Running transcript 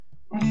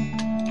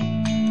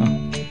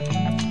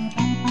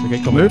kan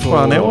ikke komme Mødt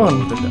fra nævren.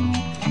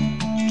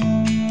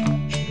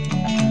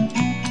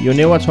 You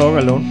never talk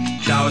alone.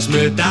 Dags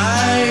med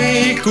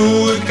dig,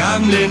 gode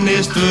gamle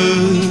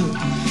Næstved.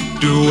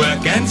 Du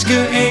er ganske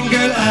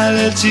enkel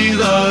alle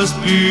tiders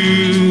by.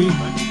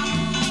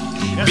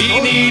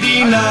 Vin i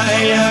din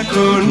er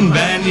kun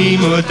vand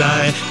imod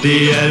dig.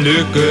 Det er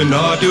lykke,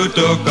 når du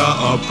dukker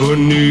op på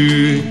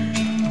ny.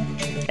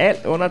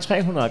 Alt under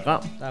 300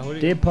 gram.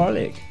 Det er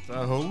pålæg.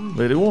 Der er home.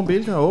 Ved det om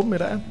Bilka er åben i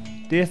dag?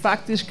 Det er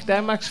faktisk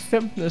Danmarks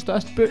 15.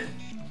 største by.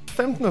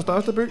 15.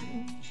 største by.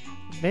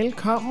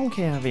 Velkommen,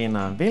 kære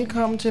venner.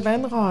 Velkommen til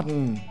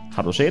Vandrotten.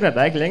 Har du set, at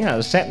der ikke længere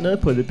er sand nede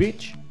på The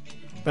Beach?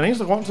 Den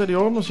eneste grund til, at de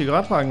åbner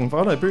cigaretpakken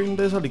for dig i byen,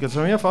 det er, så de kan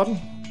tage mere for den.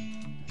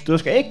 Du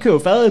skal ikke købe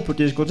fadet på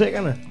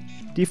diskotekerne.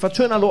 De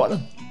fortynder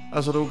lortet.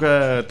 Altså, du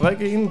kan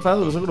drikke en fad,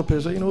 eller så kan du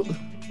pisse en ud.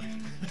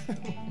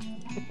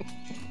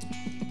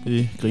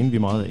 Det griner vi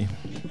meget af.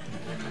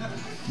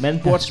 Man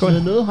burde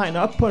smide nødhegn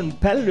op på en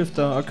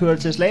palleløfter og køre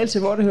til Slagelse,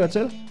 hvor det hører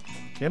til.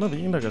 Kender vi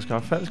en, der kan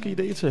skaffe falsk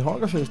idé til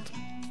Holgerfest?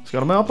 Skal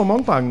du med op på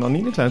Munkbakken, og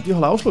 9. klasse, de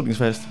holder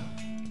afslutningsfest?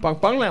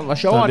 Bonbonland var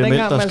sjovere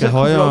dengang, man skal så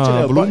kunne få lov til at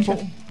lave volumen på.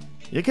 bolsje.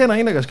 Jeg kender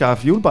en, der kan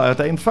skaffe julebajer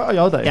dagen før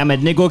J-dag. Jamen,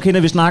 den er godt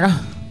kender, vi snakker.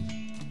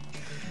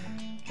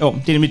 Jo,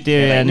 det er nemlig...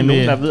 Det er nemlig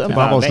nogen, der ved, om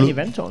der er vand i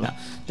vandtårnet. Ja.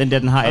 Den der,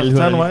 den har alle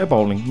altså, hørt. tag nu af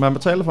bowling. Man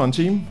betaler for en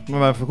time, men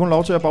man får kun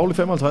lov til at bowle i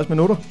 55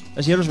 minutter.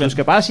 Hvad siger du, Svend? Du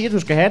skal bare sige, at du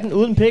skal have den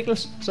uden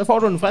pickles, så får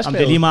du den frisk. Jamen,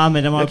 det er lige meget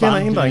med dem. Jeg kender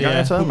en, der engang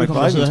har taget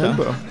McDrive i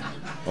tilbør.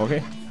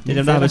 Okay. Det er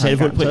dem, der har betalt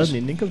fuld pris.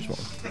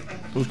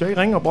 Du skal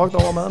ikke ringe og brokke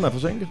over, maden er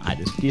forsinket. Nej,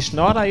 de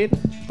snotter ind.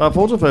 Der er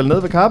fotofælde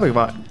nede ved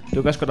Karbækvej.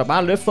 Du kan sgu da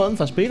bare løfte foden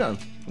fra speederen.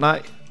 Nej.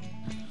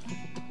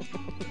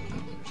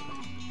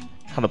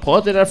 Har du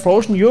prøvet det der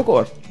frozen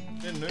yoghurt?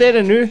 Det er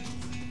det nye.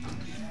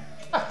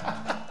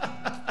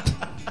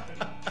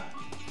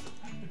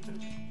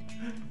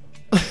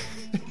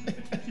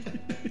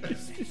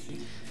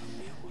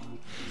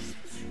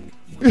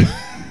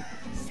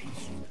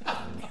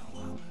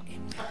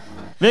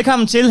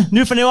 Velkommen til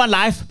Ny fra Nævren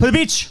live på The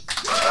Beach.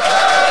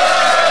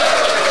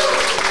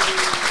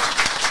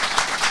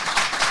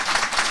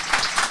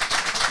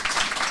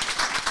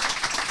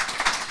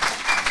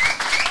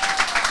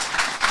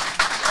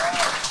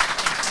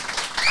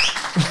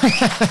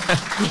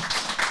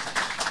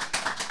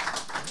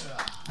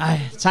 Ej,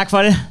 tak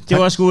for det. Det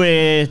var sgu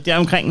der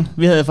omkring,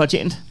 vi havde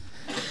fortjent.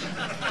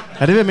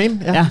 Ja, det vil jeg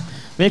mene. Ja.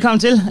 Velkommen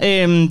til.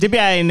 Det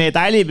bliver en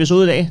dejlig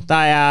episode i dag. Der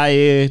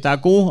er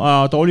gode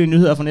og dårlige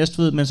nyheder fra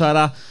Næstved, men så er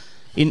der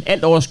en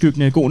alt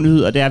overskyggende god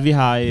nyhed, og det er, at vi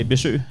har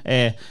besøg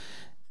af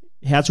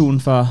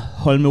hertugen for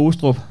Holme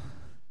Ostrup.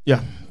 Ja.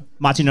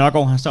 Martin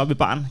Nørgaard, han står ved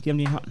baren. Giv ham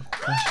lige en hånd.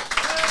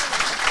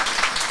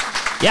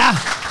 Ja!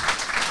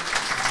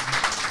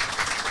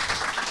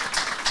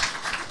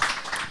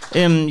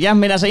 Ja,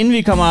 men altså inden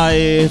vi kommer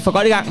for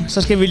godt i gang,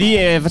 så skal vi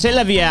lige fortælle,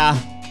 at vi er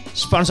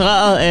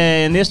sponsoreret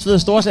af Næstved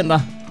Storcenter.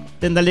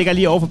 Den, der ligger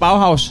lige over for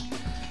Bauhaus.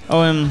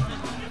 Og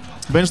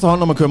venstre hånd,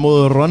 når man kører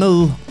mod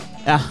Rønnede.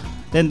 Ja,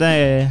 den der...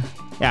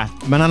 ja.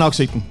 Man har nok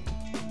set den.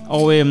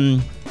 Og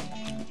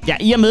ja,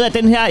 i og med, at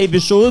den her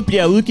episode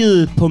bliver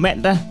udgivet på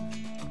mandag,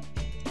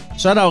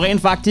 så er der jo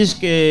rent faktisk...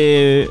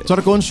 Så er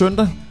der gået en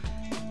søndag.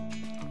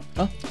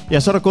 Hvad? Ja,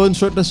 så er der gået en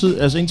søndag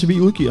siden, altså indtil vi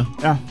udgiver.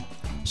 Ja.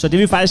 Så det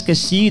vi faktisk skal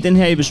sige i den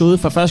her episode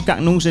for første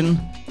gang nogensinde,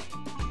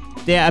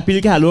 det er, at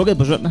Bilka har lukket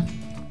på søndag.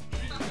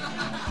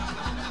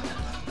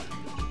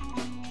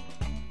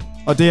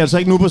 Og det er altså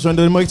ikke nu på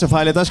søndag, det må ikke tage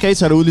fejl af. Der skal I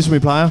tage det ud, ligesom I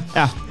plejer.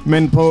 Ja.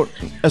 Men på,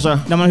 altså...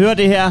 Når man hører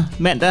det her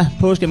mandag,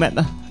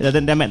 påskemandag, eller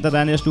den der mandag, der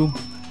er næste uge,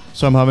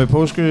 som har med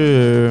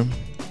påske...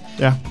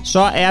 ja. Så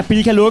er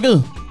Bilka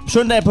lukket.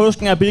 Søndag i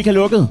påsken er Bilka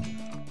lukket.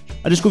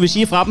 Og det skulle vi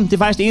sige fra dem. Det er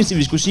faktisk det eneste,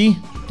 vi skulle sige.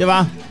 Det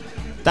var,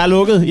 der er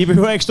lukket. I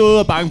behøver ikke stå ud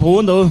og banke på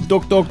ruden derude.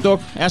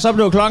 Duk. Ja, så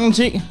blev klokken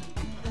 10.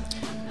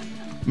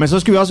 Men så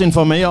skal vi også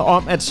informere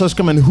om, at så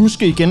skal man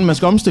huske igen, man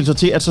skal omstille sig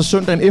til, at så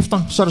søndagen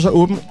efter, så er det så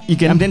åben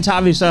igen. Jamen, den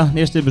tager vi så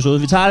næste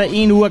episode. Vi tager det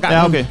en uge ad gangen.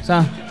 Ja, okay.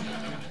 Så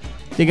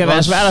det kan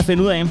være svært at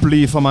finde ud af.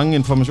 Blive for mange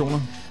informationer.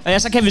 Og ja,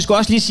 så kan vi sgu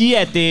også lige sige,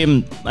 at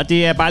og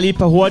det er bare lige et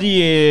par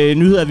hurtige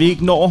nyheder, vi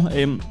ikke når.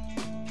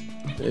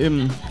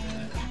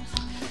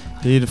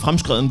 Det er et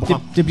fremskreden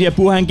program. Det bliver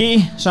Burhan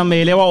G, som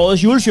laver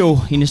årets juleshow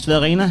i Næstved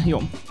Arena i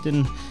år,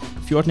 den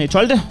 14.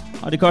 12.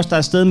 Og det koster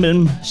et sted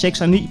mellem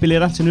 6 og 9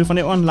 billetter til Ny fra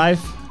Nævren live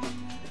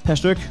per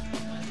styk.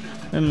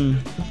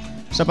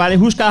 Så bare lige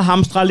husk at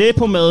hamstre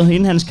Lepo med,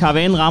 inden hans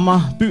karavan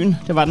rammer byen.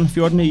 Det var den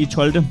 14.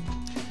 12.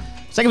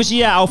 Så kan vi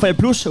sige, at Affald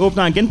Plus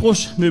åbner en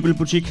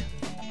genbrugsmøbelbutik.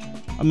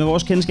 Og med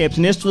vores kendskab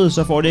til Næstved,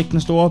 så får det ikke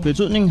den store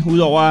betydning,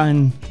 udover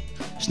en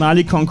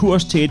snarlig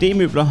konkurs til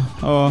ED-møbler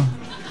og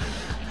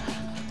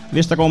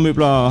Vestergaard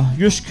Møbler og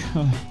Jysk.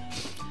 Og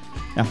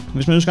ja,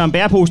 hvis man ønsker en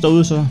bærepose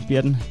derude, så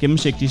bliver den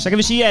gennemsigtig. Så kan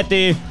vi sige,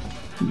 at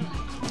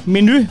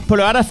Menu på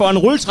lørdag får en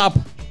rulletrap.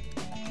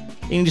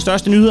 En af de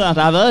største nyheder,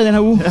 der har været i den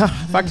her uge, ja,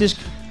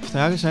 faktisk.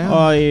 Stærke sager.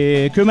 Og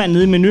købmanden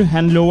nede i Menu,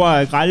 han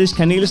lover gratis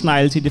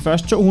kanelsnegle til de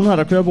første 200,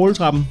 der kører på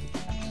rulletrappen.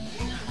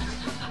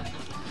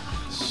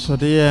 Så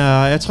det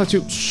er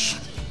attraktivt.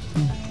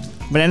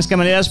 Hvordan skal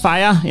man ellers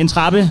fejre en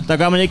trappe, der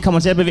gør, at man ikke kommer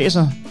til at bevæge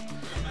sig?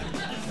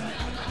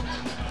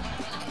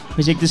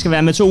 Hvis ikke det skal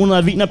være med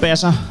 200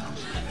 wienerbasser.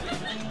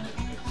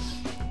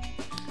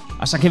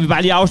 Og så kan vi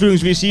bare lige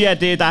afslutningsvis sige,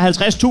 at der er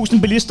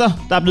 50.000 bilister,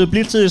 der er blevet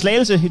blitzet i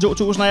Slagelse i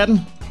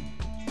 2018.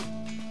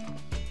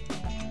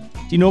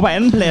 De når på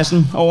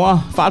andenpladsen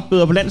over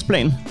fartbøder på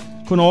landsplan.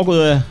 Kun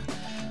overgået af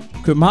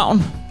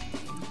København.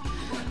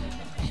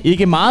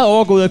 Ikke meget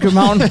overgået af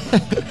København.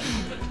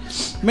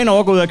 Men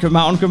overgået af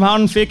København.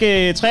 København fik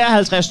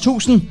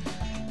 53.000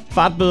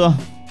 fartbøder.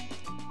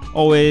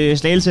 Og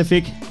Slagelse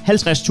fik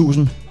 50.000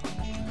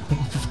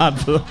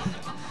 fartbøder.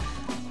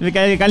 Jeg vil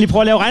gerne lige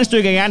prøve at lave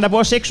regnstykke engang. Der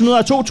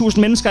bor 602.000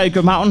 mennesker i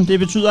København. Det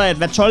betyder, at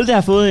hver 12.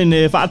 har fået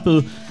en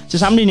fartbøde. Til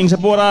sammenligning så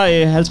bor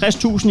der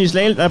 50.000 i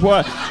Slagelse. Der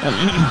bor...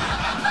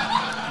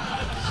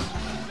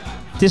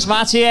 Det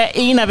svarer til, at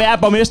en af hver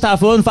borgmester har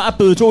fået en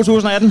fartbøde i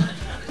 2018.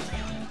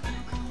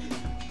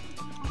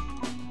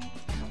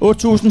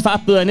 8.000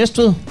 fartbøder i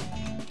Næstved.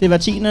 Det var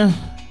 10. Det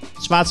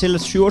svarer til,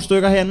 at 20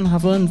 stykker herinde har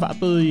fået en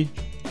fartbøde i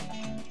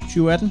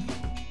 2018.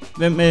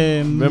 Hvem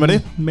er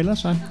det? Melder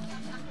sig?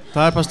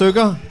 Der er et par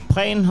stykker.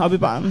 Prehn oppe i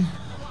baren.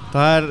 Der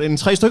er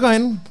 3 stykker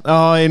herinde,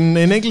 og en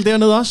enkelt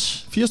dernede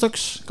også. 4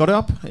 styks. Går det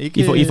op?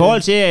 Ikke, I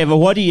forhold til, hvor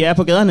hurtigt I er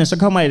på gaderne, så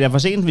kommer I der for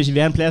sent, hvis I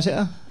vil have en plads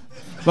her.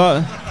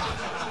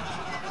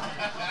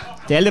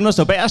 Det er alle dem, der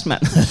står bagerst,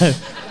 mand.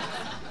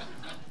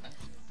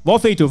 Hvor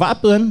fik du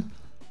fartbøde henne?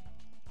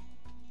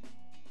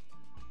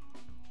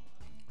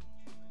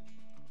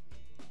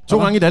 2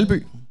 gange i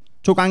Dalby.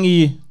 2 gange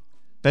i...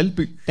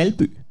 Dalby.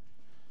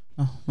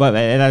 Hvor,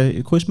 er der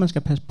et kryds, man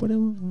skal passe på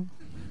derude?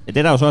 Ja, det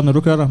er der jo så, når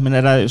du kører der. Men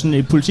er der sådan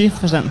et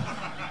politiforstand?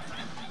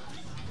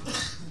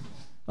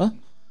 Hvad?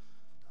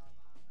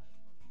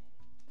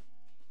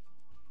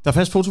 Der er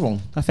fast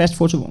fotovogn. Der er fast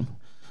fotovogn.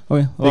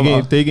 Okay.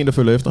 Det er ikke en, der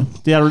følger efter.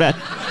 Det har du lært.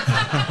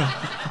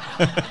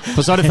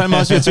 For så er det fandme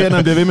også irriterende, når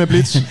han bliver ved med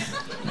blitz.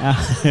 Ja.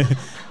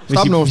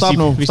 Stop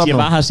nu. Hvis de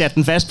bare har sat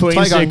den fast på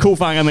 3 ens gange.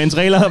 kofanger med en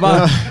trailer,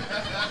 bare, ja.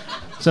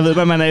 Så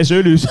ved man er i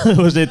søgelyset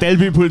hos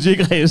Dalby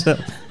politikreds.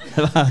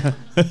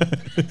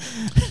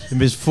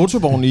 Hvis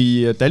fotovogn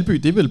i Dalby,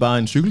 det er vel bare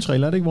en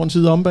cykeltrailer, er det ikke, hvor en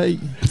sidder om bag i?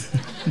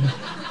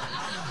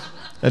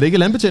 Er det ikke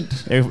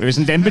landbetjent? Ja, hvis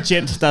en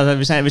landbetjent,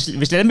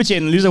 hvis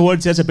landbetjenten er lige så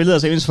hurtigt til at tage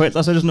billeder af ens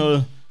forældre, så er det sådan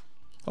noget...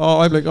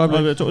 Øjeblik.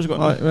 2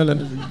 sekunder. Nej,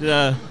 det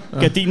der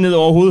gardin ned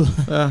over hovedet.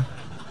 Ja.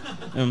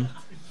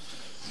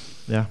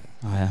 Ja.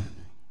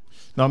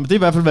 Nå, men det er i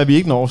hvert fald, hvad vi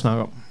ikke når at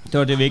snakke om. Det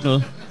var det, vi ikke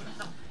nåede.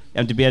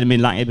 Jamen, det bliver det med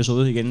en lang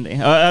episode igen i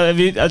dag.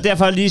 Og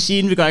derfor lige sige,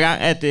 inden vi går i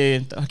gang, at...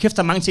 kæft,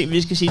 der er mange ting,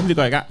 vi skal sige, inden vi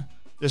går i gang.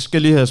 Jeg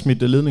skal lige have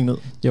smidt ledningen ned.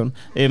 Det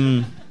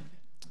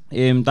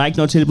der er ikke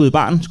noget tilbud i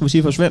baren, skulle vi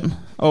sige for Svend.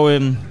 Og... jo,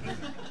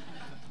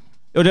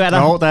 det er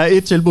der. Jo, der er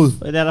et tilbud.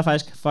 Det er der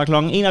faktisk. Fra kl.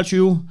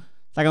 21,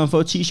 der kan man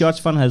få 10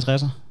 shots for en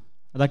 50'er.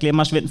 Og der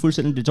glemmer Svend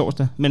fuldstændig det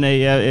torsdag. Men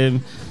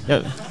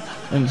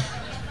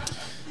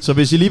Så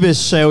hvis I lige vil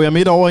save jer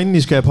midt over, inden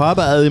I skal på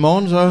arbejde i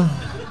morgen,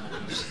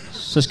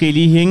 så skal I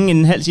lige hænge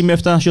en halv time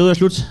efter showet er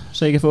slut,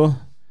 så I kan få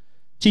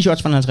 10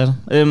 shots for en 50'er.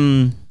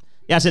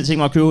 Jeg har selv tænkt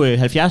mig at købe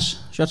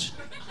 70 shots.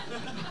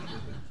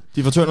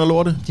 De fortønder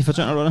lortet.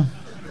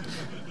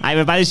 Nej, jeg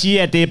vil bare lige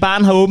sige, at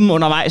baren har åben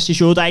undervejs i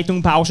showet. Der er ikke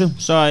nogen pause,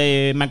 så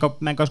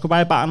man går sgu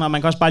bare i baren, og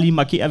man kan også bare lige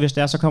markere, hvis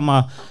det er, så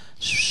kommer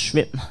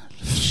Svend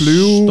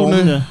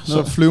flyvende,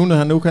 så flyvende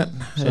han nu kan.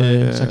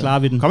 Så klarer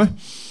vi den. Kom med.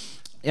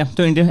 Ja, det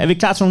var egentlig det. Er vi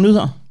klar til nogle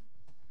nyheder?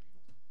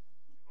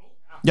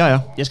 Ja.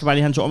 Jeg skal bare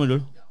lige have en tår med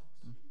øl.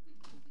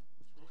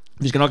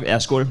 Vi skal nok,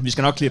 skål. Vi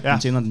skal nok klippe den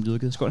til, når den bliver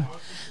udgivet. Skål.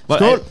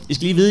 Skål! I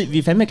skal lige vide, vi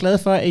er fandme glade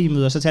for, at I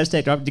møder så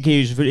talstærkt op. Det kan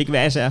I jo selvfølgelig ikke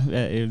være især.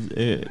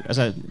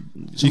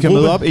 I kan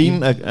møde op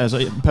en,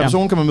 altså per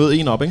person kan man møde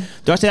en op, ikke?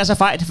 Det er også det, der er så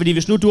fejt, fordi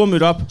hvis nu du har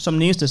mødt op som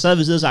den eneste, så havde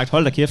vi siddet og sagt,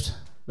 hold da kæft.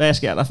 Hvad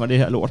sker der for det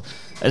her lort?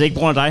 Altså ikke på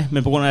grund af dig,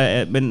 men på grund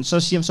af... Men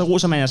så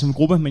roser man jer som en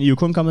gruppe, men I er jo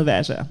kun kommet hver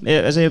især.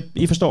 Altså,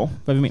 I forstår,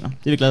 hvad vi mener.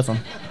 Det er vi glade for.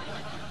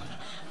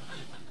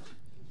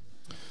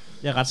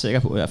 Jeg er ret sikker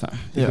på i hvert fald.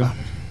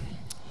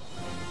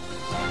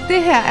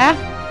 Det her er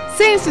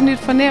Seneste Nyt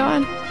fra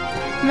Nævren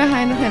med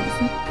Heino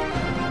Hansen.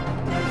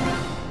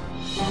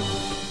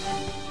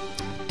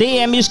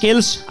 DM i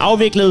skills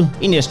afviklet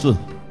i Næstved.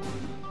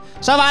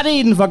 Så var det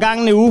i den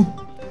forgangne uge,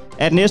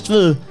 at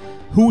Næstved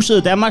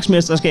husede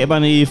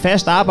Danmarksmesterskaberne i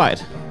fast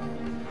arbejde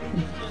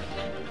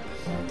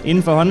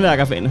inden for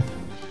håndværkerfagene.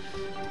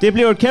 Det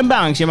blev et kæmpe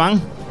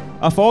arrangement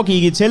og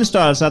foregik i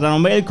teltstørrelser, der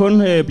normalt kun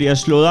bliver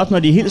slået op, når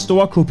de helt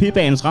store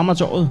kopibanes rammer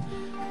torvet.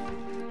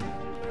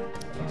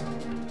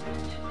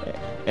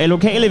 Af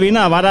lokale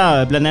vindere var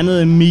der blandt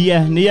andet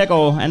Mia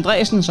Neergaard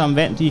Andresen, som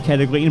vandt i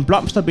kategorien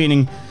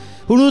blomsterbinding.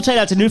 Hun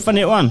udtaler til Nyt fra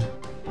Nævren: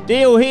 "Det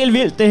er jo helt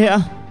vildt det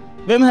her.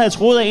 Hvem havde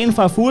troet, at en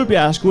fra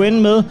Fuglebjerg skulle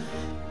ende med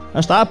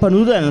at starte på en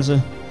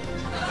uddannelse?"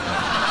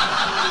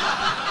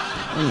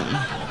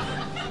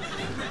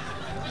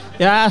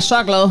 Jeg er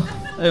så glad.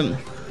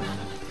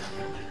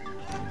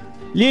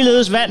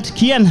 Ligeledes vandt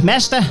Kian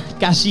Masta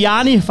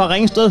Gaziani fra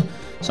Ringsted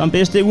som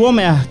bedste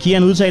urmager.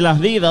 Kian udtaler: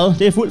 "Ved I hvad,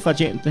 det er fuldt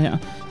fortjent det her.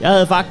 Jeg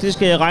havde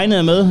faktisk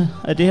regnet med,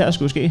 at det her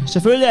skulle ske.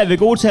 Selvfølgelig er vi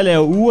gode til at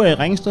lave uger i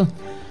Ringsted.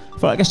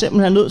 Folk er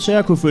simpelthen nødt til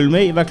at kunne følge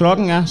med i, hvad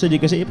klokken er, så de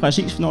kan se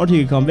præcis, når de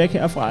kan komme væk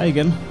herfra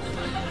igen."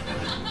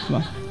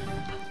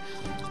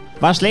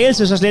 Var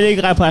Slagelse så slet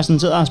ikke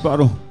repræsenteret, spørger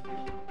du?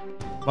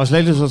 Var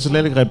Slagelse så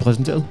slet ikke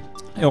repræsenteret?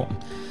 Jo.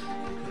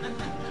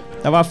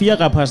 Der var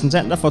 4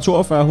 repræsentanter fra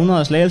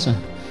 4200 Slagelse.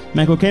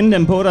 Man kunne kende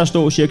dem på, der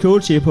stod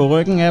Circuity på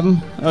ryggen af dem.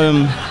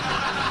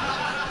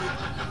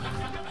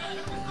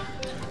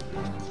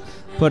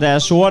 På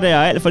deres sorte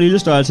og alt for lille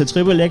størrelse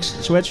XXX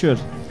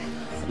sweatshirt.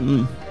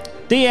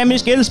 DM i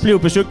Skills blev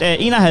besøgt af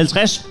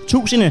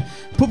 51.000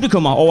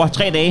 publikummer over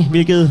 3 dage,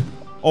 hvilket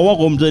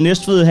overrumplede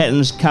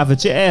Næstvedhallens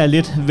cafeteria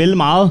lidt vel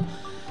meget.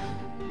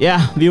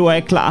 Ja, vi var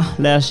ikke klar,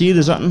 lad os sige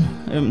det sådan.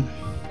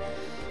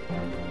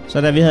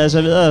 Så da vi havde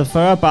serveret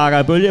 40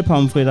 bakker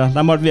bølgepomfritter,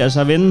 der måtte vi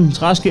altså vende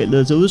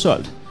træskiltet til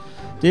udsolgt.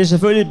 Det er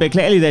selvfølgelig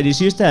beklageligt, at de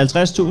sidste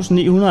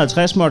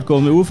 50.960 måtte gå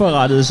med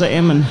uforrettede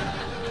sager, men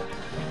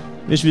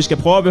hvis vi skal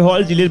prøve at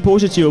beholde de lidt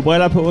positive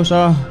briller på,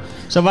 så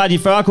var de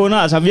 40 kunder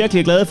altså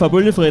virkelig glade for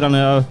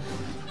bølgefritterne, og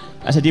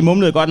altså de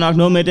mumlede godt nok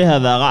noget med, at det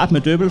havde været rart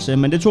med døbelse,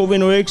 men det tog vi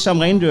nu ikke som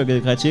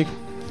rendyrket kritik.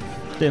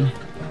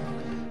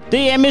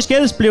 DM i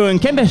Skills blev en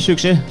kæmpe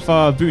succes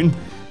for byen.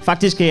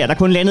 Faktisk er der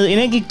kun landet en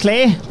enkelt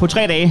klage på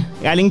 3 dage.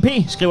 Erling P.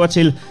 skriver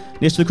til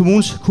Næstved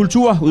Kommunes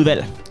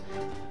kulturudvalg.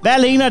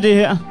 Hvad ligner det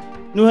her?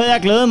 Nu havde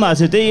jeg glædet mig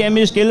til DM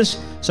i Skills,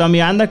 som I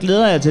andre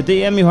glæder jer til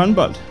DM i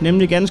håndbold,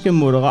 nemlig ganske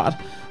moderat.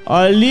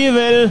 Og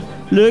alligevel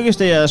lykkedes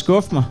det at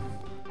skuffe mig.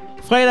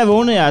 Fredag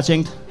vågnede jeg og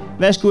tænkte,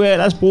 hvad skulle jeg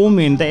ellers bruge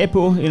min dag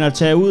på, end at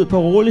tage ud på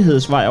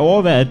rolighedsvej og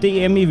overvære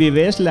DM i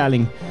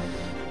VVS-lærling?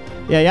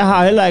 Ja, jeg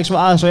har heller ikke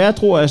svaret, så jeg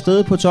tror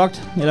afsted på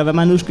togt, eller hvad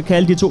man nu skal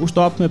kalde de 2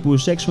 stop med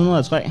bus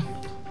 603.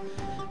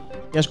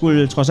 Jeg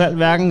skulle trods alt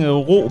hverken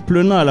ro,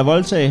 plyndre eller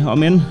voldtage, og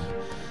men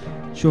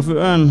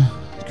chaufføren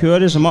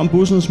kørte som om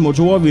bussens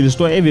motorer ville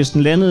stå af, hvis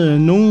den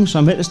landede nogen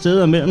som helst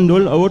steder mellem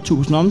 0 og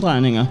 8.000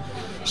 omdrejninger.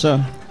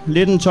 Så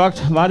lidt en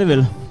togt var det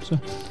vel.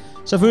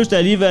 Så føles det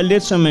alligevel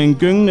lidt som en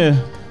gyngende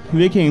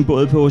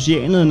vikingbåd på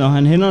oceanet, når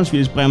han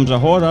henholdsvis bremser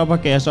hårdt op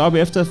og gasser op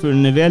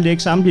efterfølgende ved at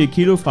lægge samtlige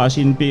kilo fra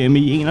sin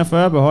BMI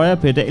 41 på højre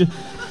pedal.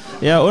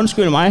 Ja,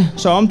 undskyld mig,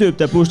 så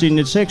omdøbt af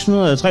buslinje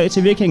 603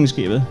 til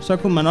vikingeskibet. Så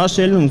kunne man også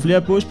sælge nogle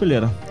flere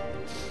busbilletter.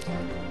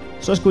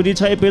 Så skulle de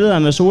 3 billeder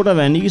med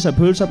sodavand, is og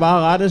pølser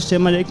bare rettes til,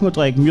 at man ikke må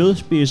drikke mjød,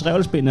 spise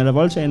revlspind eller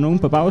voldtage nogen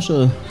på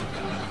bagsædet.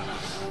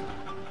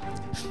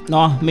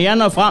 Nå, men jeg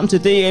når frem til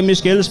DM i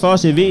Skills for at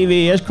se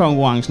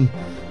VVS-konkurrencen.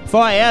 For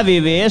at ære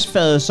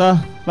VVS-faget, så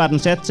var den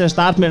sat til at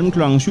starte mellem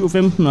kl.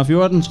 7.15 og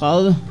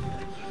 14.30.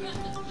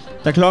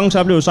 Da klokken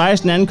så blev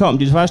 16, ankom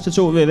de første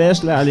 2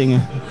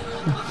 VVS-lærlinge.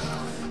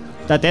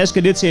 Der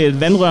daskede det til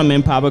et vandrør med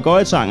en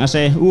papegøjetang og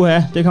sagde,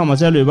 uha, det kommer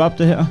til at løbe op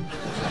det her.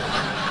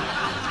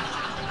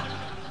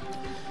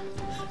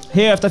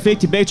 Herefter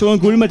fik de begge 2 en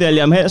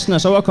guldmedalje om halsen,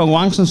 og så var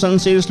konkurrencen sådan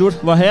set slut,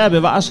 hvor herre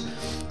bevares.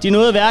 De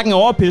nåede hverken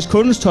overpisse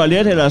kundens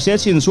toilet, eller sætte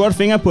sine sorte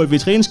fingre på et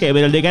vitrineskab,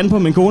 eller lægge an på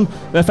min kone.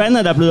 Hvad fanden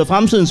er der blevet af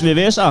fremtidens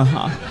VVS'er?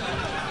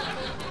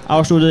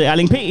 Afsluttede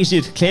Erling P. i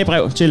sit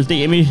klagebrev til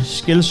DM i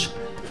Skills.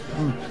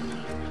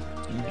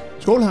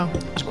 Skål her.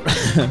 Skål.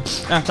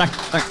 Ja, tak.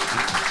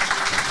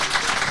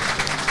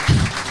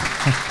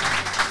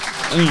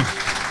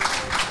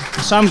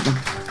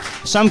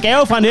 Som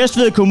gave fra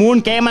Næstved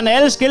Kommune gav man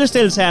alle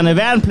skillsdeltagerne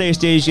hver en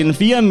PlayStation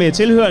 4 med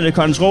tilhørende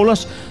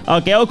controllers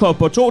og gavekort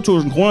på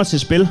 2.000 kroner til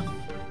spil.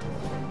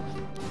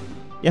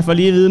 Jeg får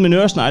lige at vide med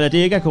øresnegl, at det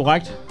ikke er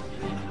korrekt.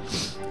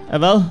 Af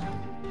hvad?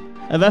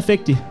 Af hvad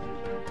fik de?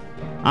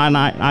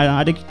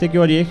 Nej, det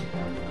gjorde de ikke.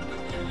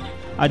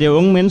 Ej, det er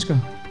unge mennesker.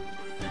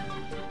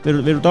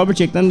 Vil du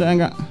dobbelttjekke den der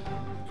engang?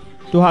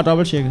 Du har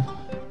dobbelttjekket.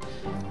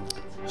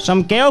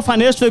 Som gave fra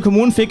Næstved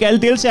Kommune fik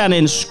alle deltagerne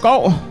en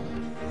skov,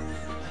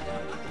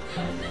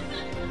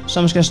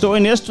 som skal stå i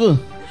Næstved.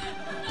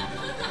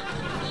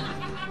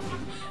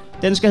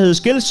 Den skal hedde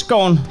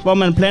Skilsskoven, hvor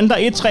man planter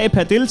 1 træ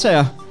per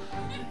deltager.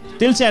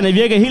 Deltagerne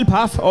virker helt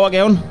paf over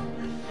gaven.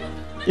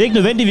 Ikke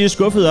nødvendigvis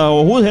skuffet, og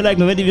overhovedet heller ikke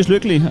nødvendigvis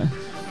lykkelige.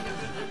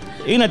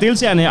 En af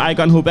deltagerne,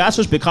 Egon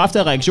Hubertus,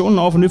 bekræftede reaktionen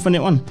over for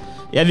Nyfornævren.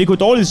 Ja, vi kunne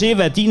dårligt se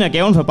værdien af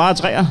gaven for bare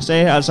træer,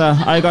 sagde altså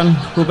Egon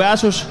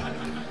Hubertus.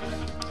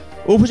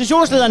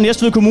 Oppositionslederen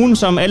Næstved Kommune,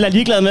 som alle er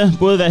ligeglade med,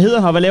 både hvad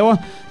hedder og hvad laver,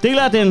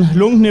 deler den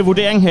lunkne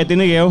vurdering af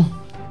denne gave.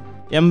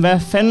 Jamen, hvad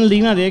fanden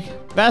ligner det ikke?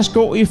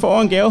 Værsgo, I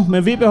får en gave,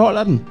 men vi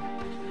beholder den.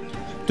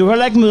 Du kan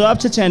heller ikke møde op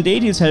til Tante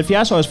Ediths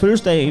 70-års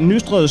fødselsdag i en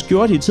nystrøget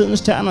skjorte i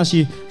tidens tern og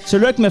sige,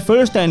 tillykke med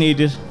fødselsdagen,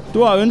 Edith.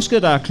 Du har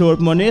ønsket dig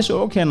Claude Monets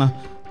åkander.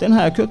 Den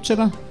har jeg købt til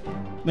dig.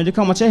 Men det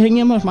kommer til at hænge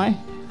hjemme hos mig.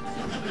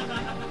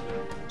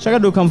 Så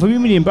kan du komme forbi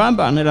med dine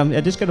børnebørn, eller ja,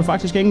 det skal du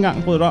faktisk ikke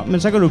engang bryde dig om.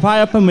 Men så kan du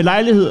pege op på min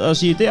lejlighed og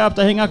sige,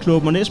 deroppe der hænger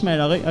Claude Monets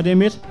maleri, og det er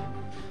mit.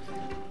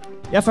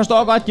 Jeg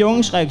forstår godt de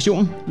unges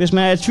reaktion, hvis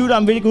man er i tvivl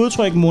om, hvilket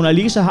udtryk Mona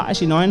Lisa har i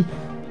sine øjne.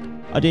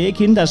 Og det er ikke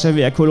hende, der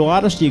serverer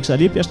Colorado-sticks, og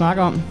det jeg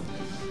snakker om.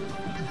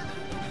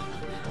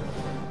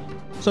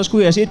 Så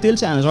skulle jeg se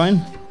deltagernes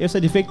øjne, efter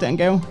de fik den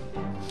gave.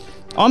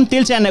 Om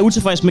deltagerne er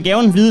utilfredse med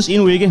gaven, vides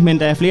endnu ikke, men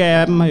da flere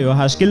af dem jo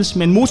har skills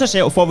med en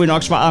motorsav, får vi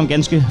nok svaret om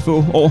ganske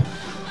få år.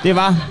 Det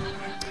var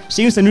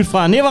seneste nyt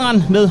fra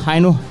Neverand med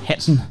Heino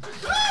Hansen.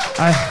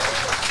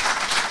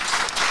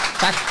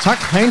 Tak,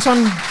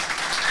 Hansen.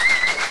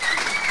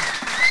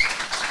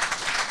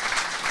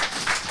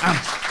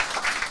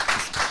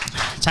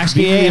 Tak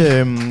skal I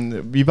have.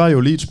 Vi var jo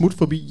lige et smut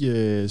forbi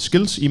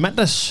Skills i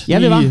mandags. Ja,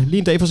 vi var. Lige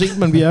en dag for sent,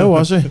 men vi er jo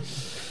også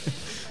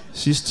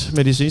sidst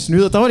med de seneste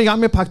nyheder. Der var de i gang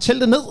med at pakke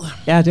teltet ned.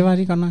 Ja, det var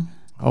det godt nok.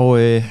 Og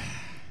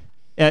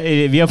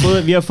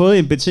vi har fået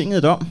en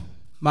betinget dom,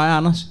 mig og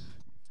Anders.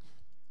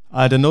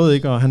 ej, han nåede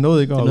ikke at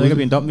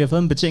blive en dom. Vi har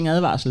fået en betinget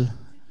advarsel.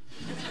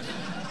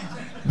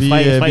 Vi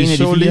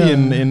så lige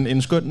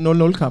en skøn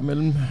 0-0-kamp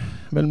mellem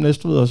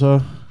Næstved og så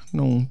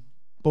nogle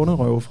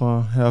bunderøve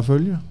fra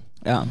Herfølge.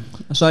 Ja,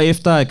 og så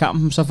efter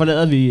kampen, så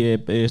forlader vi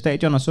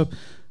stadion, og så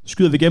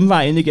skyder vi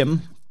gennemvej ind igennem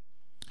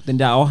den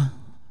der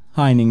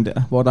afhegning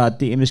der, hvor der er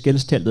DM i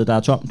Skills-teltet, der er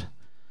tomt.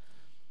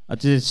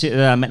 Og det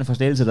er en mand fra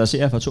Slagelse, der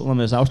ser fra 200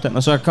 meters afstand,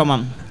 og så kommer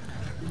han...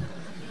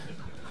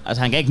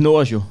 Altså, han kan ikke nå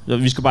os jo, så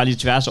vi skal bare lige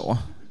tværs over.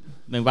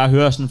 Men bare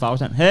høre sådan fra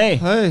afstand. Hey!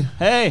 Hey!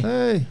 Hey!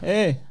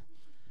 Hey!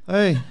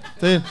 Hey!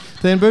 Hey!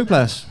 Det er en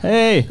byggeplads.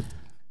 Hey!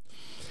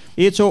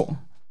 1-2.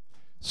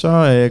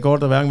 Så går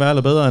det hverken værre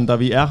eller bedre, end da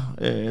vi er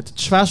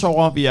tværs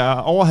over. Vi er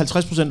over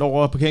 50%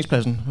 over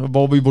parkeringspladsen,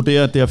 hvor vi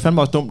vurderer, at det er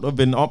fandme også dumt at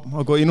vende om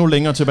og gå endnu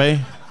længere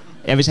tilbage.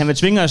 Ja, hvis han vil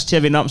tvinge os til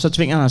at vende om, så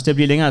tvinger han os til at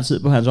blive længere tid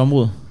på hans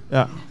område.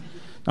 Ja.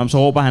 Nå, så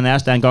råber han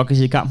da han godt kan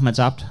sige, at kampen er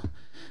tabt.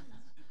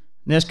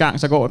 Næste gang,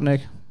 så går den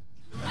ikke.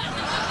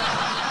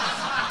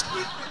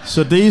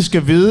 Så det I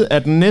skal vide,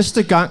 at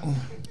næste gang,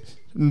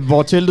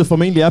 hvor teltet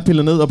formentlig er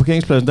pillet ned, og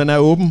parkeringspladsen den er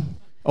åben,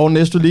 og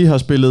Næstved lige har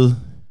spillet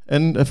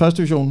første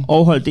division.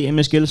 Og holdt DM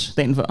i Skills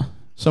dagen før.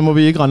 Så må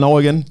vi ikke rende over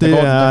igen. Det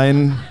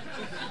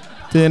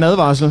er en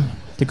advarsel.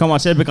 Det kommer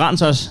til at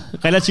begrænse os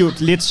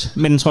relativt lidt,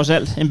 men trods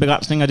alt en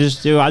begrænsning, og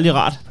det er jo aldrig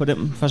rart på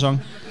den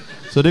facon.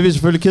 Så det er vi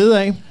selvfølgelig kede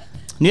af.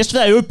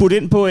 Næstved er jo budt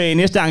ind på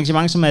næste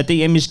arrangement, som er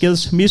DM i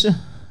Skills Misse.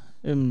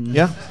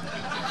 Ja.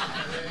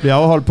 Vi er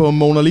afholdt på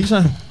Mona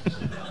Lisa.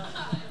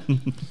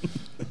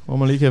 Hvor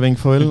man lige kan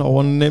vinke farvel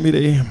over en nem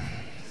idé.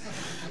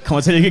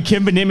 Kommer til at ligge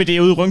kæmpe nem idé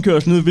ude i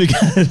rundkørslen ude, hvilket...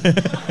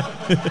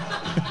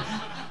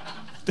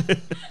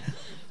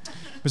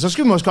 Men så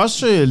skal vi måske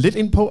også lidt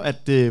ind på,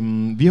 at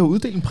vi har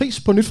uddelt en pris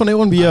på Nyt for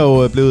Nævren. Vi er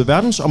jo blevet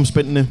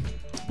verdensomspændende.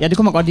 Ja, det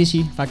kunne man godt lige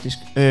sige, faktisk.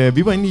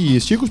 Vi var inde i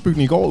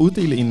Cirkusbygningen i går og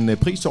uddele en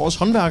pris til årets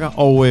håndværker,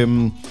 og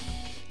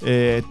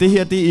det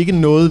her det er ikke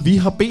noget, vi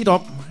har bedt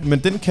om, men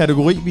den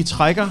kategori, vi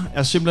trækker,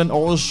 er simpelthen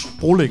årets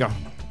brolægger.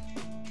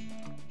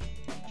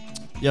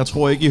 Jeg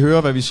tror ikke, I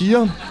hører, hvad vi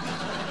siger.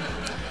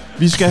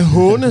 Vi skal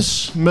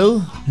hånes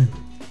med,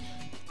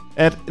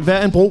 at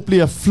hver en bro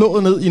bliver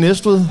flået ned i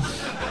Næstved.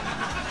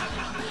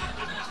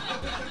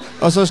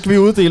 Og så skal vi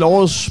uddele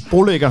årets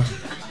brolægger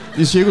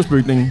i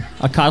Cirkusbygningen.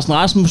 Og Carsten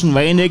Rasmussen var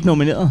egentlig ikke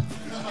nomineret.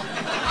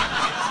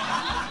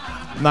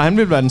 Nej, han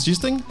ville være den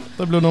sidste, ikke?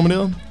 Der blev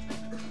nomineret.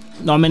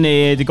 Nå, men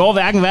det går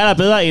hverken værre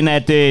eller bedre, end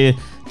at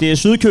det er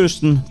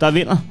Sydkysten, der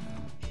vinder.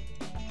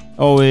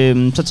 Og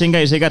så tænker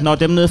I sikkert, når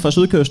dem nede fra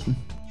Sydkysten.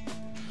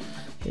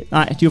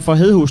 Nej, de er jo fra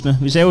Hedehusene.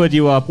 Vi sagde jo, at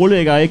de var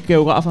brolæggere, ikke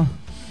geografer.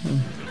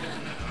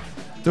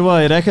 Det var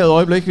et akavet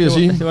øjeblik, vil jeg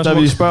sige, da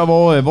vi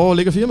spørger, hvor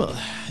ligger firmaet.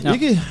 Ja.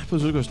 Ikke på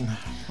Sydkysten.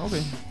 Okay.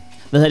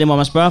 Hvad hedder det, må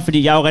man spørge,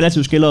 fordi jeg er jo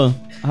relativt skildret.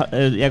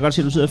 Jeg kan godt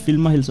se, at du sidder og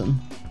filmer hele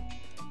tiden.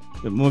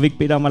 Må vi ikke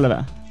bede dig om at lade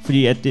være?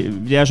 Fordi at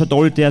det er så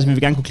dårligt, det er, så vi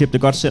vil gerne kunne klippe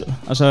det godt selv.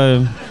 Og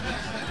så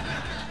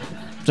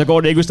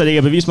går det ikke, hvis der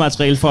ligger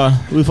bevismateriale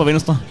ude fra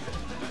venstre.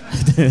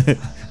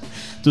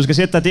 Du skal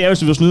sætte dig der, hvis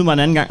du vil snyde mig en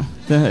anden gang.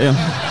 Ja.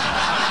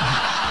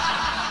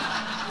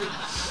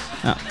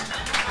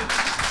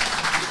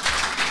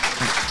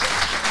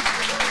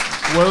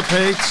 Well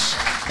paid.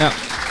 Ja.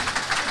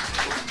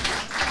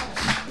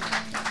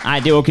 Nej,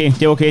 det er okay.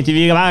 Det er okay.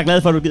 Vi er bare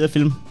glade for, at du gider at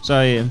filme.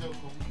 Så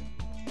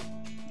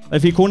og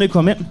det fik konen ikke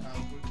komme ind?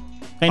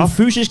 Rent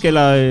fysisk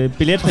eller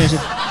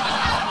billetmæssigt?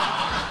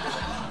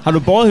 Har du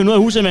båret hende ud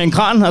af huset med en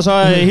kran, og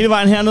så hele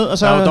vejen herned, og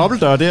så... Der er jo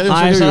dobbeltdør der,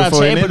 nej, så kan vi jo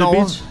få en ind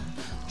over.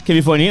 Kan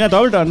vi få en ind af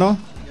dobbeltdøren nu?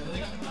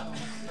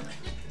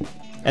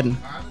 Er den?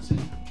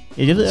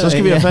 Ja, det ved så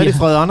skal vi have fat i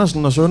Fred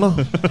Andersen og Sønder.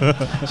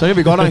 Så kan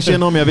vi godt arrangere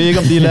noget, men jeg ved ikke,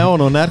 om de laver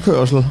noget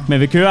natkørsel. Men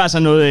vi kører altså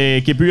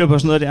noget gebyr på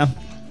sådan noget der.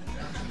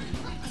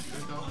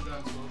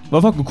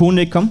 Hvorfor kunne konen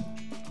ikke komme?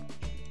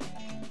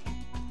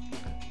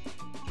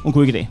 Hun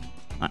kunne ikke i dag.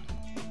 Nej.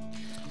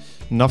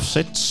 Enough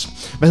set.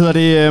 Hvad hedder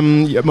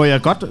det? Må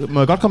jeg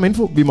godt komme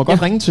info? Vi må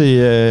godt ringe til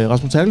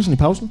Rasmus Terkelsen i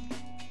pausen.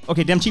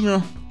 Okay, det er om 10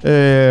 minutter.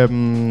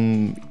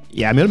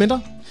 Ja, mere eller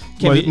mindre.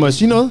 Må jeg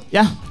sige noget?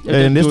 Ja.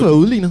 Næste er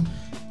udlignet.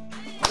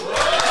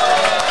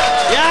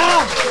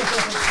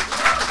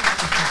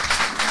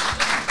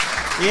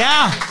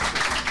 Ja!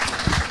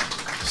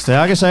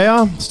 Stærke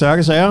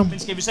sager. Men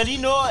skal vi så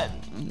lige nå...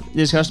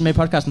 Det skal også med i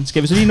podcasten.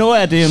 Skal vi så lige nå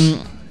at...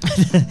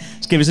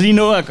 skal vi så lige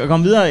nå at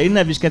komme videre, inden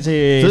at vi skal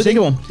til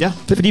Silkeborg? Ja.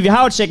 Fordi vi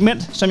har jo et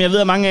segment, som jeg ved,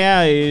 at mange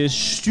af jer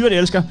styrt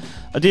elsker.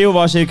 Og det er jo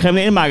vores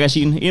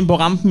kriminalmagasin inde på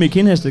rampen i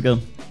Kindhestegade.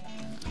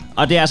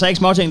 Og det er altså ikke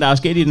småting, der er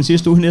sket i den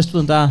sidste uge i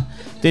Næstved. Det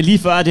er lige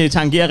før, at det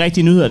tangerer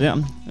rigtige nyheder der.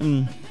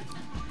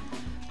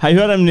 Har I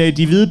hørt om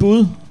de hvide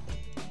bud?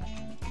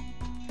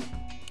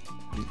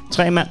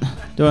 3 mand.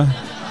 Det var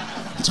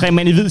 3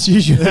 mænd i hvid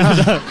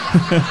t-shirt.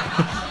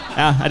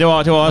 Ja, det var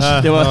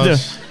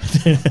også...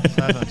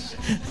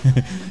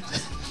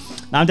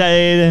 Nej,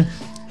 men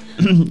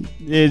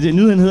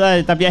nyheden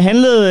hedder, der bliver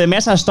handlet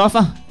masser af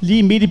stoffer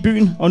lige midt i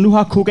byen, og nu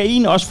har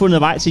kokain også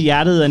fundet vej til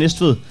hjertet af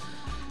Næstved.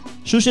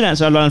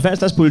 Sydsjællands og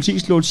Lolland-Falsters politi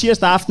slog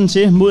tirsdag aften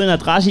til mod en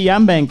adresse i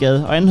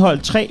Jernbanegade og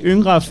anholdt 3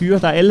 yngre fyre,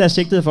 der alle er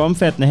sigtet for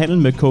omfattende handel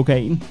med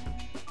kokain.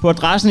 På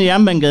adressen i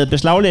Jernbanegade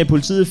beslaglagde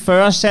politiet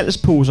 40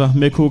 salgsposer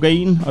med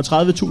kokain og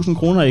 30.000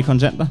 kroner i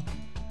kontanter.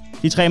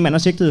 De 3 mænd er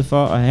sigtet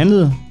for at have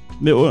handlet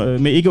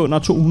med ikke under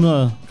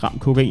 200 gram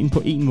kokain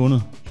på 1 måned.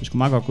 Det skulle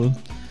meget godt gået.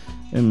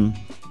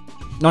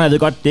 Nå, jeg ved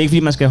godt, det er ikke fordi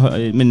man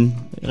skal... Men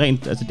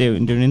rent, altså det er jo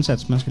en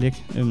indsats, man skal lægge.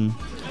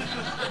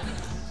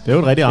 Det er jo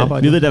et rigtigt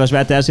arbejde. Vi ved, det var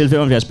svært, det er at sælge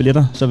 75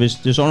 billetter, så hvis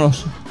det er sådan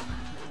også...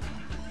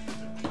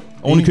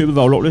 Oven i købet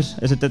var ulovligt.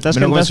 Altså, der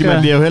skal man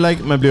bliver jo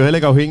heller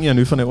ikke afhængig af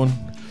nyfornævren.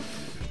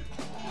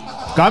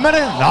 Gør man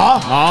det? Nå.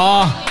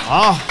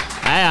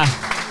 Ja.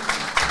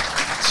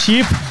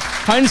 Cheap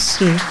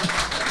points.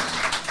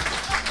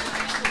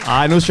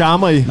 Ej, nu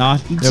charmer I. Nå, jeg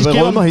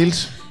vil røde mig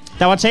helt.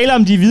 Der var tale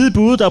om de hvide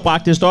bude, der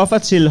bragte stoffer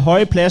til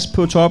høje plads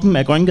på toppen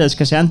af Grøngades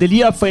kaserne. Det er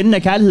lige op for enden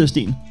af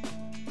Kærlighedsstien.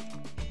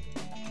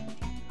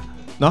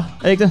 Nå.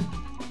 Er ikke det?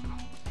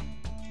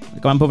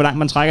 Det går an på, hvor langt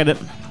man trækker den.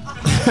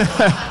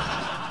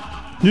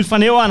 Nyt fra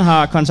Nævren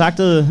har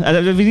kontaktet...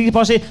 Altså, vi kan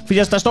prøve at se, fordi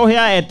der står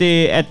her,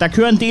 at der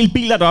kører en del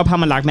biler derop, har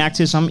man lagt mærke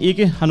til, som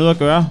ikke har noget at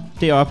gøre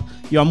deroppe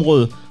i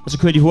området. Og så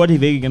kører de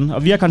hurtigt væk igen.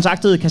 Og vi har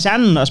kontaktet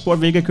kasernen og spurgt,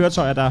 hvilke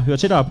køretøjer, der hører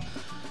til derop.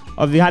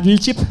 Og vi har et lille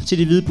tip til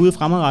de hvide bude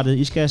fremadrettet.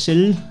 I skal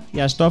sælge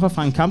jeres stoffer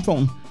fra en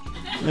kampvogn.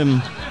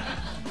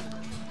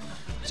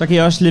 Så kan I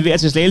også levere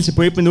til Slagelse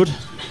på 1 minut.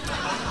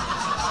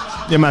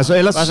 Jamen altså,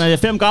 ellers... Bare sådan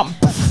 5 gram.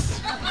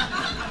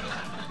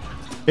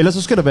 Ellers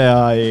så skal der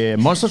være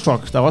Monster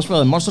Truck. Der har også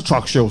været Monster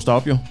Truck shows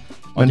deroppe jo.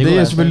 Men det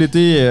er selvfølgelig...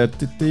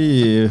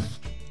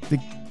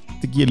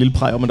 Det giver et lille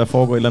præg om, at der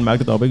foregår et eller andet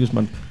mærke deroppe, ikke, hvis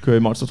man kører i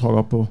Monster Truck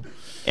op på.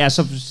 Ja,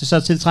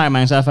 så tiltrækker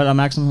man sig i hvert fald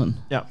opmærksomheden.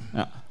 Ja.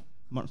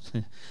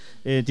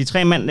 De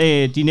 3 mænd,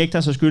 de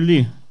nægter sig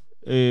skyldige.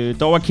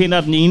 Dog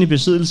erkender den ene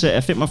besiddelse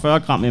af 45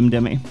 gram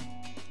MDMA.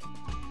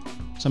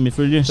 Som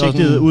ifølge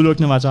sigtede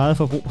udelukkende var til eget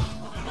forbrug.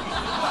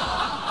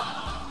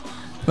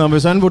 Nå,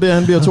 hvis han vurderer, at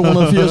han bliver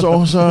 280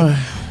 år, så...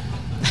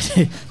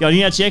 Jeg var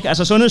lige at tjekke.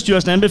 Altså,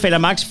 Sundhedsstyrelsen anbefaler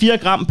maks 4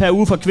 gram per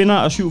uge for kvinder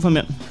og 7 for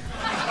mænd.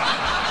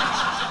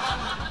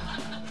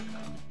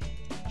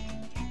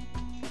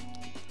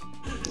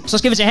 Så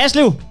skal vi til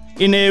Haslev.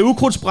 En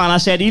ukrudtsbrænder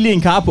sat ild i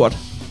en carport.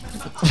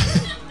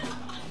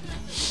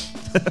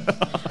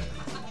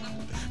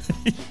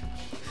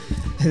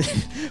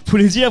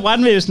 Politi og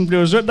brandvæsen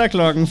blev søndag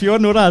kl.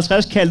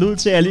 14.58 kaldt ud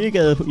til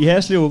Allégade i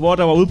Haslev, hvor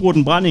der var udbrudt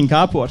en brand i en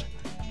carport.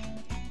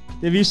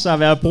 Det viste sig at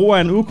være brug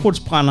af en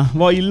ukrudtsbrænder,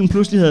 hvor ilden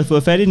pludselig havde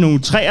fået fat i nogle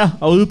træer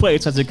og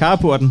udbredt sig til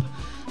carporten.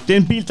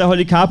 Den bil, der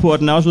holdt i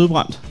carporten, er også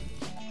udbrændt.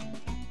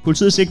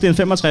 Politiet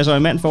sigtede en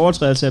 65-årig mand for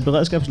overtrædelse af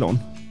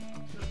beredskabsloven.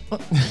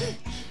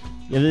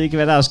 Jeg ved ikke,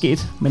 hvad der er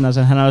sket, men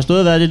altså, han har jo stået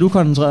og været lidt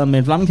ukoncentreret med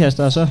en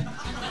flammekaster, og så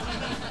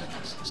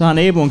har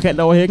naboen kaldt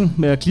over hækken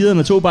med klidret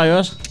med 2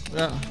 barriers.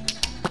 Ja.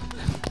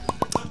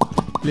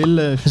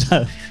 Lille...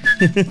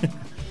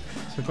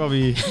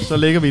 så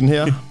lægger vi den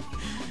her.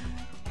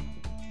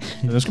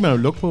 Nu skal man jo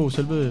lukke på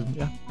selve...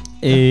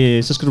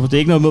 Ja. Så skal du på det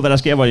ikke noget mod, hvad der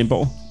sker i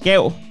Vordingborg.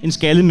 Gav en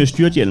skalle med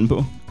styrthjelm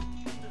på.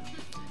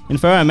 En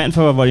 40-årig mand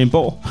fra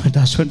Vordingborg,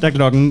 der søndag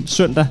kl.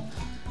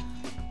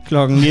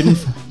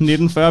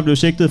 19.40 blev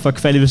sigtet for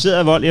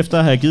kvalificeret vold efter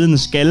at have givet en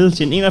skalle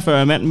til en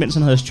 41-årig mand, mens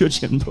han havde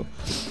styrthjelm på.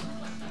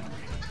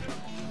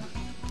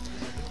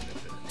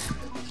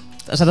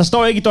 Altså, der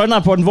står ikke i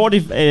døgnrapporten, hvor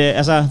det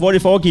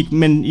foregik,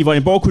 men i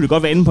Vordingborg kunne det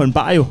godt være inde på en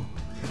bar, jo.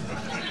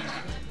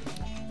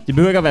 Det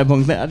behøver ikke at være på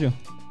en knært, jo.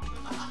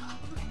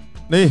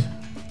 Nej.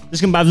 Det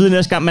skal man bare vide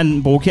næste gang,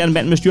 man provokerer en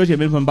mand med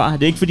styrthjelm ind på en bar.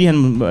 Det er ikke, fordi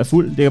han er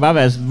fuld. Det kan bare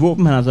være et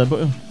våben, han har taget på,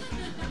 jo.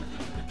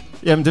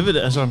 Jamen, det ved det,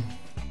 altså...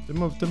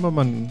 Det må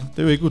man...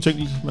 Det er jo ikke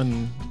utænkeligt,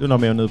 men det er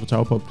nok mere nede på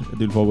Tagpop, at det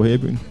vil foregå her i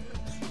byen.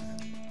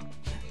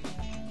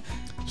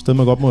 Stedet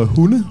man godt må have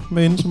hunde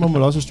med inde, så må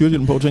man også have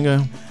styrthjelm på, tænker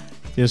jeg.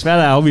 Det er svært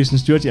at afvise en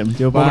styrthjelm. Det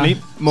er jo bare...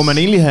 Må man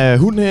egentlig have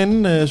hund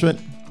herinde, Svend?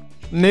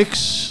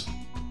 Nix.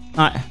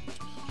 Nej,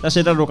 der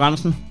sætter du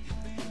grænsen.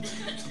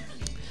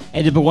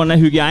 Er det på grund af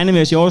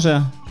hygiejnemæssige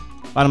årsager?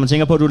 Bare når man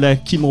tænker på, at du lader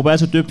Kim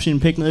Roberto døbe sin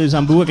pik ned i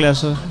samme burgerglas,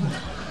 så...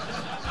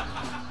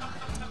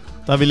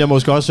 Der vil jeg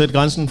måske også sætte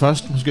grænsen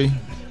først, måske.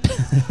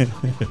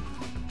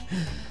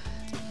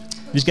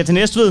 Vi skal til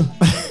Næstved.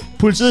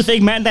 Politiet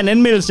fik mandag en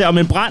anmeldelse om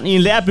en brand i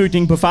en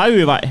lærbygning på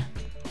Fejøvej.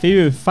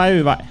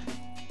 Fejøvej.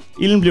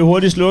 Ilden blev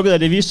hurtigt slukket, og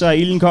det viste sig, at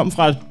ilden kom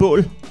fra et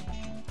bål.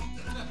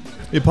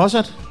 Et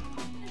påsat?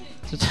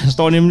 Så der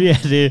står nemlig,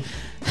 at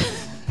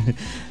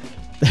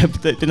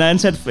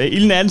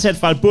ilden er ansat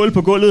fra et bål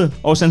på gulvet,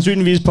 og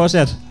sandsynligvis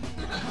påsat.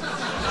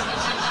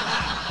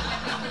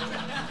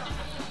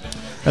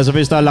 Altså,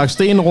 hvis der er lagt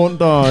sten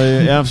rundt,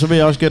 og så vil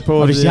jeg også gætte på...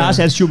 Og hvis de har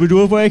sat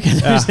Shubidur på, ikke?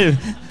 Ja.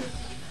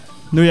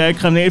 Nu er jeg ikke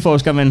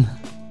kriminalforsker, men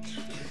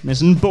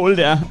sådan en bål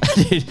der,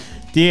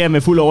 det er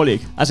med fuld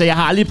overlæg. Altså, jeg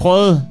har aldrig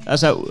prøvet,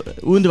 altså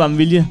uden det var med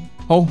vilje,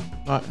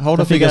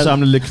 Der fik jeg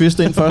samlet lidt kvist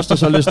ind først, og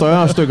så lidt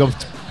større stykker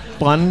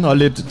brænde, og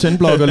lidt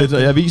tændblok, og lidt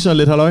aviser, og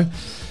lidt halløj.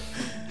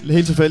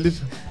 Helt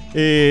tilfældigt.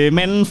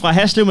 Manden fra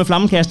Haslev med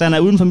flammekaster, han er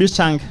uden for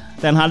mistanke,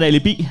 da han har et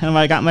alibi. Han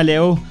var i gang med at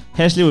lave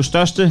Haslevs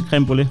største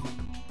creme brûlée.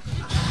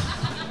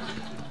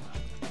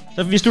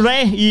 Så vi slutter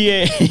af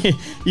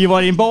i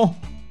Vordingborg.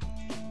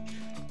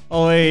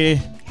 Og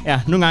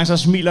nogle gange så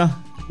smiler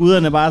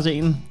guderne bare til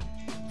en.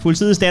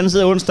 Politiet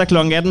standsede onsdag kl.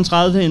 18.30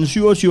 en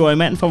 27-årig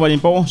mand fra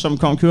Vordingborg, som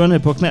kom kørende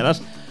på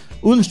knallert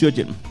uden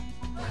styrthjelm.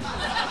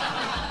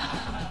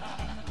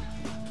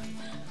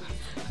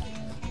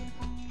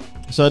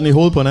 Så er den i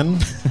hovedet på en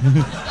anden.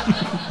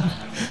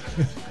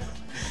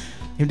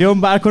 Jamen, det er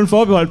åbenbart kun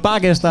forbeholdt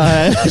bargæster, der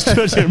har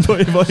styrthjelm på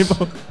i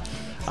Vordingborg.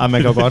 Ej,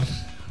 man kan godt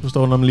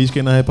forstå, når man lige skal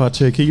ind og have et par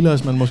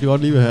tequilas, man måske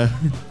godt lige vil have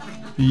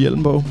i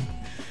hjelm på.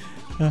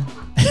 Ja.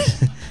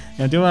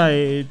 Ja, det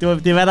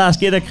er hvad der er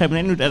sket af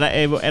kriminalnyt.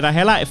 Er der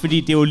halvleg?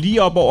 Fordi det er jo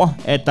lige op over,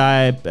 at der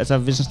er, altså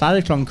hvis den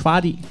startede klokken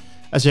 15:15.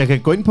 Altså jeg kan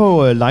gå ind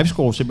på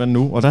livescore simpelthen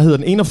nu, og der hedder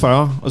den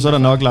 41, og så er der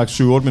nok lagt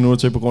 7-8 minutter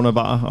til på grund af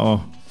bar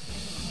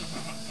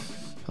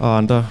og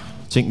andre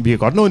ting. Vi kan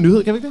godt nå en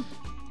nyhed, kan vi ikke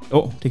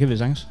det? Det kan vi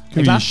sagtens.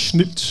 Kan vi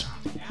snilt?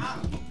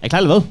 Er I klar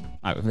eller hvad?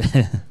 Nej.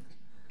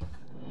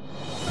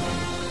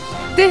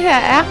 Det her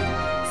er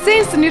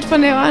seneste nyt fra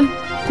Nævren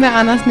med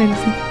Anders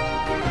Nielsen.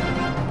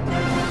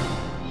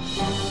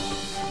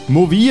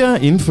 Movia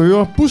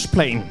indfører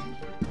busplan.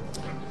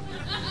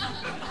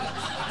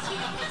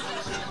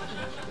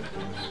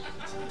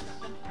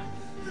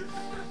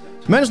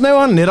 Mens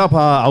Nævren netop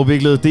har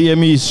afviklet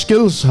DM i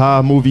Skills,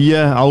 har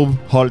Movia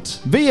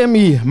afholdt VM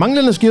i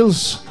manglende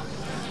skills.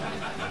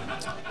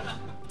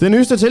 Det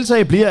nyeste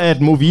tiltag bliver,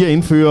 at Movia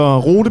indfører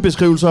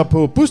rutebeskrivelser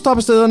på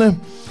busstoppestederne.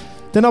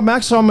 Den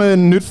opmærksomme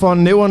nyt for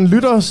Nævren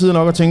lytter sidder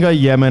nok og tænker,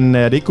 jamen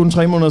er det ikke kun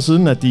 3 måneder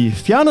siden, at de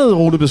fjernede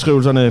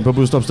rutebeskrivelserne på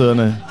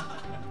busstoppestederne?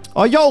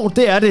 Og jo,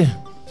 det er det.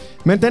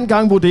 Men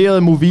dengang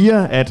vurderede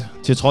Movia, at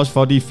til trods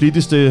for de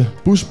flittigste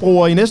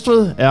busbrugere i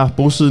Næstved, er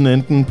bosiden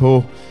enten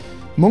på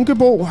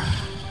Munkebo,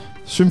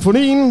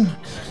 Symfonien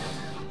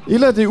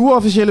eller det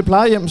uofficielle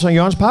plejehjem St.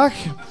 Jørgens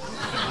Park.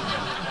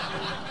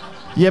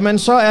 Jamen,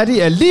 så er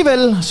de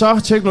alligevel så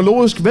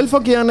teknologisk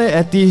velfungerende,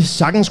 at de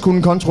sagtens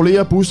kunne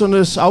kontrollere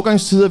bussernes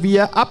afgangstider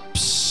via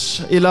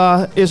apps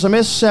eller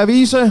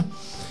sms-service.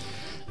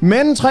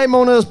 Men 3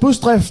 måneders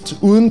busdrift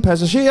uden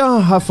passagerer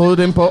har fået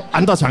dem på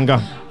andre tanker.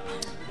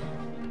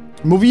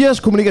 Movias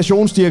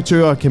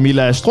kommunikationsdirektør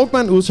Camilla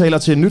Strukman udtaler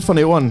til Nyt for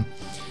Nævren: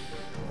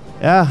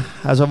 Ja,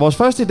 altså vores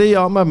første idé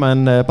om, at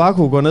man bare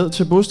kunne gå ned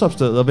til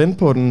busstopstedet og vente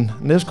på den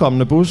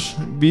næstkommende bus,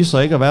 viser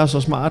sig ikke at være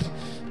så smart,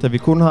 da vi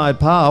kun har et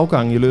par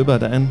afgange i løbet af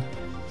dagen.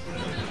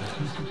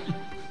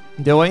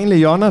 Det var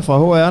egentlig Jonna fra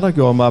HR, der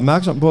gjorde mig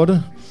opmærksom på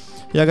det.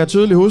 Jeg kan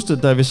tydeligt huske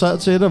det, da vi sad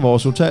til et af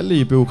vores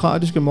utallige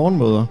bureaukratiske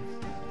morgenmøder.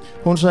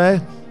 Hun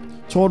sagde: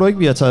 Tror du ikke,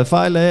 vi har taget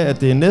fejl af,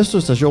 at det er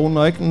Næstved station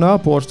og ikke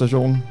Nørreport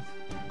station?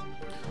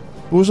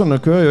 Busserne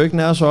kører jo ikke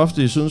nær så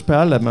ofte i Sydens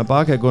Perle, at man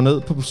bare kan gå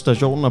ned på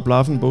stationen og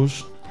blaffe en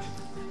bus.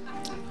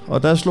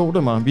 Og der slog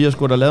det mig. Vi har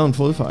sgu da lavet en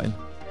fodfejl.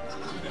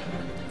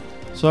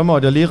 Så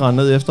måtte jeg lige rende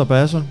ned efter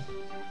basser.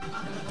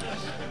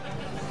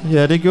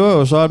 Ja, det gjorde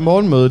jo så, at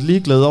morgenmødet lige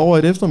gled over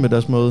et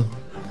eftermiddagsmøde.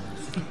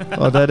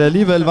 Og da det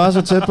alligevel var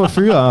så tæt på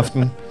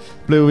fyreaften,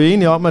 blev vi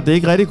enige om, at det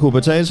ikke rigtig kunne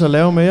betale sig at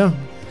lave mere.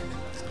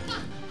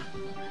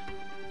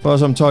 For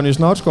som Tony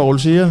Snotskål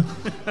siger,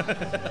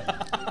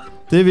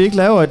 det vi ikke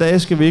laver i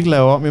dag, skal vi ikke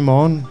lave om i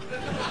morgen.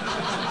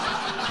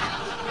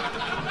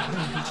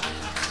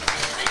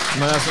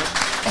 Men altså...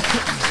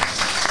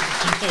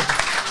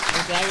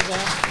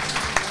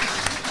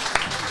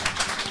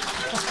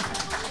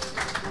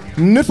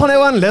 Nyt fra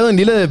Nævren lavede en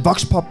lille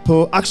voxpop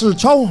på Axel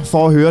Torv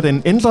for at høre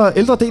den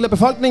ældre del af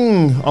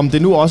befolkningen, om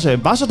det nu også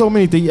var så dum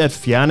en idé at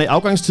fjerne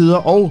afgangstider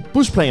og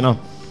busplaner.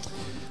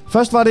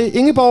 Først var det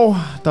Ingeborg,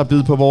 der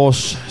bid på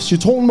vores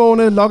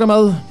citronmåne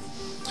lokkemad.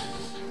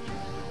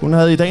 Hun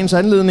havde i dagens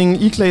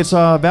anledning iklædt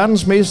sig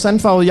verdens mest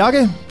sandfarvede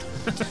jakke.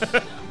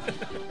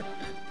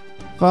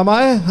 For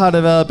mig har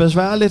det været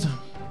besværligt,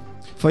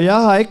 for jeg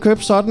har ikke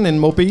købt sådan en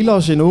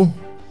mobilos endnu.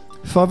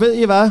 For ved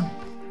I hvad?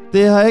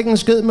 Det har ikke en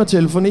skid med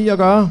telefoni at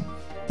gøre.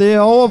 Det er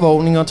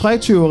overvågning og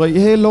træktyveri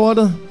hele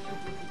lortet.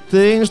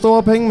 Det er en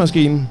stor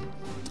pengemaskine.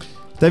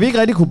 Da vi ikke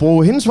rigtig kunne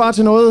bruge hendes svar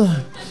til noget,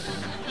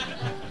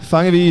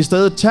 fangede vi i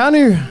stedet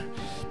Terny,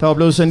 der var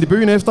blevet sendt i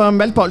byen efter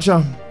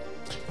maltbolcher.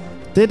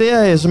 Det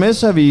der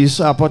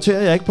sms-avis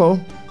rapporterer jeg ikke på,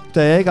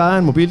 da jeg ikke ejer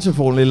en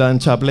mobiltelefon eller en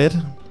tablet.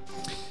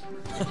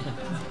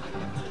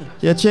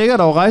 Jeg tjekker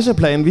dog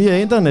rejseplanen via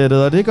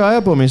internettet, og det gør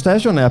jeg på min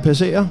stationære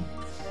PC'er.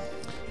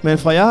 Men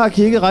fra jeg har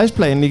kigget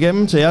rejseplanen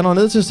igennem, til jeg når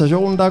ned til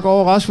stationen, der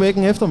går rask væk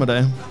en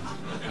eftermiddag.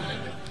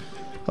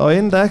 Og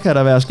inden da kan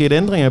der være sket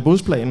ændringer af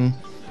busplanen.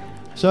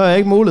 Så har jeg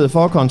ikke mulighed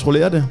for at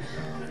kontrollere det.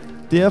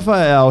 Derfor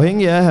er jeg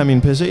afhængig af at have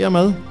mine PC'er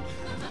med.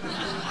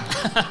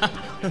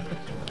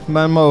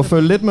 Man må jo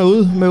følge lidt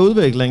med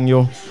udviklingen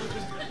jo.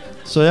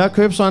 Så jeg har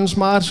købt sådan en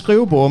smart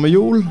skrivebord med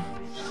hjul,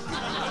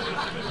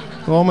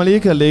 hvor man lige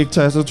kan lægge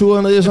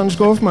tastaturet ned i sådan en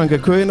skuffe, man kan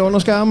køre ind under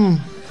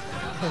skærmen.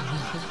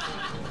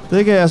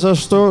 Det kan jeg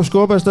så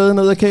skubbe afsted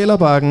ned ad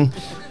kælerbakken,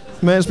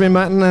 mens min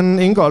mand,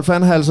 Ingolf,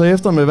 han halser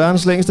efter med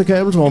verdens længste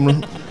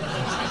kabeltrommel.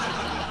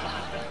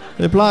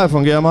 Det plejer at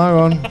fungere meget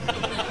godt.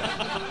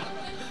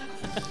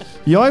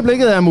 I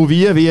øjeblikket er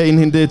Movia ved at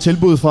indhente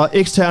tilbud fra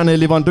eksterne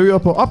leverandører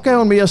på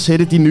opgaven med at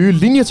sætte de nye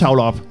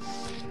linjetavler op.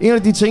 En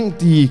af de ting,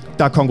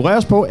 der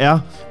konkurreres på, er,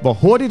 hvor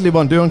hurtigt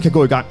leverandøren kan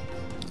gå i gang.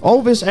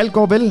 Og hvis alt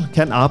går vel,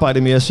 kan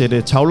arbejdet med at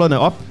sætte tavlerne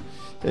op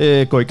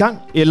gå i gang,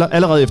 eller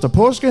allerede efter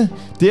påske.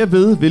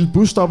 Derved vil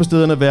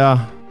busstoppestederne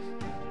være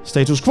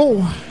status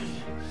quo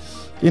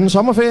inden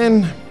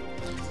sommerferien.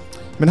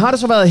 Men har det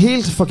så været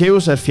helt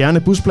forgæves at fjerne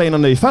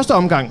busplanerne i første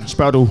omgang,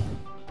 spørger du?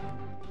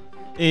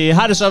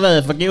 Har det så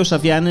været forgæves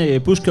at fjerne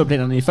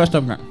buskøreplanerne i første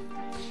omgang?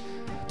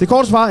 Det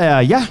korte svar er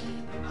ja.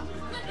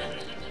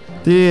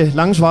 Det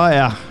lange svar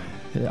er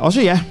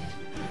også ja.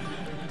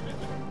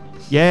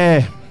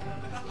 Ja.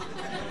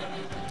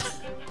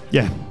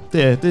 Ja,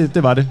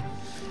 det var det.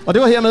 Og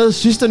det var hermed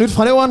sidste nyt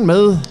fra Nævren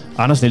med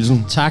Anders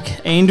Nielsen. Tak,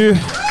 Andy.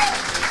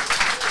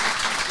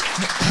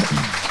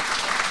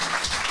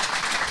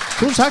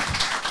 Tusind tak.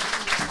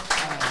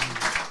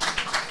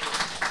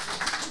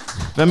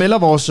 Hvad melder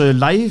vores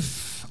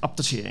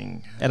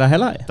live-opdatering? Er der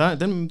halvleg?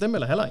 Den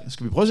melder halvleg.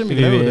 Skal vi prøve at se, om vi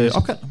kan lave et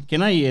opkald?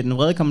 Kender I den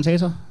vrede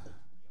kommentator?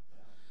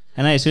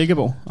 Han er i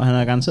Silkeborg, og han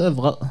er garanteret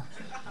vred.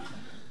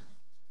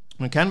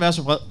 Man kan være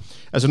så vred.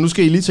 Altså, nu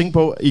skal I lige tænke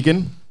på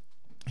igen.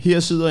 Her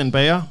sidder en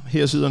bager,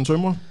 her sidder en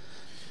tømrer.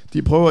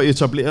 De prøver at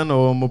etablere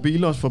noget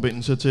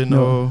mobilforbindelse til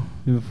noget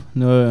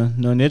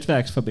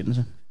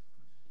netværksforbindelse.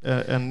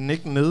 Er den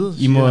ikke nede?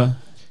 I må...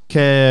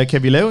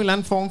 Kan vi lave en eller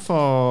anden form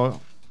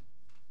for...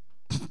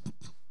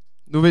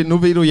 Nu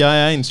ved du,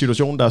 jeg er i en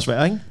situation, der er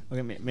svær, ikke?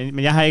 Okay, men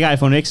jeg har ikke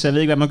iPhone X, så jeg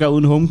ved ikke, hvad man gør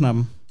uden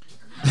home-knappen.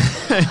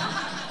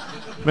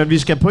 Men vi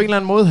skal på en eller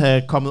anden måde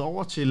have kommet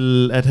over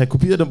til at have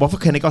kopieret dem. Hvorfor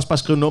kan jeg ikke også bare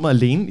skrive nummeret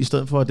alene, i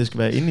stedet for, at det skal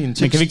være inde i en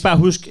tekst? Men kan vi ikke bare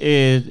huske...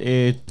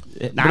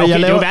 nej, okay,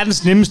 det er jo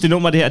verdens nemmeste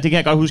nummer, det her. Det kan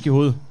jeg godt huske i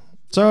hovedet.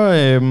 Så,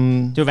 det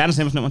er jo verdens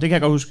nemmeste nummer, det kan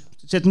jeg godt huske.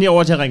 Sæt den lige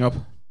over til at ringe op.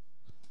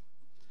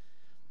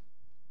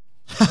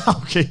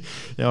 Okay,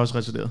 jeg er også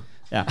retarderet.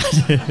 Ja.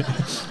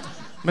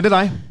 Men det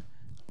er dig.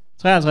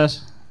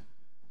 53.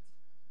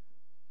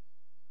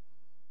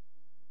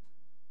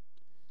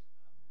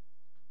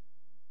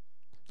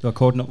 Det var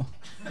kort nummer.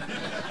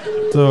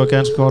 Det var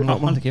ganske kort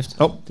nummer. Hold da kæft.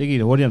 Det gik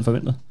da hurtigere end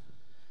forventet.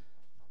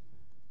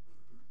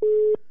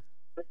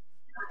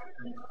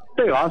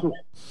 Det er Rasmus.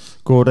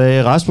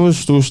 Goddag,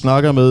 Rasmus. Du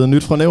snakker med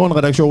Nyt fra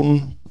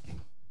Nævren-redaktionen.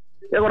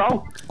 Ja, goddag.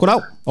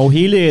 Goddag. Og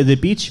hele The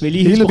Beach vil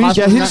lige hilse på Rasmus.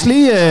 Ja, hils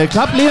lige.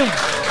 Klap lige.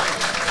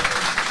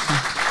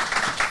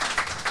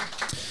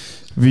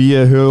 Vi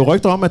hører jo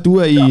rygter om, at du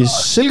er i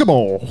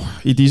Silkeborg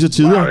i disse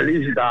tider. Jeg vil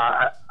lige sige, der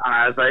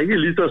er altså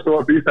ikke lige så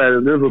stor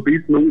bifald nede på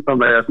beach nu,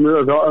 som jeg smider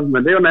og så,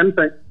 men det er jo en anden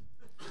ting.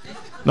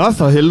 Nå,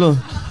 for helvede.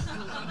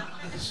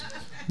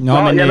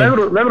 Nå, men, ja,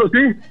 hvad vil du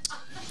sige?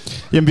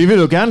 Jamen, vi vil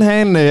jo gerne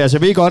have en... altså,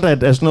 jeg ved godt,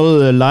 at sådan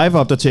noget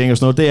live-opdatering og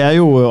sådan noget, det er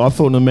jo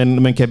opfundet,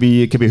 men kan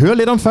vi høre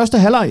lidt om første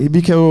halvleg?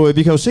 Vi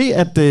kan jo se,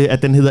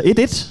 at den hedder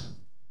 1-1.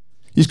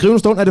 I skrivende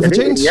stund, er det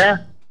fortjent? Ja.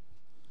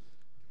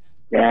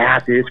 Ja,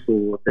 det er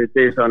sgu...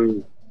 Det er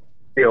sådan...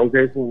 Det er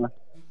okay, tror jeg.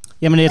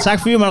 Jamen, tak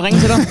fordi jeg måtte ringe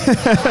til dig.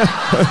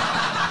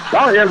 Nå,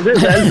 jamen, det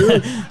er altid.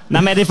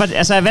 Nej, men er det for,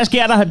 altså, hvad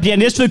sker der? Bliver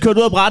Næstved kørt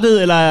ud af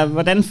brættet, eller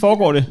hvordan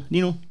foregår det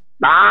lige nu?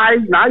 Nej,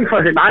 for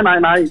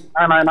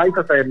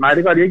satan. Nej,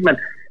 det gør de ikke, men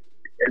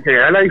det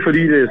er heller ikke,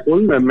 fordi det er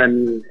stående, men...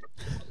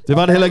 Det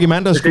var det heller ikke i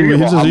mandag, skulle vi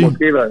hilse at sige.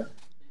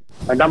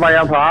 Men der var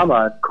jeg på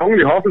arbejde.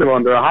 Kongelig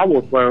hofleverandør,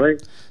 Havbrugsbryggeri.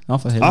 Nå,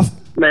 for helvede.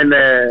 Men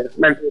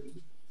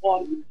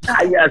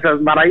nej, altså,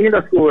 var der en,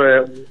 der skulle...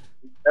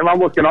 det var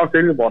måske nok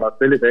Silkeborg, der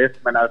spillede det,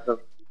 men altså,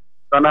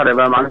 sådan har det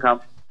været mange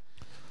kampe.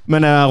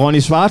 Men er Ronny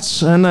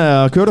Schwartz, han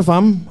er kørt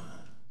fremme?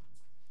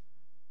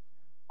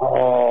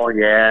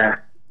 Ja.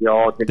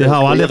 Jo, det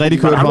har jo aldrig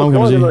rigtig kørt frem, kan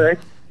man sige.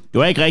 Du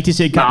har ikke rigtig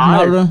set kampen,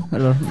 har du det?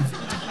 Eller?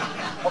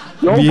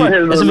 Jo, for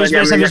helvede.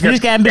 Altså, hvis vi lige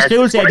skal have en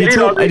beskrivelse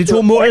af de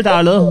to mål, der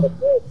er lavet.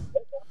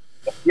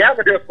 Ja,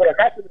 men det var sgu da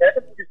faktisk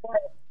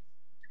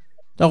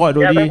der røg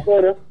du lige.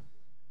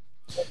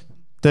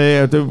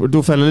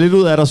 Du falder lidt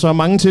ud. Er der så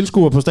mange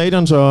tilskuere på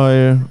stadion, så...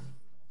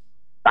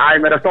 Nej,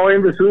 men der står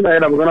en ved siden af,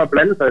 der begynder at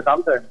blande sig i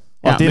samtalen.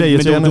 Ja, det er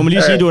irriterende. Men du må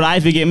lige sige, at du er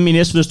live igennem i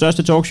Næstveds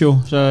største talkshow.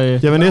 Så,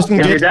 jeg vil næsten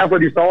gætte. Det er derfor,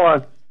 de står her.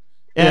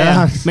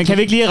 Ja. Men kan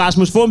vi ikke lige,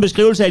 Rasmus, få en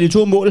beskrivelse af de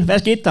to mål? Hvad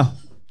skete der?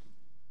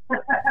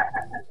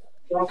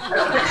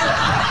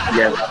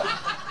 Ja.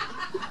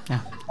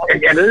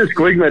 Jeg ved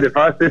sgu ikke med det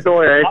første, det så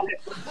jeg ikke.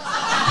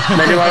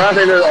 Men det var i hvert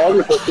fald noget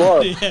ordentligt på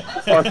sporet.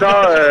 Og så,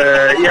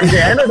 jamen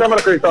det andet, der var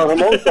der Christoffer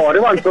Mogsgaard,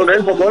 det var en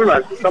tunnel på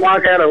målmand. Så meget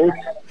kan jeg da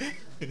huske.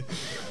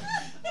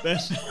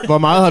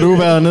 Hvor meget har du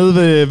været nede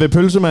ved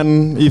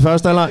pølsemanden i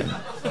første halvleg?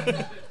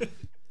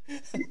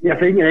 Jeg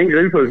fik en enkelt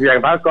grillpølse. Jeg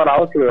kan faktisk godt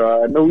afsløre,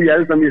 at nu I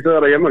alle sammen, I sidder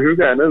derhjemme og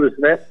hygger jer nede ved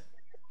Svend.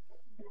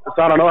 Så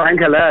er der noget, han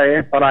kan lære af,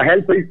 for der er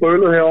halv pris på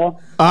øllet herovre.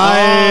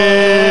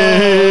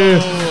 Ej!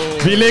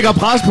 Vi lægger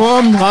pres på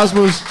ham,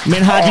 Rasmus.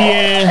 Men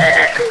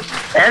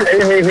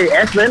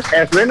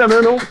Er Svend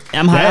dernede nu?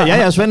 Jamen,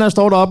 Ja, Svend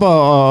står deroppe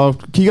og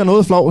kigger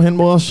noget flov hen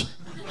mod os.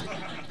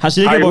 Har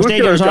Silkeborg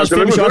Stadion så også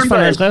 5 shots for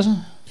 50?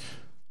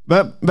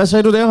 Hvad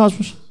sagde du der,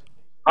 Rasmus?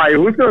 Har I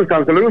husket, at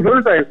han skal løbe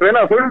fødselsdag? Svend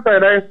har fødselsdag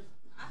i dag.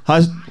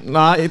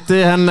 Nej,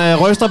 han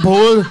ryster på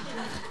hovedet.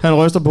 Han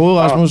ryster på hovedet,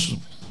 Rasmus.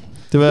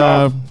 Det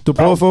var, du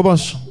prøver at få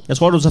os. Jeg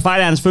tror, du tager fejl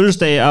af hans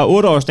fødselsdag og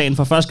 8-årsdagen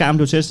for første gang, han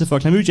blev testet for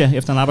klamydia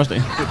efter en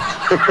arbejdsdag.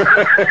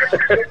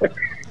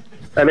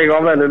 Er det ikke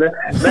omvendt, det?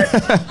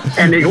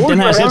 Den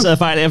har jeg selv taget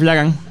fejl af flere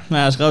gange, når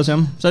jeg har skrevet til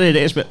ham. Så er det i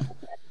dag, Svend.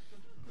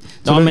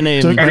 Nå, men...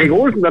 Er Nick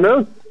Olsen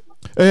dernede?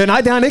 Nej,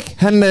 det har han ikke.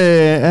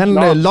 Han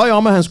løj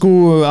om, at han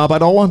skulle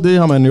arbejde over. Det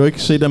har man jo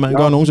ikke set, at man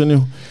gør nogensinde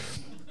jo.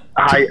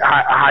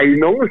 Har I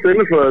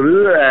nogensinde fået at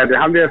vide, at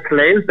ham der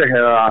Slagelse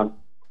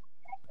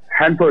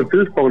han på et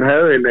tidspunkt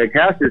havde en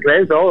kæreste i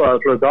Slagelse over og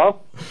slået op?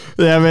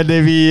 Ja,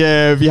 men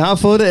vi har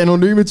fået det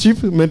anonyme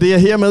tip, men det er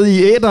hermed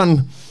i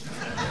æderen.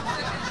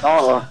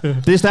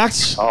 Det er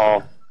stærkt.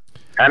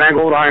 Han er en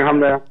god dreng, ham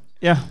der.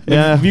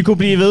 Ja, vi kunne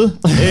blive ved.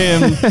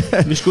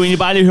 Vi skulle egentlig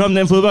bare lige høre om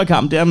den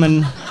fodboldkamp der,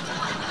 men...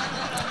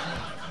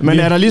 Men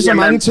er der lige så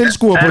mange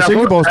tilskuere på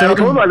Silkeborg Stadion? Er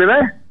der fodbold i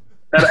dag?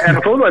 Er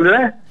der fodbold i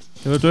dag?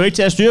 Det var du ikke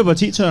til at styre på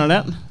 10 tønder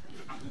land.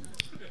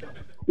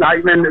 Nej,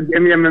 men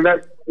jamen, hvad?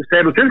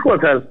 Sagde du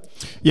tilskuertal?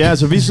 Ja,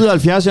 altså vi sidder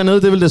 70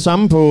 hernede, det er vel det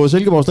samme på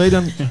Silkeborg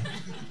Stadion?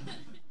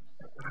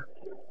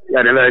 Ja,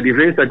 det er de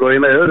fleste, der går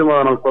ind og æder, det må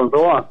være nogle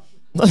sponsorer.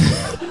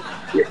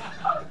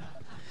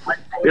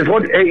 Jeg tror,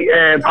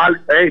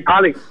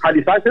 Parling, har de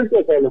sagt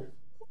tilskuertallet?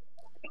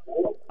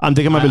 Jamen,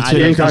 det kan man vel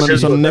tælle, kan man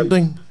sådan nemt,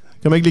 ikke?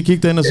 Kan man ikke lige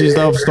kigge den og sige,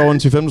 der står en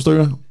 10-15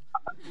 stykker?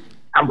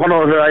 Jamen, prøv nu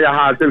at høre, jeg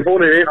har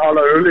telefonen i en hold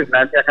og øl,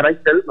 men jeg kan da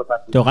ikke tælle mig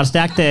fast. Det var ret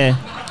stærkt,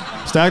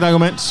 Stærkt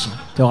argument.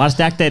 Det var ret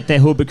stærkt, da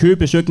HB Køge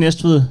besøgte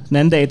Næstved den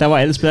anden dag. Der var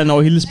alle spillerne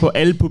over hildes på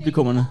alle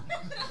publikummerne.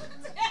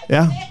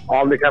 Ja.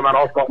 Det kan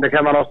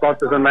man også godt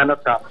til sådan en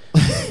mandagskamp.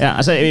 Ja,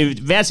 altså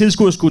hver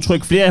tilskuer skulle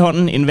trykke flere i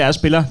hånden end hver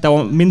spiller. Der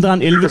var mindre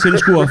end 11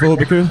 tilskuere for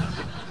HB Køge.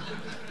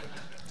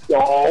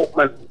 Jo,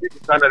 men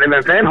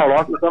man plan holder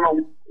også med sådan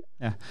nogle.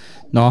 Ja.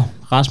 Nå,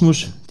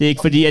 Rasmus, det er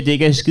ikke fordi, at det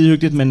ikke er skide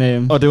hyggeligt,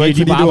 men... og det var ikke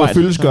fordi, du var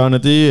fyldestgørende.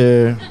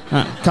 Det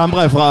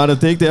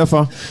kampreferatet, det er ikke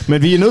derfor.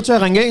 Men vi er nødt til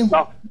at ringe af. Nå.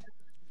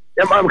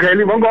 Jamen, kan jeg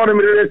lige, hvordan går det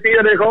med det der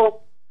stiger.dk?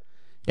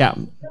 Ja.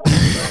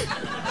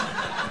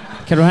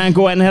 Kan du have en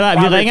god anden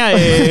halvleg?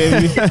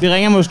 Vi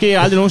ringer måske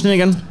aldrig nogensinde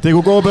igen. Det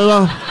kunne gå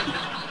bedre.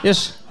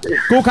 Yes.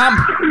 God kamp.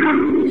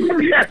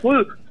 Ja,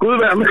 Gud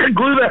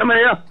være med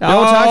jer. Ja,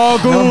 jo, tak.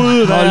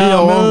 Gud være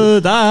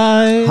med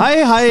dig.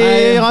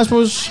 Hej,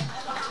 Rasmus.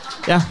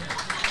 Ja,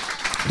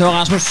 det var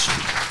Rasmus.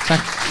 Tak.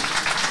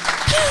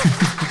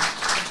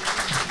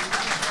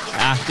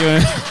 Ja,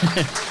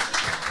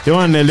 det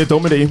var en lidt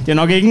dum idé. Det er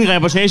nok ikke en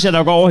reportage,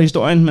 der går over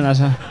historien, men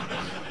altså...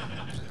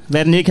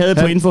 Hvad den ikke havde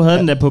på info, havde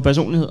den der på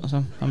personlighed, og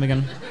så kom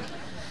igen.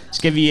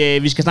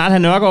 Vi skal snart have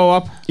Nørgaard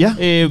op. Ja,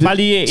 bare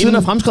lige tiden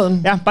er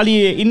fremskreden. Ja, bare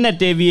lige inden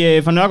at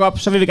vi får Nørgaard op,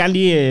 så vil vi gerne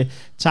lige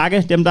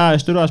takke dem, der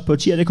støtter os på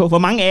tier.dk. Hvor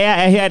mange af jer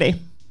er her i dag?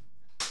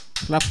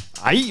 Klap.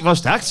 Ej, hvor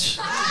stærkt.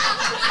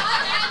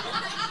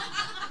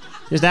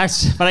 Det er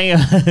stærkt.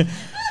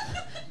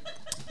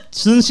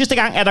 Siden sidste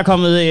gang er der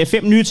kommet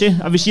 5 nye til,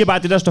 og vi siger bare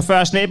det, der står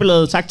før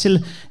snabelaget. Tak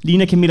til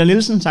Lina Camilla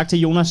Nielsen, tak til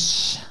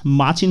Jonas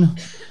Martin,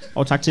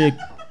 og tak til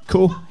K.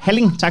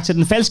 Halling, tak til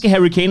Den Falske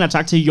Hurricane, og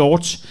tak til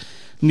Hjort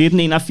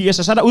 1981.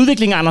 Og så er der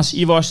udvikling, Anders,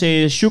 i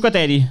vores Sugar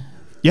Daddy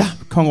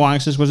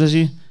konkurrence, skulle jeg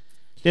sige.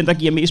 Den, der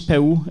giver mest per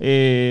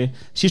uge.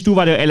 Sidste uge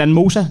var det Allan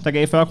Mosa, der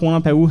gav 40 kroner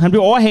per uge. Han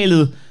blev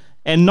overhalet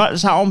af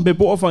Noldshavn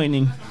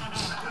Beboerforening.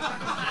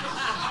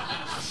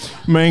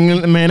 Med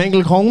en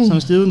enkelt krone.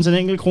 Som stivede den til en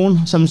enkelt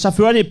krone. Som så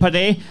førte et par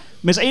dage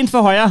med sig ind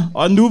for højre,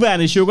 og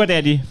nuværende Sugar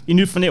Daddy i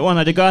Nyt for Nævren,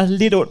 og det gør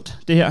lidt ondt,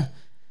 det her.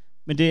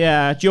 Men det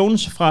er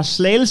Jones fra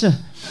Slagelse.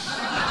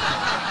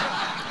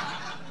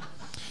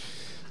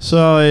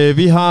 Så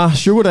vi har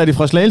Sugar Daddy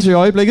fra Slagelse i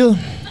øjeblikket.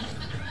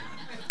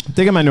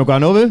 Det kan man jo gøre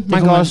noget ved.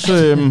 Man kan også...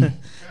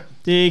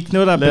 det er ikke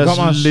noget, der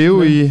bekommer os.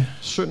 Leve i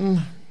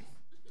synden.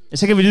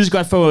 Så kan vi lige så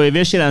godt få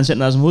Vestjylland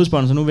Center som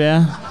hovedsponsor, nu vi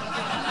er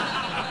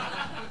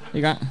i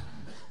gang.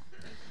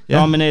 Ja.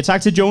 Nå, men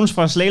tak til Jones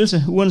fra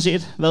Slagelse,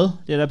 uanset hvad.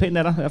 Det er da pænt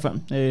af dig i hvert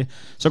fald.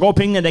 Så går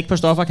pengene da ikke på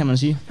stoffer, kan man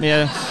sige.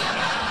 Men,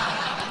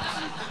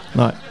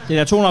 nej. Det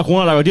er 200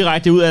 kroner, der går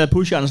direkte ud af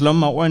pusherens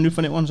lomme over i Nyt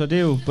for Nævren, så det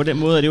er jo på den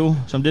måde, at det er jo,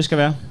 som det skal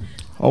være.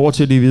 Over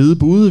til de hvide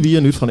bude via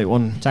Nyt for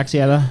Nævren. Tak til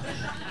jer, der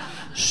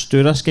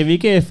støtter. Skal vi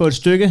ikke få et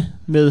stykke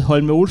med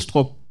Holme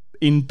Olstrup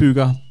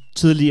indbygger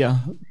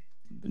tidligere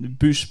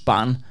bys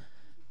barn?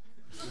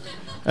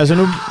 Altså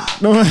nu...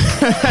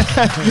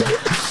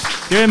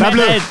 Det er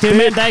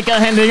mænd, der ikke gad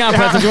have en længere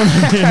præstation.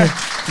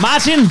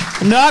 Martin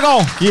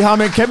Nørgaard. Giv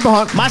ham en kæmpe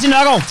hånd. Martin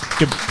Nørgaard.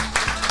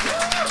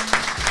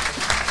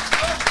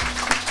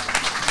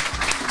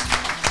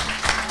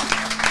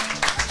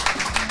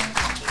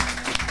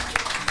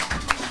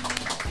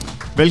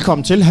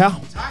 Velkommen til,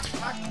 her.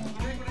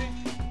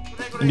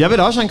 Men jeg vil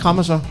da også have en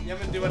krammer, så.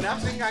 Jamen, det var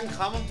nærmest ikke engang en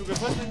krammer. Du kan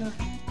få den her.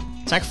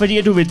 Tak fordi,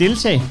 at du vil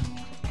deltage.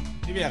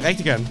 Det vil jeg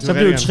rigtig gerne. Så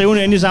bliver du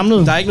trivende ind i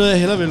samlet. Der er ikke noget, jeg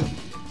heller vil.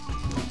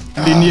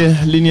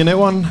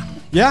 Linjenævren.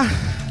 Ja,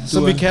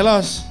 som vi kalder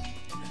os,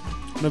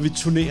 når vi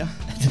turnerer.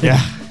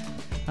 Ja.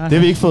 Det har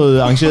vi ikke fået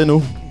arrangeret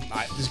endnu.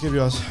 Nej, det skal vi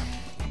også.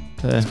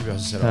 Det skal vi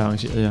også sætte op. op.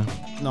 Arrangeret, ja.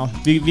 Nå,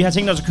 vi har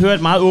tænkt os at køre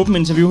et meget åbent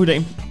interview i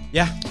dag.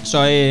 Ja. Så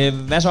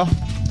hvad så?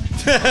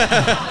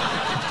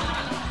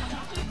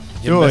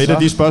 Det var et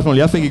af de spørgsmål,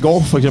 jeg fik i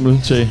går, for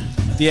eksempel, til...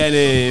 Det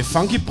er en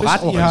funky bræt,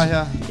 I har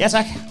her. Ja,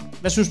 tak.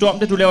 Hvad synes du om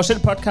det? Du laver selv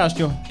podcast,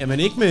 jo. Jamen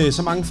ikke med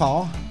så mange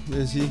farver, vil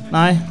jeg sige.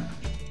 Nej.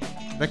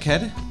 Hvad kan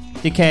det?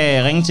 Det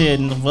kan ringe til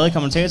den vrede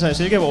kommentator i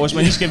Silkeborg, hvis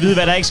man lige skal vide,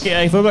 hvad der ikke sker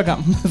i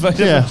fodboldkampen, for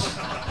eksempel. Ja.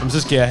 Jamen,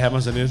 så skal jeg have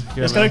mig så lidt.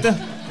 Jeg skal du ikke det?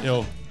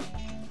 Jo.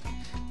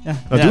 Ja.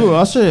 Og du er jo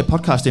også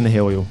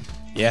podcastindehaver, jo.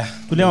 Ja.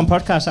 Du laver en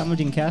podcast sammen med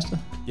din kæreste.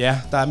 Ja,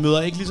 der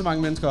møder ikke lige så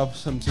mange mennesker op,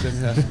 som til den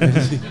her.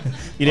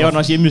 I laver den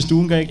også hjemme i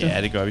stuen, gør I ikke det?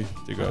 Ja, det gør vi.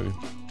 Det gør vi.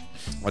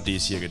 Og det er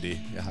cirka det,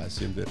 jeg har at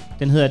sige om det.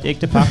 Den hedder Et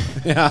ægte par.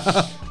 Ja.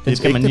 Den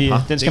skal man, lige,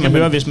 den skal man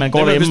høre, hvis man går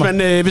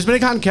derhjemme. Hvis man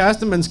ikke har en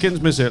kæreste, man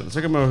skændes med selv,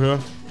 så kan man jo høre.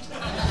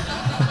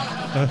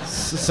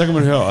 så kan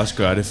man høre også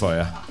gøre det for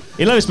jer.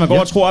 Eller hvis man går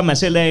og tror, at man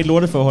selv er i et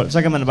lorteforhold,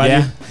 så kan man bare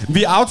lige...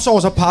 Vi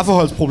outsourcer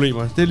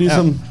parforholdsproblemer. Det er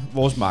ligesom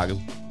vores marked.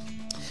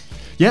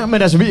 Ja,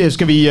 men altså,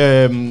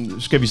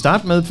 skal vi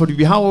starte med, fordi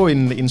vi har jo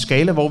en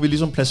skala, hvor vi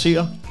ligesom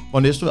placerer, hvor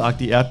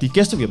næstudagtigt er de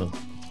gæster, vi er med.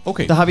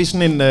 Okay. Der har vi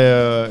sådan en,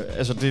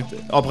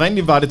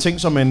 oprindeligt var det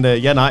tænkt som en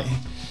ja-nej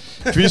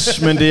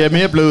quiz, men det er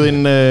mere blevet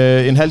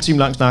en halv time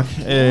lang snak.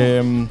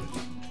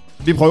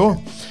 Vi prøver.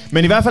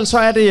 Men i hvert fald så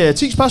er det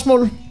 10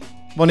 spørgsmål.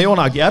 Hvor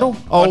nævnagtig er du?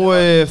 Og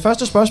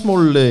første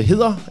spørgsmål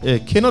hedder,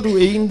 kender du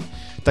en,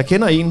 der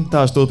kender en, der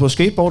har stået på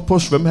skateboard på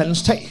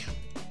svømmehallens tag?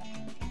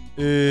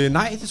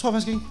 Nej, det tror jeg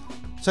faktisk ikke.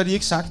 Så har de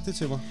ikke sagt det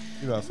til mig,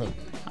 i hvert fald.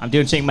 Jamen, det er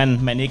jo en ting,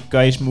 man ikke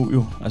gør i smug,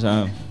 jo.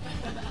 Altså...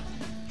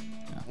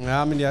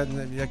 Ja, men jeg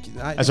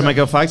nej, altså man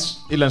kan jo faktisk, et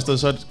eller andet sted,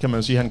 så kan man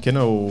jo sige, at han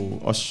kender jo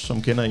os,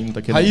 som kender en,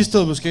 der kender. Har I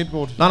stået på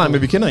skateboard? Nej,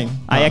 men vi kender en.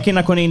 Nej, jeg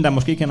kender kun en, der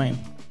måske kender en.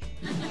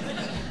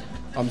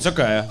 Jamen, så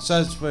gør jeg.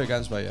 Så vil jeg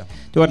gerne svare ja.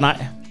 Det var et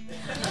nej.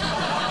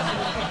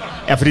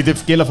 Ja, fordi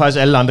det gælder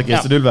faktisk alle andre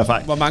gæster, det vil være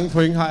fejl. Hvor mange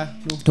point har jeg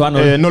nu? Du har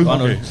 0. 0.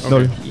 Okay.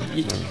 0.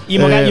 I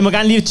må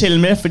gerne lige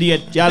tælle med, fordi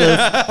at jeg har lavet...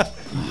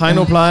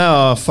 Heino plejer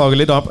at fucke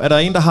lidt op. Er der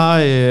en, der har...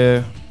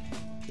 ja,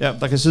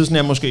 der kan sidde sådan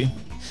her måske.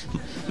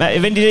 Nej,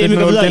 vent lige, inden vi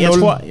går videre.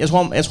 Jeg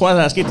tror, at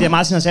der er sket det, at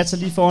Martin har sat sig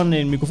lige foran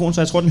en mikrofon,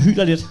 så jeg tror, den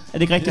hyler lidt. Er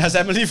det ikke rigtigt? Jeg har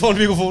sat mig lige foran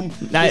mikrofonen.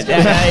 Nej, der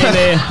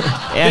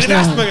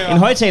er en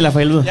højtaler for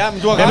helvede. Ja,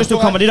 men du har hvad hvis du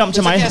kommer lidt om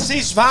til mig? Så kan jeg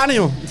se svarene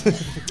jo.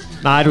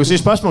 Nej, du kan se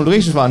spørgsmål, du kan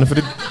ikke se svarene, for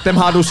dem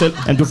har du selv.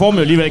 Jamen, du får dem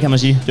jo alligevel, kan man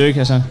sige. Det er jo ikke,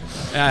 altså... Vi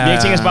har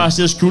ikke tænkt os bare at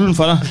sidde og skjule dem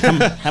for dig.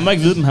 Han må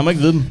ikke vide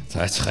dem, Så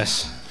er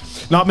 60.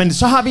 Nå, men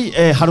så har vi...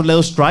 har du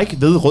lavet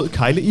strike ved rød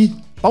kejle i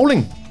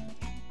bowling?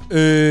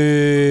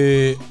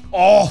 Det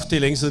er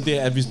længe siden.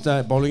 Det er, at vi der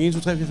er bowling 1, 2,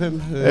 3, 4,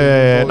 5.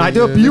 Nej,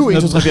 det var bio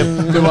 1, 2, 3, 4.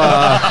 Det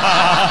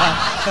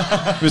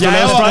var... Hvis jeg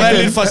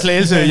er lidt fra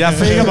Slagelse. Jeg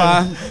fik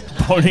bare...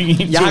 Bowling 1,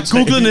 2, 3, jeg har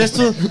googlet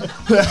Næstved,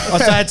 og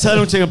så har jeg taget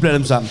nogle ting og blandet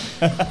dem sammen.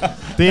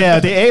 Det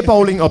er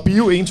A-bowling og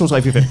bio 1, 2,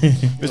 3, 4, 5.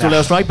 Hvis du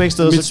laver strike begge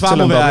steder,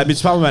 mit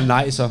svar må være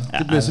nej, så.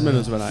 Det bliver simpelthen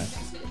nødt til at være nej.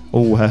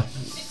 Oha.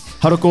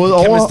 Har du gået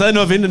over... Kan man stadig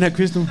nå at vinde den her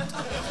quiz nu?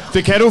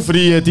 Det kan du,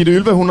 fordi Ditte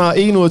Ylva, hun har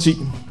 1 ud af 10.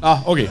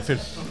 Okay, fedt.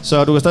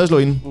 Så du kan stadig slå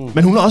ind.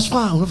 Men hun er også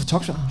fra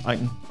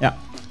Toksvær-egnen. Ja.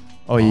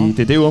 Og det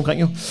er det jo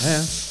omkring, jo. Ja.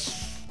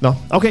 Nå,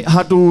 okay.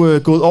 Har du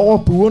gået over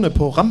burene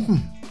på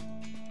rampen?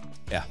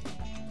 Ja,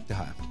 det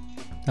har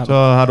jeg. Så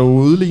har du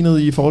udlignet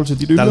i forhold til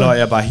dit Ylva? Der løg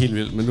jeg bare helt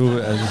vildt, men nu...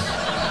 Altså...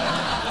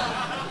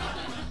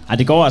 Ej,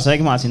 det går altså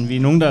ikke, Martin. Vi er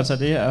nogen, der tager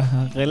det her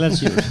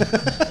relativt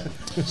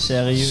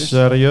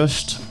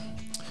seriøst.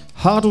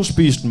 Har du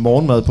spist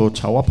morgenmad på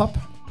Towerpop?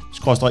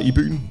 Skråstreg i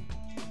byen?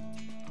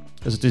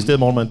 Altså det er stedet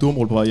morgenmad, du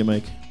har på vej hjemme,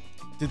 ikke?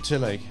 Det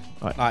tæller ikke.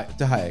 Nej,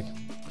 det har jeg ikke.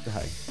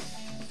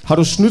 Har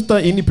du snydt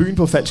dig ind i byen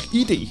på falsk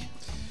ID?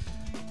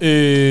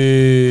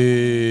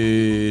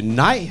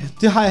 Nej,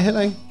 det har jeg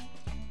heller ikke.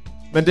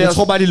 Men jeg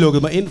tror bare, de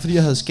lukkede mig ind, fordi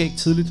jeg havde skæg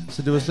tidligt.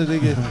 Så det var slet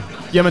ikke...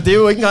 Jamen det er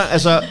jo ikke engang...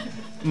 Altså,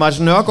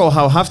 Martin Nørgaard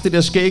har jo haft det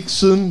der skæg,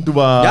 siden du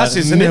var... Jeg har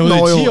set sådan her ud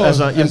i 10 år.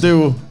 Altså, jamen det er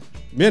jo...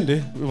 Mere end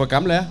det. Hvor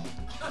gammel er jeg?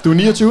 Du er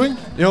 29, ikke?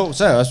 Jo,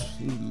 så er jeg også...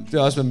 Det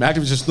har også været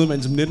mærkeligt, hvis jeg snød mig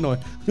ind som 19-årig.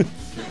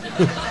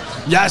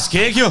 Jeg er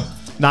skæg jo!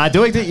 Nej, det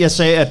var ikke det. Jeg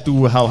sagde, at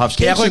du har jo haft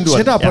skæg, siden du... Jeg rykker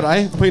tættere på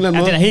dig, på en eller anden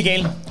måde. Den er helt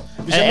gal.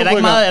 Er der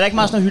ikke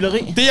meget sådan noget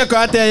hylleri? Det jeg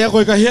gør, det er, at jeg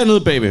rykker herned,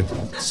 baby.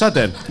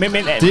 Sådan. Men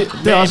er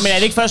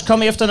det ikke først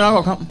kommet efter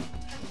Nørgaard kom?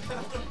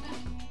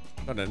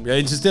 Sådan. Jeg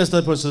insisterer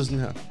stadig på at sidde sådan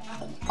her.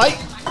 Ej!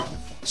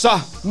 Så,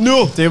 nu!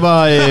 Det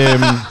var...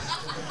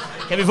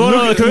 Kan vi få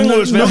noget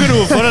køkkenruls? Nu kan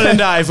du få dig den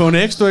der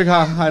iPhone X, du ikke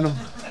har, Heino.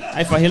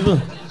 Ej, for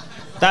helvede.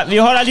 Vi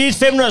holder lige et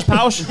 5 minutters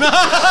pause.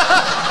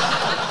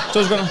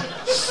 2 sekunder.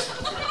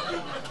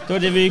 Det var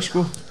det, vi ikke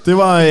skulle. Det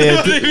var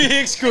det vi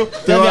ikke skulle.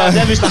 Det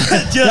havde vi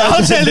snakket. De havde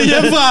aftalt det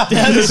hjemmefra. Det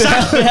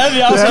havde vi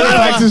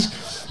aftalt.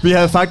 Vi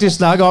havde faktisk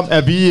snakket om,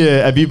 at vi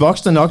er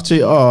voksne nok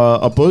til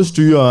at både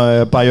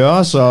styre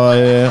barrières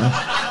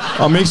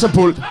og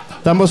mixerpult.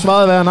 Der må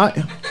svaret være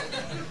nej.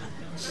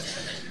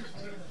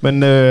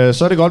 Men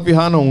så er det godt, vi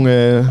har nogle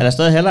Er der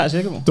stadig halvleg,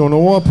 sikker på?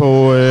 donorer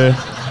på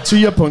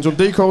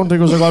tier.dk. Det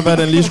kunne så godt være, at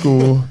den lige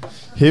skulle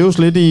hæves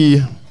lidt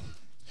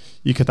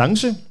i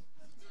kadence.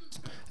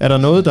 Er der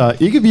noget, der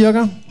ikke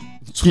virker?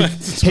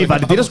 Hey, var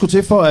det det, der skulle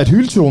til for, at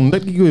hyldetonen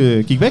den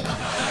gik væk?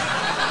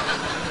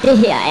 Det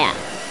her er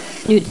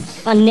nyt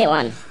fra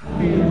nævren.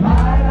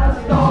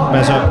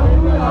 Altså,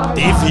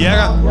 Det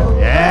virker.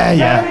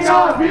 ja.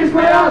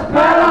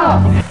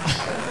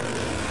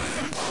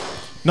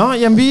 Nå,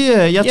 jamen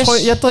jeg Yes.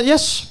 tror,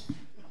 yes.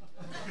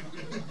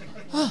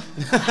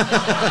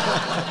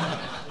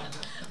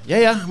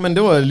 Ja, men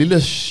det var en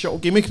lille sjov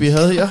gimmick, vi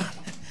havde her.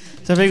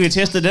 Så fik vi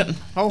testet den.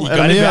 Hov, I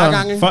gør det hver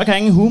gang, ikke? Folk har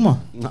ingen humor.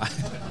 Nej.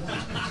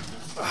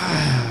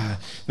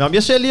 Nå, men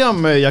jeg ser lige,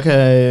 om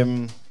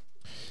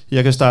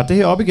jeg kan starte det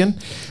her op igen.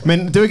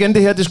 Men det er jo igen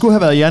det her, det skulle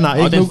have været ja-nej.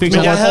 Og Ikke? den fik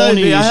Men så Jeg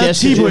havde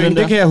 10 point,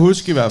 det kan jeg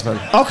huske i hvert fald.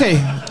 okay,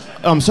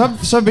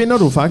 så vinder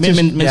du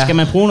faktisk. Men skal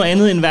man bruge noget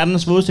andet end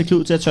verdens vådeste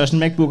klud til at tørre sin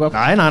MacBook op?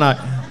 Nej. Nej.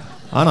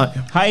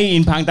 Har I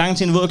en pendant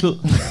til en våd klud?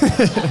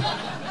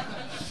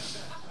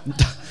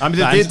 Jamen,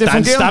 Der er en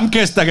fungerer.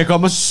 stamgæst, der kan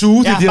komme og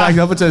suge det direkte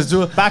op på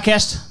tastaturet.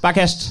 Bare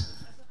kast.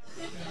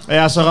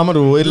 Ja, så rammer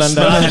du et eller andet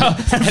der.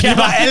 Det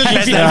var alle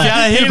glas, der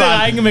fjerner hele vejen.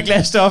 rækken med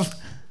glasstof.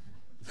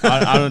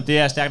 Det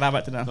er stærkt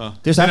arbejde, det der. Det er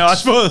Den sagt. er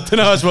også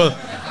våd.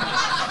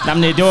 Nej,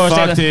 men det var Fuck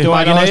også det. det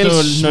var Marginals.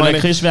 også noget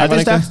lakridsværk. Ja,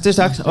 det er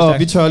stærkt. Og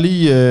vi tør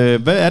lige...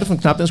 hvad er det for en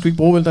knap, den skal vi ikke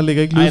bruge, vel? Der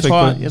ligger ikke Nej, lydeffekt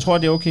på. jeg tror,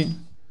 det er okay.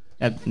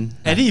 Ja,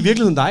 Er det i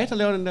virkeligheden dig, der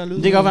laver den der lyd?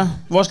 det kan godt være.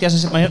 Hvor skal jeg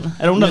så sætte mig hen?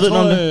 Er der nogen, der ved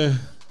noget om det? Er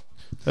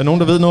der nogen,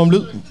 der ved noget om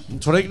lyd?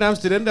 Tror du ikke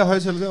nærmest, det er den der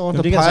højtaler derovre,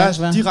 det der kan sagtens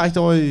peger være. direkte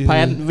over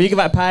i... Hvilke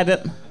vej peger den?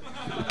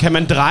 Kan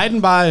man dreje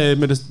den bare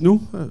med det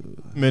nu?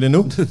 Med det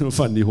nu? Nu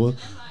får den i hovedet.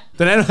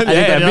 Den anden, det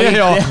er mere nok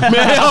herovre. ikke-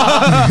 Mere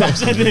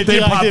herovre. Det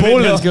er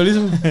parabolen, den skal jo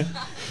ligesom...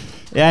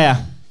 Ja.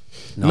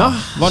 Nå,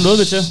 Hvor nåede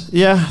vi til?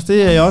 ja,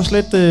 det er jeg også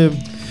lidt...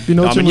 vi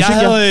nåede Nå, til men jeg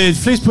musik, havde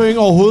flest point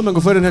overhovedet, man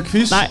kunne få i den her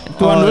quiz. Nej,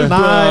 du har 0. Du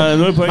har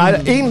 0 point.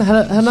 Nej,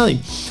 han havde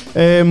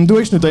en. Du har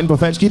ikke snydt dig ind på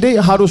falsk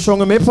idé. Har du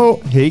sunget med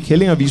på Hey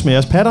Kællinger, vis med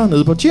jeres patter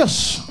nede på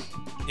Cheers?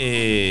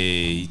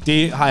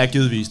 Det har jeg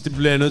givetvis. Det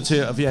bliver jeg nødt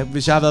til.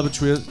 Hvis jeg har været på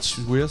Cheers...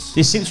 Det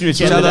er sindssygt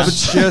Hvis jeg har irriterende, været på det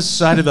Cheers,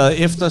 så har det været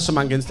efter så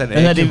mange genstande. der.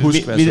 Jeg kan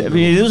huske, hvad jeg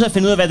Vi er nødt til at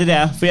finde ud af, hvad det der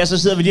er. For så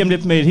sidder vi lige om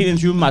lidt med et helt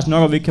interview med Martin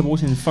Nørgaard, og vi ikke kan bruge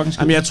sin fucking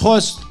skid. Jamen, jeg tror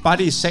bare,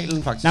 det er i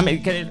salen, faktisk. Nej, men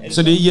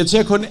Så det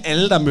irriterer kun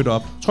alle, der er mødt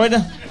op. tror I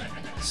det?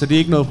 Så det er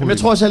ikke noget problem. Men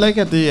jeg tror også heller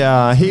ikke, at det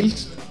er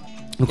helt...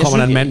 Nu kommer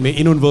der en mand med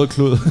endnu en våd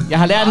klud. Jeg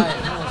har lært en...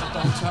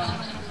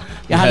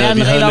 Jeg har lært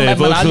Vi en regel om, havde at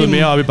en man våd klud aldrig...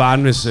 mere op i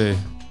baren,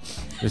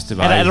 hvis det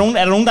var... Er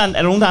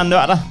der nogen, der er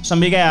nørder,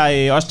 som ikke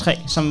er os tre,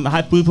 som har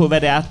et bud på,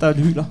 hvad det er, der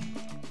hyler?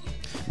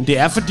 Men det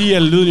er fordi,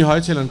 at lyden i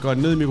højtaleren går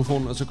ned i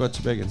mikrofonen, og så går det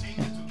tilbage igen.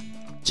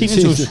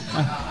 Tinnitus.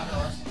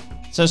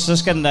 Ja. Så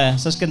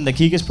skal den da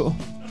kigges på.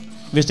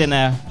 Hvis den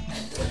er...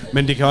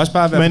 Men det kan også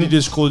bare være, fordi det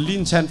er skruet lige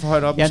en tand for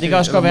højt op. Ja, det måske. kan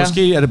også godt være.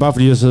 Måske er det bare,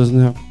 fordi jeg sidder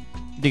sådan her.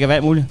 Det kan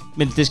være muligt.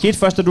 Men det skete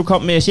først, da du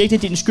kom med... Jeg siger ikke,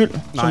 det er din skyld.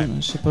 Nej,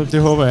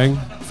 det håber jeg ikke.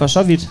 For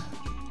så vidt.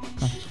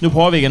 Nå, nu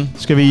prøver vi igen.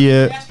 Skal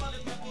vi...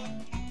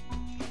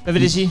 Hvad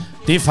vil det sige?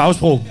 Det er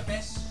fagsprog.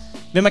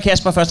 Hvem er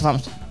Kasper først og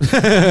fremmest?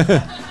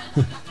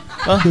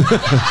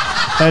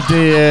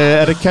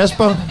 Er det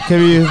Kasper? Kan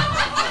vi...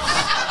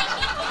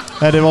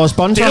 Er det vores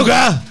sponsor? Det du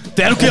gør,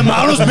 det er, du giver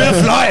Magnus mere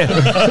fløj.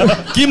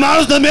 Giv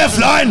Magnus noget mere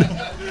fløjen.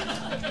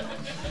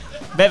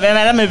 Hvad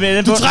er der med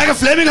den Du bund? trækker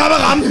Flemming op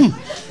af rampen.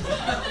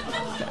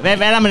 Hvad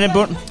er der med den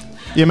bund?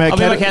 Jamen, Og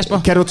hvem er Kasper?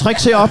 kan du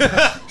trække se op?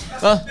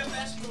 Hvad?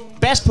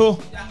 Bas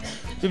på.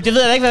 Det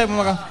ved jeg da ikke, hvad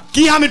man gør.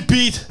 Giv ham et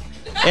beat.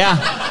 Ja.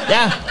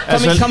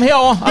 Kom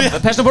herover.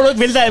 Og pas nu på, at du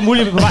ikke vælter alt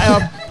muligt på vej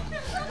op.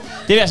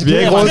 Det er altså Vi har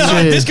ikke råd til-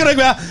 Nej, det skal du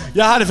ikke være.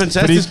 Jeg har det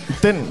fantastisk.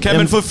 Kan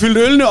man få fyldt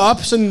ølene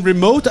op sådan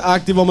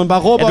remote-agtigt, hvor man bare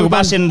råber... Ja, du op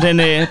kan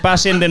i bare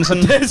sende den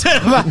sådan...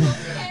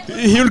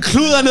 hive en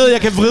kluder ned,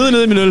 jeg kan vride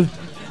ned i min øl.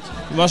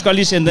 Du må også godt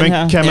lige sende den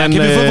her. Kan man...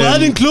 Kan vi få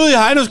vredet din klud i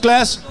Heinos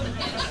glas?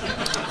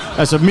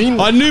 Altså min...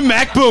 Og en ny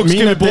MacBook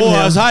skal vi bruge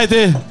også. Har I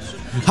det?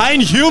 Har I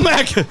en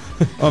HuMac?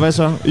 Og hvad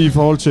så i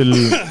forhold til...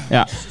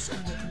 Ja.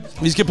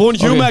 Vi skal bruge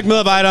en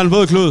HuMac-medarbejder og en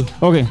våd klud.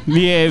 Okay,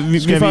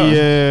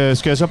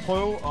 Skal jeg så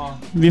prøve at...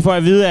 vi får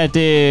at vide,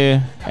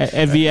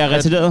 at vi er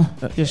retarderet.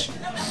 Yes.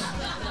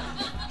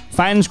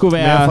 Fejlen skulle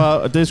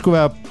være... Det skulle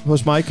være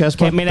hos mig,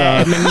 Kasper.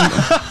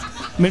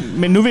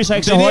 Men nu er vi så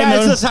ikke så Det er det, høje jeg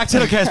altid med. har sagt til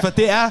dig, Kasper.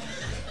 Det er...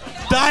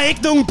 Der er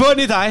ikke nogen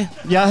bund i dig.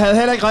 Jeg havde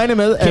heller ikke regnet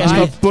med, at...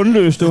 Kasper,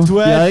 bundløs du. Du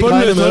er Jeg havde ikke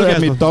regnet med, at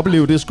Kasper. mit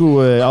dobbeltliv, det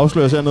skulle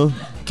afsløres hernede.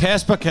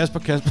 Kasper.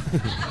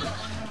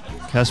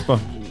 Kasper.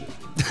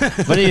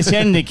 Hvor det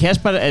irriterende, det er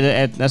Kasper,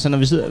 at altså, når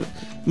vi sidder...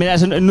 Men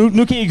altså,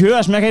 nu kan I ikke høre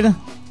os, mærker I det?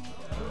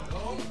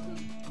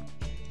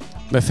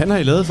 Hvad fanden har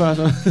I lavet før,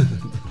 så?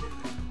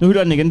 Nu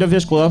hylder den igen, det var vi har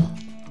skruet op.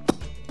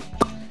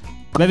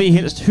 Hvad vil I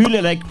helst? Hylde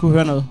eller ikke kunne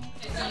høre noget?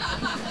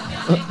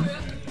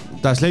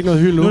 Der er slet ikke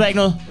noget hyld nu. Nu er der ikke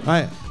noget.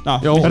 Nej. Nå,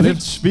 Jo.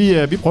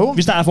 Vi prøver.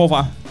 vi starter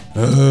forfra.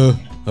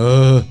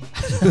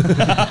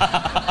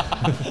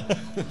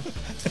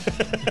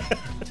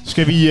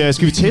 Skal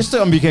vi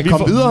teste, om vi kan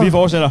komme videre? Vi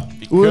fortsætter.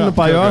 Vi Uden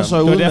barriers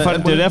og uden... Det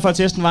var derfor, at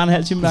testen var en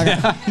halv time hver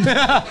gang.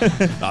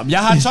 Nå, men jeg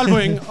har 12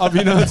 point, og vi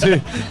er nået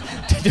til...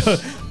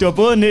 det var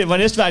både var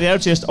næste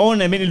test og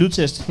en almindelig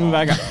lydtest. Nu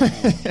hver gang.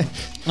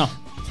 Nå.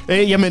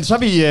 Jamen, så er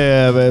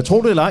vi,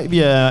 tro det eller ej, vi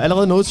er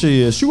allerede nået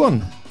til 7'eren.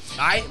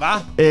 Nej,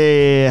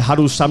 hvad? Har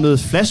du samlet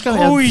flasker?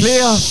 Ja,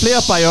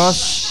 flere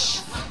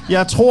barriers.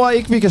 Jeg tror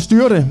ikke, vi kan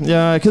styre det.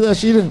 Jeg er ked af at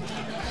sige det.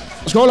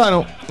 Skål,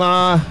 Heino.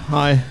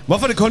 Nej.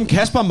 Hvorfor er det kun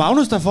Kasper og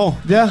Magnus, der får?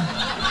 Ja.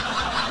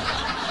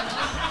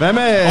 Hvad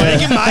med... Og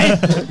ikke mig!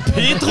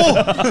 Pedro!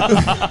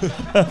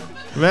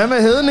 Hvad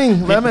med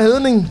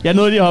hedning? Jeg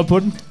nåede lige at hoppe på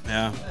den.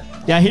 Ja.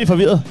 Jeg er helt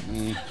forvirret.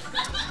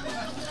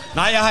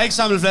 Nej, jeg har ikke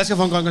samlet flasker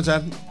for en grøn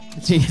koncert.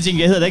 Jeg tænker,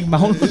 jeg hedder da ikke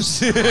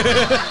Magnus.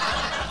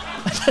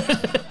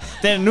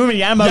 Nu er min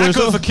hjerne bare jeg er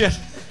gået forkert.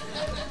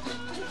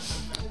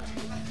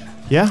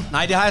 Ja.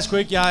 Nej, det har jeg sgu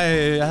ikke.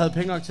 Jeg havde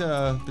penge nok til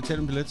at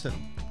betale en billet til.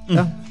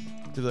 Ja.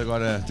 Det ved jeg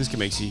godt, det skal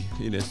man ikke sige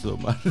i næste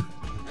åbenbart.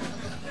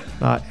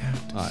 Nej,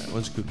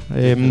 undskyld.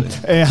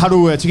 Har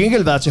du til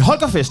gengæld været til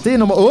Holgerfest? Det er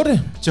nummer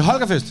 8. Til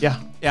Holgerfest? Ja.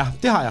 Ja,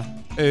 det har jeg.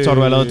 Så er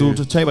du allerede,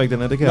 du taber ikke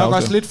den her, det kan jeg nok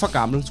også lidt for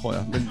gammel, tror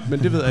jeg.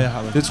 Men det ved jeg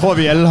har været. Det tror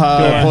vi alle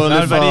har prøvet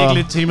lidt for... Var det ikke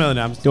lidt temaet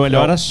nærmest? Det var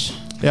lørdags.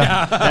 Ja.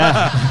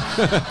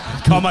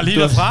 Kommer lige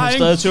derfra,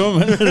 ikke?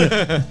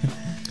 Stadig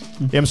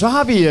Jamen, så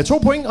har vi 2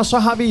 point, og så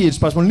har vi et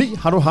spørgsmål 9.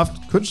 Har du haft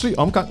kønslig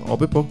omgang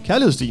oppe på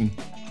kærlighedsstien?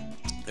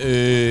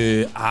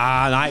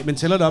 Nej, men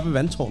tæller det oppe i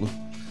vandtårnet?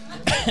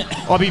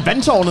 Oppe i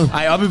vandtårnet?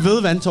 Nej, oppe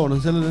ved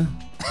vandtårnet, tæller det?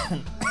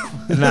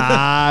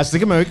 Nej, altså det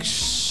kan man jo ikke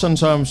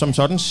som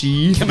sådan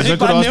sige. Kan man ikke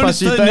bare nævne et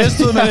sted i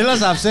Næstved, man ellers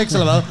har haft sex,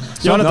 eller hvad?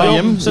 Så er det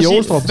derhjemme i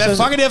Olstrup. Hvad fuck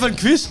er det her for en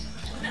quiz?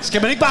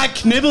 Skal man ikke bare have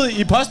knippet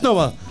i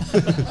postnummeret?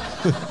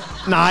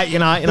 Nej.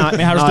 Men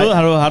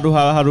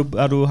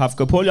har du haft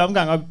gået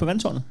omgang oppe på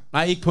vandtårnet?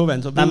 Nej, ikke på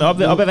vandtårnet. Nej, men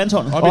oppe af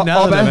vandtårnet. Oppe i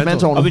nærheden af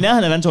vandtårnet. Oppe i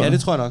nærheden af vandtårnet? Ja,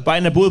 det tror jeg nok. Bare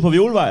en, der boede på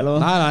Violvej, eller hvad?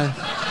 Nej.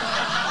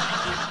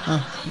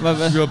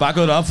 Vi var bare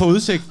gået op for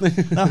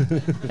udsigten. Nå. Er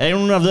der ikke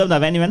nogen, der ved, om der er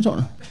vand i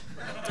vandtårnet?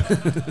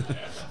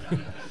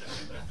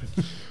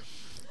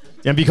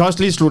 Jamen, vi kan også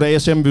lige slutte af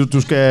og se, om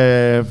du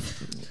skal...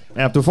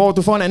 Ja, du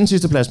får en anden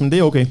sidste plads, men det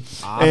er okay.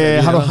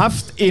 Har du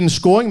haft en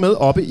scoring med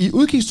oppe i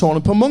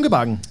udkigstårnet på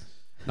Munkebakken?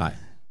 Nej.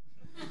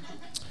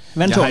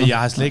 Vandtårnet? Jeg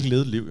har slet ikke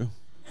levet et liv,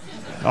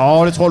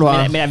 jo. Det tror du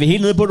har. Men er vi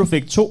helt nede på, at du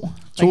fik 2?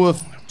 2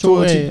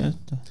 ud af 10.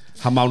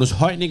 Har Magnus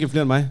Heunicke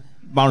flere end mig?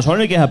 Magnus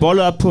Heunicke har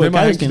bollet op på Hvem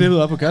har han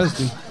knippet op på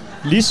kærlighedsstien?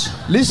 Lis.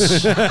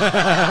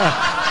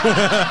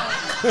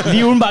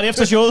 Lige udenbart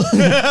efter showet.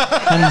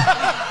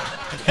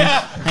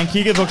 Han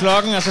kiggede på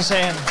klokken, og så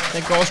sagde han,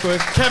 den går sgu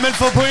ikke. Kan man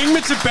få point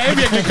med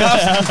tilbagevirkende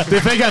kraft?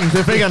 Det fik han.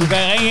 Du kan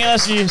ringe her og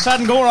sige, så er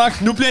den god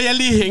nok. Nu bliver jeg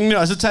lige hængende,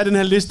 og så tager den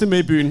her liste med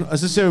i byen, og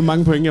så ser vi, hvor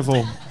mange point jeg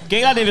får.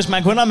 Gælder det, hvis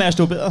man kun har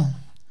masturberet?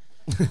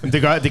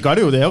 Det gør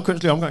det jo. Det er jo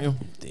kønslig omgang, jo.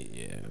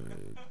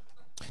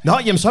 Nå,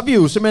 jamen så er vi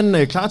jo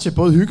simpelthen klar til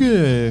både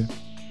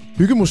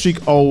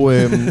hyggemusik og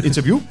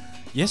interview.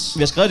 Yes.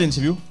 Vi har skrevet et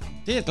interview.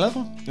 Det er jeg glad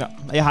for. Ja.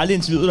 Og jeg har aldrig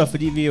interviewet dig,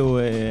 fordi vi jo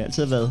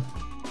altid har været...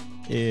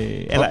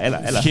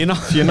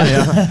 Fjender,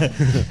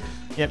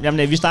 ja.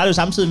 Jamen, vi startede jo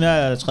samtidig med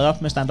at træde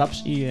op med stand-ups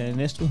i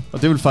Næstved.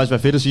 Og det ville faktisk være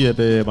fedt at sige,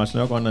 at Martin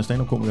Nørgaard er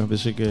stand-up-komiker,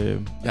 hvis ikke...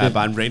 Jeg er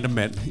bare en random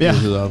mand, ja.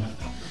 Hedder.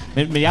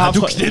 Men jeg har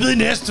du knippet i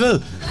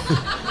Næstved?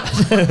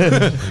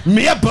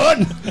 Mere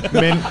bund!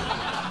 Men...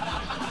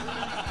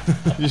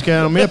 Vi skal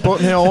have noget mere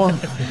bund herover.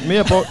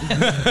 Mere bund.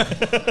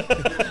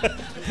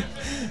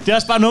 Det er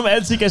også bare noget, man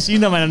altid kan sige,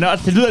 når man er nørd.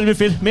 Det lyder lidt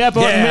fedt. Mere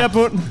bund, mere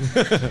bund.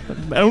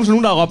 Er der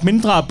nogen, der har råbt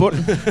mindre af bund?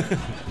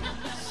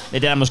 Nej,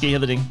 det er måske,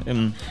 jeg ved det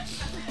ikke.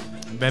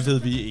 Hvad ved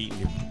vi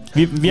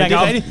egentlig? Vi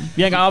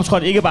har engang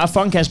optrådt ikke bare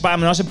for en kasse bajer,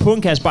 men også på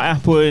en kasse bajer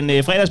på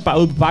en fredagsbar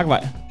ude på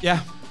Parkvej. Ja,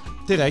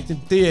 det er rigtigt.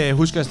 Det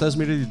husker jeg stadig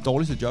som et af de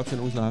dårligste jobs, jeg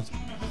nogensinde har haft.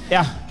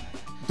 Ja.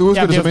 Du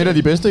husker det som et af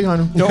de bedste, ikke,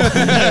 Heino? Jo.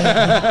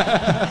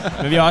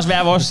 Men vi har også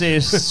været vores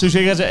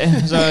successekretær,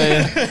 så...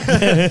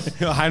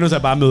 Heino er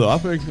bare møde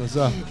op, ikke? Og så...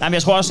 Nej, men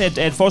jeg tror også,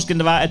 at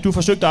forskellen var, at du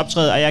forsøgte at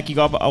optræde, og jeg gik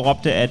op og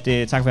råbte,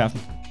 at tak for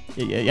aften.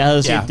 Jeg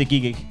havde set, det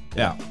gik ikke.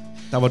 Ja.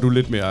 Der var du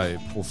lidt mere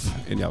prof,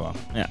 end jeg var.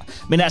 Ja.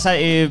 Men altså,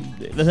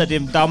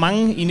 der er jo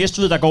mange i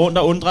Næstved, der går rundt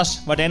og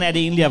undres, hvordan er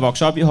det egentlig at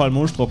vokse op i Holme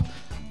Olstrup?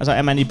 Altså,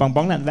 er man i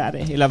Bonbonland hver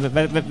dag? Eller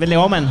hvad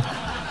laver man?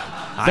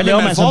 Nej,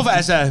 men man får,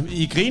 altså,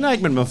 I griner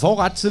ikke, men man får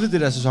ret tidligt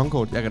det der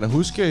sæsonkort. Jeg kan da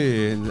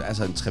huske en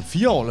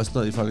 3-4 år eller sådan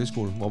noget i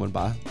folkeskolen, hvor man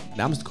bare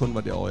nærmest kun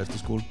var derovre efter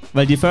skole.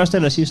 Var det de første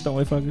eller sidste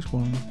år i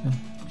folkeskolen? Ja.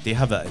 Det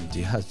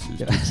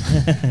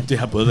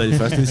har både været de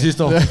første og de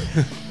sidste år.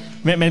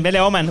 Men hvad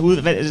laver man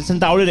ude sådan en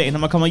dagligdag, når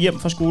man kommer hjem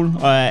fra skole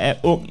og er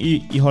ung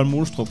i Holme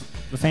Olstrup?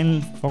 Hvad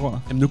fanden foregår der?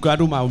 Jamen, nu gør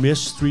du mig jo mere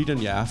street,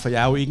 end jeg er, for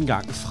jeg er jo ikke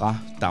engang fra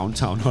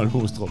downtown Holme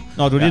Olstrup.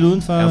 Nå, du er lidt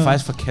udenfor... Jeg er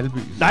faktisk fra Kalby.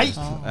 Nej!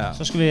 Ja.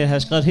 Så skal vi have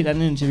skrevet et helt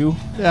andet interview.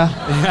 Ja.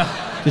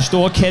 Det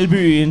store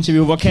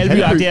Kalby-interview. Hvor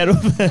Kalby-agtig er du?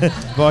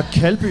 Hvor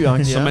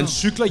Kalby-agtig Så man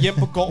cykler hjem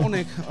på gården,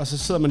 ikke? Og så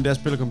sidder man der og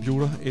spiller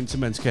computer, indtil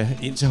man skal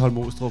ind til Holme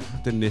Olstrup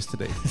den næste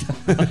dag.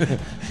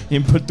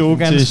 Ind på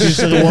Dogan. Til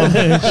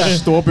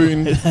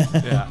storbyen.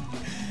 Ja.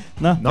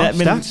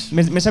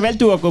 Men så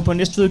valgte du at gå på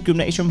Næstved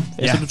Gymnasium.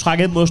 Ja. Altså, du trak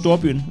ind mod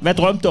storbyen. Hvad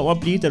drømte du om at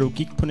blive, da du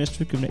gik på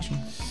Næstved Gymnasium?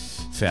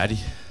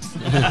 Færdig.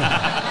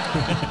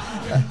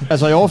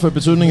 Altså i overført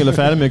betydning eller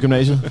færdig med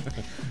gymnasiet?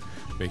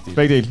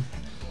 Begge dele.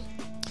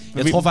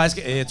 Jeg tror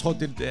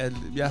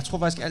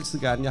faktisk altid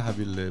gerne, jeg har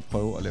ville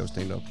prøve at lave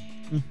stand-up.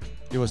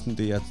 Det var sådan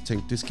det, jeg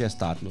tænkte, det skal jeg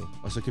starte med.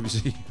 Og så kan vi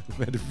se,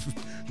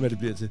 hvad det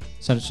bliver til.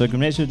 Så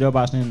gymnasiet, det var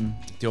bare sådan en...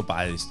 Det var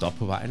bare et stop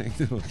på vejen, ikke?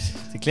 Det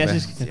er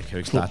klassisk. Jeg kan jo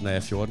ikke starte, når jeg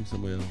er 14, så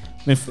må jeg...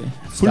 Men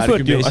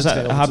fuldført du?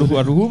 Altså,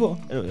 har du hue på?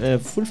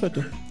 Fuldført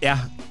du? Ja,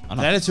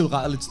 relativt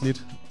ræddeligt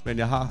snit, men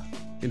jeg har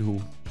en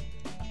hue.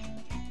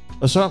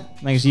 Og så...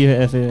 Man kan sige,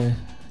 at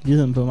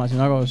ligheden på Martin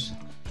Nørgaards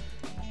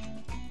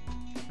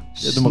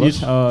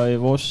snit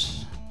og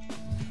vores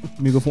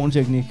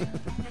mikrofonteknik.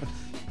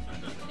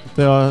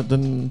 Den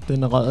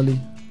er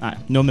rædderlig. Nej,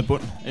 noget med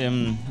bund.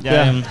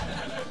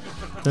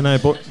 Den er i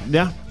bund.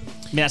 Ja.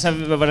 Men altså,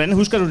 hvordan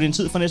husker du din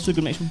tid fra Næstved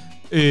Gymnasium?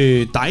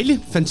 Dejlig.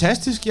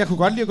 Fantastisk. Jeg kunne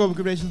godt lide at gå på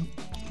gymnasiet.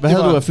 Hvad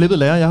havde du af flippet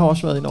lærer? Jeg har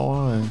også været ind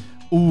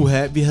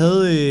over... Vi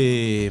havde...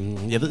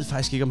 jeg ved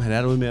faktisk ikke, om han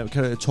er derude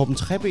mere. Torben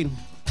Træben.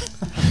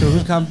 Kan du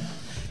huske ham?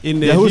 En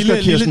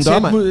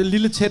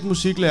lille tæt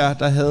musiklærer,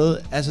 der havde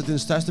altså den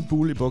største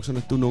bule i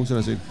bukserne, du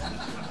nogensinde har set.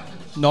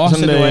 Nå,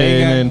 sådan så det var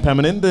ikke en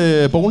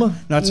permanent boner?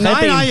 Nej,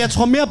 jeg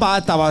tror mere bare,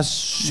 at der var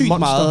sygt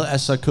meget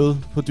altså kød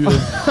på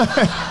dyret.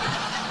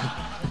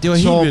 Det var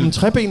helt vildt.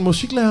 Træben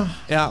musiklærer?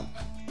 Ja.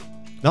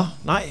 Nå,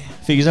 nej.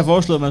 Fik I så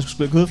foreslået, at man skulle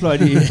spille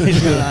kødfløjte i?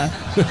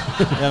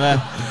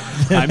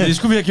 Nej, men det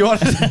skulle vi have gjort.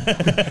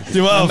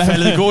 Det var jo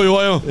faldet i god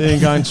jord, jo. En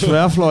gang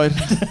tværfløjte.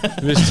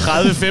 Hvis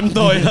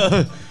 30-15-årige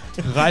havde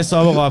rejst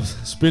op og råbt,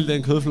 spil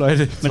den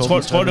kødfløjte. Men tror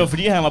du, det var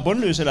fordi, han var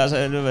bundløs,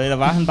 eller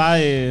var han bare...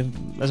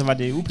 altså, var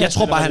det upassende? Jeg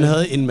tror bare, han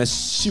havde en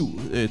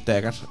massiv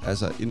daggert.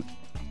 Altså, en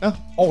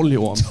ordentlig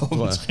orm,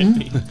 tror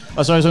jeg.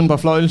 Og så er sådan et par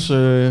fløjls...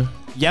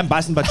 Jamen,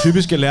 bare sådan et par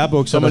typiske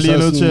lærebukser. Så man lige er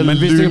nødt til at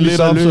lyne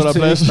lidt op, så der er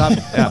plads.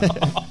 Ja.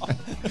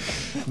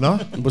 Nå?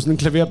 På sådan en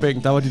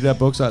klaverbænk, der var de der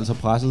bukser altså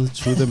presset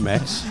to the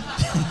max.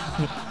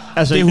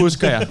 Altså, det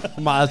husker jeg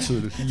meget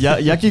tydeligt.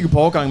 Jeg gik på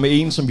overgang med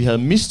en, som vi havde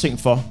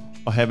mistænkt for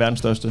at have verdens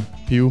største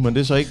pive, men det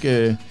er så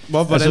ikke...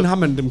 Hvordan har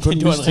man dem kun mistænkt?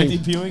 Det var en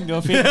rigtig pive, ikke? Det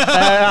var fedt.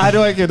 Nej, det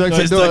var ikke...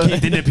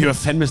 Den der pive er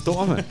fandme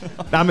stor, mand.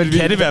 Nej, men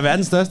kan det være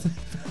verdens største?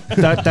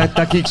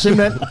 Der gik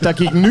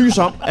simpelthen nys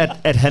om,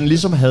 at han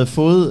ligesom havde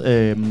fået...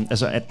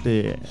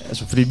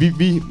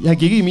 fordi han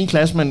gik ikke i min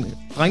klasse, men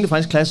drengene fra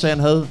hans klasse sagde, at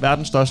han havde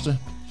verdens største.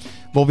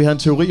 Hvor vi havde en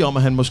teori om,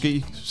 at han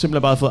måske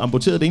simpelthen bare havde fået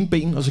amputeret det ene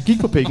ben, og så gik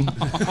på pikken.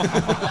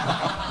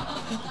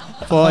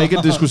 For ikke,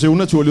 at det skulle se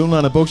unaturligt ud, når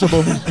han havde bukser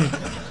på.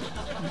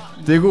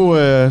 Det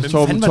kunne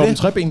Torben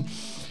Træben.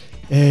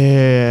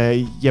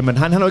 Jamen,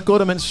 han har jo ikke gået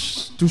der,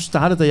 mens du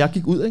startede, da jeg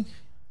gik ud, ikke?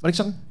 Var det ikke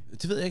sådan?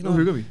 Det ved jeg ikke. Nu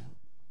hygger vi.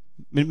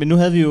 Men nu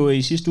havde vi jo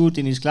i sidste uge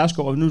Dennis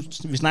Glasgaard, og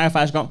vi snakker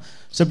faktisk om,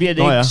 så bliver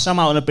det ikke så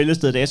meget under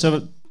billedstedet af.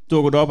 Så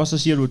dukker du op, og så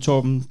siger du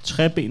Torben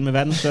Træben med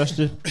verdens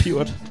største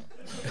pivot.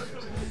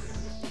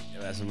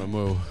 Jamen, altså, man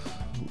må jo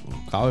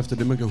grave efter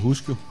det, man kan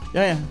huske.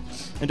 Ja.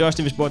 Men det er også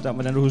det, vi spurgte om,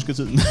 hvordan du husker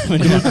tiden.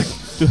 Men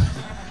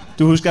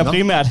du husker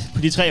primært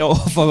på de 3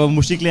 år for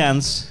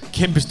musiklærerens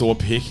kæmpe store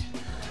pik.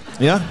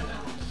 Ja.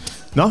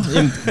 Nå,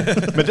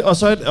 og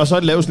så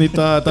et lavt snit,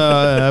 der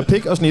er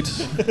pik og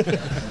snit.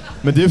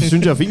 Men det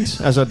synes jeg er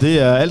fint. Altså,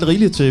 det er alt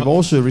rigeligt til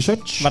vores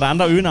research. Var der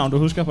andre øgenavn, du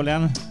husker på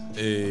lærerne?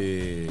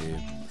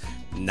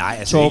 Nej,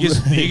 altså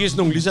ikke sådan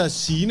nogle lige så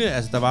sigende.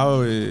 Altså, der var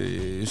jo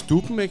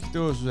Stuben, ikke?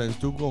 Det var Susanne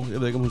Stubgaard. Jeg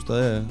ved ikke, om hun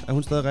stadig er... Er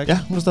hun stadig rigtig? Ja,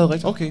 hun er stadig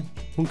rigtig. Okay,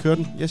 hun kører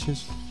den. Yes.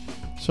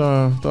 Så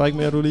der var ikke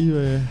mere, du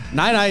lige...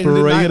 Nej,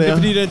 det er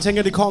fordi, jeg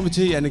tænker, det kommer vi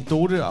til i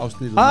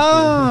anekdote-afsnittet.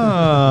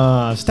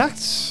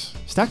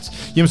 Stærkt.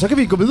 Jamen, så kan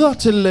vi gå videre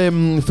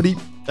til... fordi,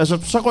 altså,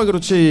 så rykker du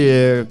til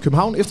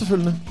København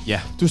efterfølgende. Ja.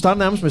 Du startede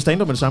nærmest med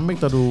stand-up med det samme,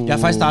 ikke? Da du... Jeg har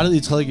faktisk startet i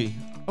 3.G.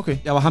 Okay.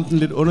 Jeg var ham den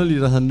lidt underlige,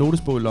 der havde en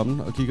notesbog i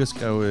lommen, og gik og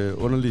skrev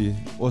underlige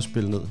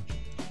ordspil ned.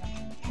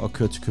 Og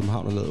kørte til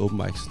København og lavede open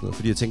mics. Sådan noget,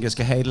 fordi jeg tænkte, jeg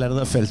skal have et eller andet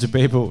at falde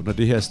tilbage på, når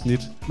det her snit.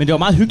 Men det var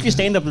meget hyggeligt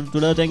stand-up, du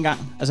lavede dengang.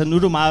 Altså, nu er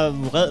du meget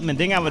vred, men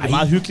dengang var det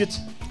meget hyggeligt.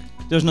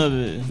 Det var sådan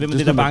noget, hvem er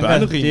det, der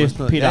banker? Det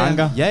er Peter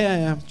Anker.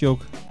 Ja.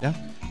 Joke. Ja.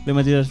 Hvem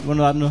er det, der...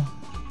 Hvornår er det nu?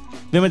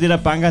 Hvem er det, der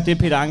banker? Det er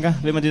Peter Anker.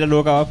 Hvem er det, der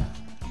lukker op?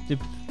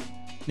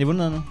 Det er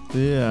vundet nu.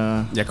 Det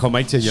er... Jeg kommer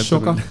ikke til at hjælpe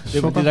Sukker.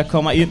 Det er det, der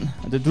kommer ind.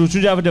 Du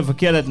synes, det var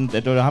forkert, at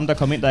det var ham, der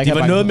kom ind, der ikke har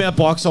banket. Det var noget med at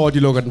brokse over, at de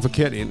lukker den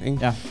forkert ind, ikke?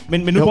 Ja.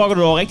 Men nu brokker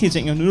du over rigtige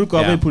ting. Nu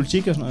går du op i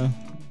politik og sådan noget.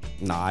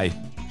 Nej.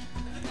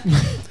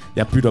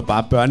 Jeg bytter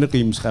bare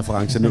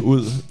børnerimsreferencerne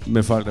ud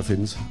med folk, der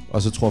findes.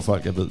 Og så tror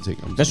folk, jeg ved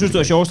ting om det. Hvad synes du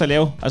er sjovest at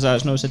lave? Altså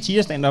sådan noget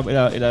satire stand-up,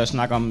 eller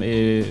snakke om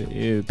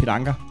Peter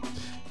Anker?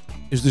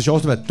 Jeg synes, det er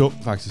sjovest at være dum,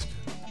 faktisk.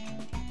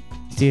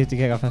 Det kan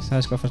jeg godt forstå.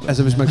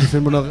 Altså, hvis man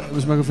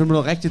kan finde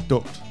noget rigtig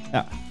dumt.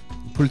 Ja.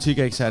 Politik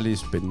er ikke særlig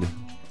spændende.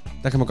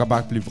 Der kan man godt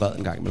bare blive vred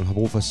en gang, men man har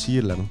brug for at sige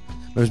et eller andet.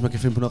 Men hvis man kan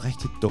finde på noget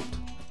rigtig dumt,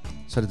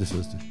 så er det det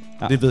fedeste.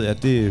 Ja. Det ved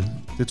jeg,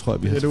 det tror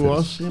jeg, vi har til fælles.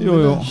 Også?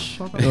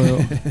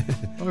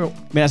 Jo.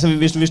 Men altså,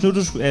 hvis nu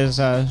du skulle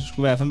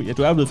være familie,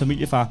 du er jo blevet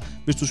familiefar.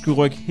 Hvis du skulle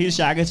rykke hele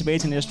sjakket tilbage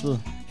til Næstved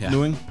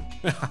nu, ikke?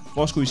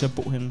 Hvor skulle I så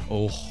bo henne?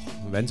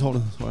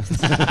 Vandtårnet, tror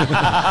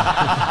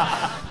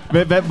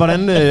jeg.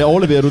 Hvordan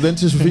overleverer du den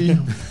til Sofie?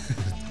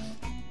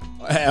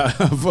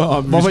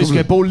 Hvorfor I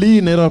skal bo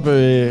lige netop...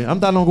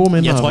 Jamen, der er nogle gode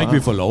minder. Jeg tror ikke, vi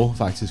får lov,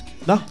 faktisk.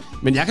 Nå.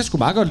 Men jeg kan sgu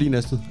meget godt lide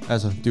Næstved.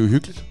 Altså, det er jo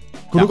hyggeligt.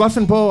 Kunne du godt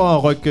finde på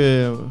at rykke...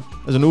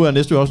 altså, nu er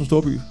Næstved også en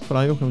storby for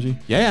dig, jo, kan man sige.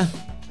 Ja.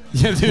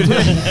 Ja, det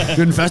er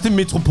den første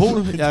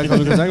metropol, jeg er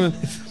kommet i kontakt med.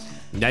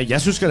 Ja,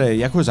 jeg synes at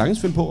jeg kunne sagtens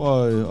finde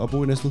på at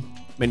bo i Næstved.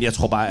 Men jeg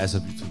tror bare, altså...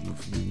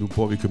 Nu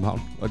bor vi i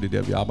København, og det er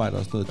der, vi arbejder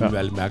og sådan noget. Det vil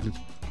være lidt mærkeligt.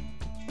 På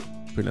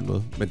en eller anden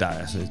måde. Men der er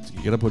altså... Jeg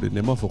gætter på, at det er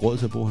nemmere at få råd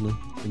til at bo hernede,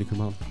 end i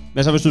København.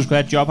 Hvad så, hvis du skulle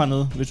have et job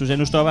hernede? Hvis du sagde,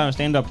 nu stopper jeg med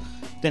stand-up.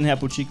 Den her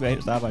butik vil jeg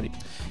helst arbejde i.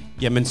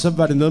 Jamen, så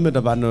var det noget med, at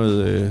der var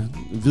noget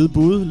hvide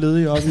bude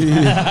ledige oppe i...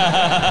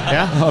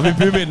 oppe i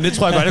bymidten. Det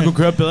tror jeg godt, jeg kunne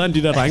køre bedre end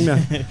de der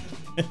drenge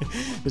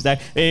der.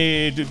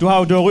 Du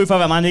har ry for at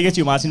være meget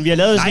negativ, Martin. Vi har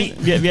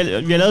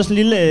lavet sådan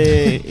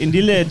en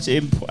lille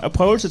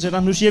prøvelse til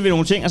dig. Nu siger vi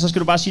nogle ting, og så skal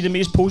du bare sige det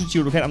mest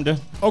positive, du kan om det.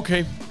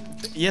 Okay.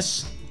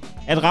 Yes.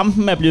 At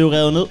rampen er blevet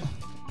revet ned.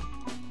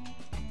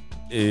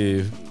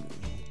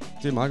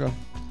 Det er meget godt.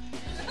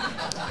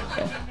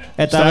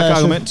 At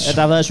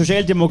der har været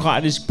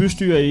socialdemokratisk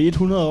bystyre i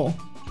 100 år.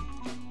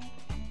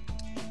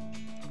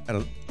 Er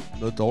der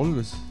noget dårligt,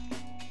 hvis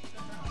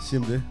siger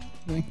om det?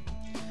 Okay.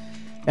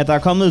 At der er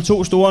kommet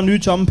 2 store nye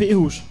tomme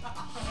p-hus.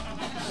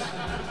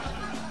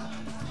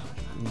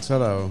 Så er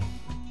der jo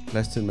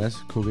plads til en masse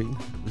kokain.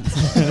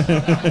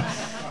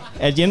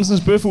 At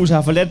Jensens Bøfhus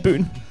har forladt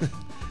byen.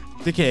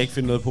 Det kan jeg ikke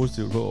finde noget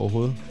positivt på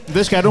overhovedet.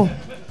 Det skal du.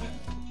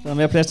 Så er der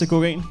mere plads til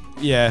kokain.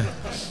 Ja.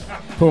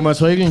 På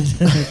matriklen.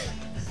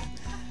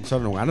 Så er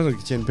der nogle andre, der kan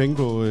tjene penge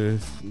på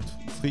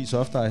fri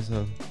soft ice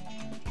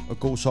og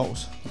god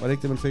sovs. Var det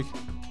ikke det, man fik?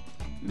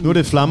 Nu er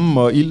det flammen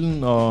og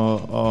ilden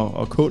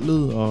og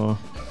kullet og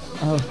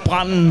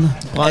branden.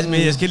 Altså,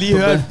 men jeg skal lige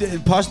høre,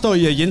 påstår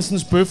I, at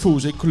Jensens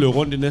Bøfhus ikke kunne løbe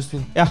rundt i Næstved?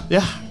 Ja.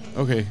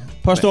 Okay.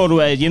 Påstår du,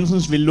 at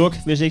Jensens ville lukke,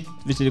 hvis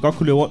det godt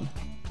kunne løbe rundt?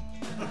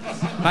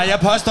 Nej, jeg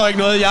påstår ikke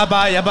noget. Jeg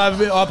er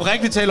bare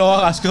oprigtigt talt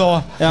overrasket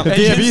over, ja. at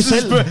det er vi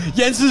selv.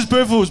 Jensens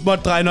Bøfhus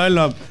måtte dreje nøglen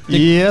om.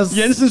 Yes.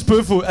 Jensens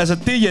Bøfhus, altså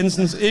det er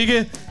Jensens,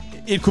 ikke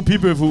et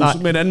kopibøfhus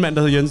med en anden mand,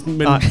 der hedder Jensen.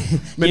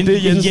 Men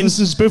det er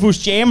Jensens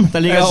Bøfhus Jam, der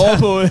ligger over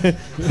på...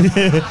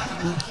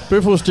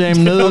 Bøfhus Jam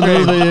nede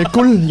ved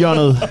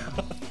guldhjørnet.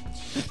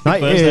 Nej,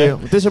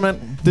 det er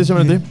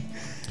simpelthen det.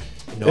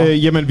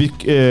 Jamen,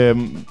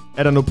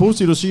 er der noget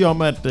positivt at sige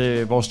om, at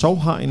vores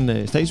tog har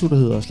en statue, der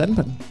hedder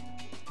Slattenpatten?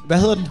 Hvad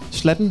hedder den?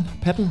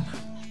 Slattenpatten.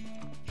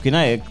 Kender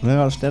jeg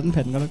godt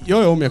Slattenpatten, godt?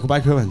 Jo, men jeg kunne bare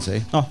ikke høre, hvad han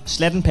sagde. Nå,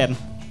 Slattenpatten.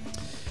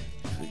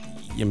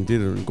 Jamen, det er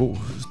jo en god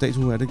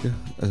statue, er det ikke det?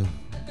 Altså,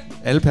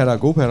 alle patter er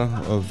gode patter,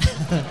 og,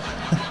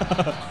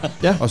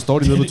 og står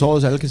de nede på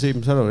torvet, så alle kan se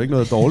dem, så er der jo ikke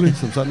noget dårligt,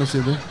 som sådan at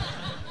sige det.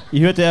 I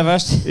hørte det her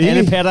først.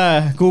 Alle patter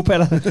er gode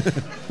patter.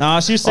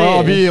 Nå, sidste...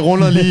 Og vi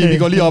runder lige, vi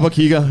går lige op og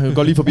kigger. Vi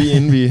går lige forbi,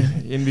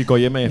 inden vi går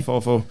hjem af for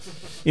at få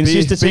en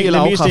sidste ting,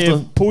 det mest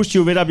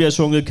positive ved, der bliver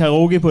sunget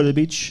karaoke på The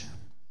Beach.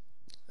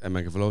 At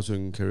man kan få lov at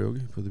synge karaoke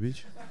på The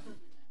Beach?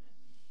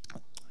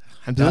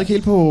 Han bliver ikke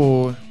helt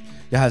på...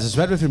 Jeg har altså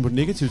svært ved at finde på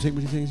negative ting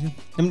med de ting, jeg siger.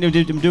 Jamen,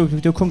 det er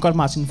jo kun godt,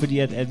 Martin, fordi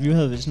at vi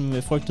havde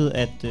sådan frygtet,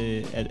 at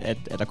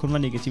der kun var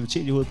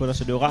negativitet i hovedet på dig,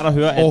 så det er jo rart at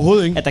høre,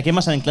 at der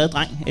gemmer sig en glad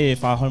dreng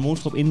fra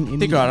Holmostrup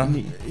inden. Det gør der.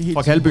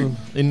 Fra Kalby.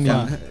 Men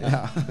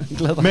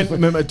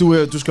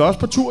du skal også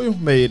på tur jo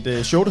med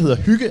et show, der hedder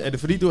Hygge. Er det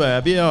fordi, du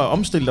er ved at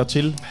omstille dig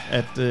til,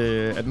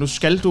 at nu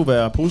skal du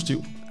være positiv?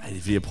 Nej, det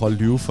er fordi, jeg prøver at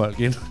lyve folk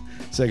ind,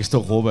 så jeg kan stå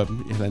og råbe af dem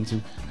i halvanden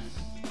time.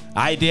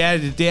 Nej, det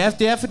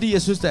er fordi,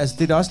 jeg synes,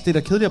 det er også det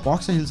der kedeligt at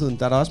brokke sig hele tiden.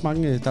 Der er også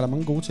mange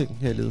gode ting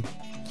her i livet.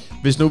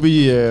 Hvis nu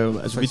vi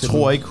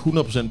tror ikke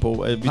 100%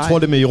 på, vi tror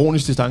det med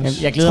ironisk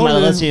distance. Jeg glæder mig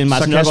allerede til en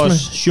Martin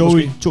Nørgaards show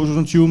i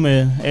 2020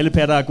 med alle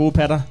patter og gode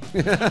patter.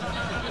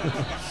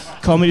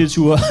 Comedy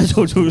Tour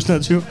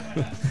 2020.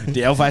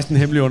 Det er jo faktisk en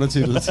hemmelig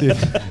undertitel til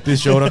det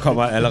show, der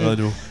kommer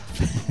allerede nu.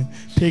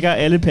 Pikker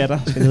alle patter.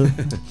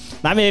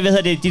 Nej, men hvad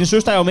hedder det? Din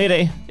søster er jo med i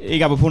dag.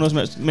 Ikke apropos noget som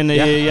helst. Men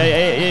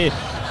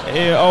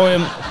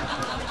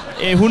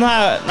hun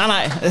har...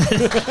 Nej.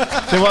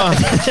 Det var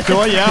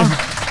jer.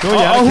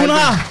 Og hun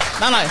har...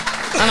 Nej.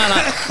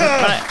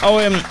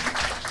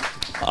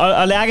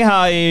 Og Lærke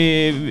har...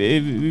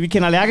 vi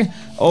kender Lærke.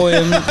 Og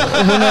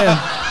hun...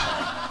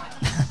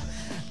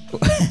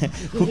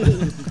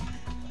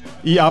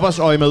 I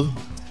arbejdsøje med.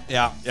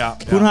 Ja.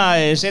 Hun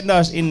har sendt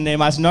os en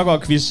Martin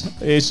Nørgaard-quiz.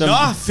 Nå,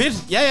 fedt!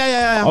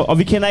 Ja. Og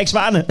vi kender ikke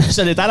svarene,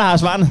 så det er dig, der har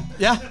svarene.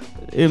 Ja.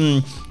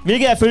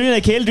 Hvilket af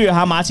følgende kæledyr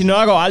har Martin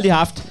Nørgaard aldrig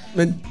haft?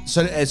 Men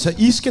så altså,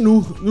 I skal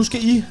nu skal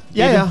I?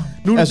 Ja.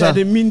 Nu er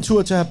det min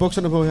tur til at have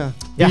bukserne på her.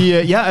 Ja.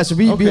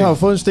 Vi har jo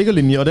fået en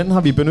stikkerlinje, og den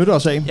har vi benyttet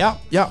os af.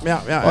 Ja.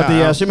 Og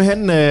det er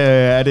simpelthen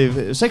er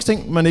det 6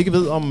 ting, man ikke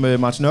ved om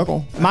Martin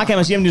Nørgaard. Meget kan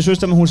man sige om din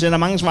søster, men hun sender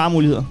mange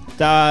svaremuligheder.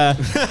 Der er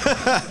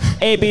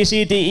A, B,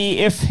 C, D,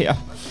 E, F her.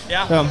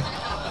 Ja.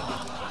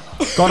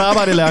 Godt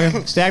arbejde, Lærke.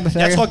 Stærkt.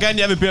 Jeg tror gerne,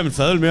 jeg vil bede om en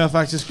fadøl mere,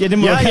 faktisk. Ja, det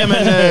må Ja, du.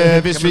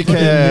 jamen, hvis vi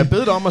kan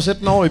bede dig om at sætte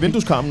den over i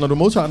vindueskarmen, når du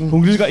modtager den.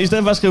 Hun kan lige så godt, i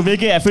stedet for at skrive,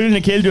 hvilke af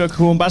følgende kæledyr,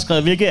 kunne hun bare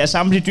skrive, hvilke af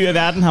samtlige dyr i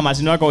verden har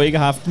Martin Nørgaard ikke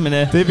haft. Men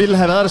Det ville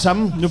have været det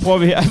samme. nu prøver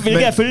vi her.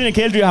 Hvilke af følgende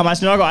kæledyr har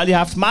Martin Nørgaard aldrig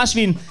haft?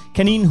 Marsvin,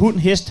 kanin, hund,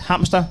 hest,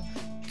 hamster,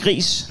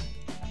 gris,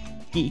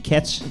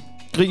 kat.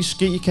 Gris,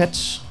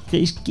 kat.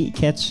 Gris,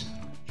 kat.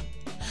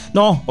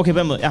 Nå, okay, på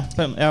den måde.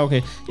 Ja,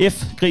 okay.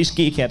 F, gris,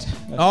 kat.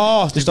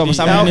 Det står på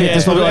samme ja, okay, linje.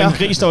 det står på- og en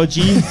gris står i G.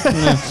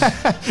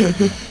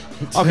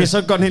 Okay,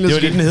 så går den helt Det var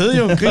det, den hed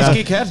jo.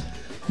 Griske kat.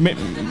 Men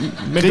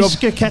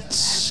Griske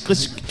kat.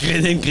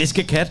 En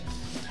griske kat.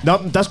 Nå,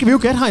 men der skal vi jo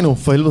gætte, Heino,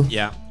 for helvede.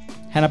 Ja.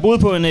 han har boet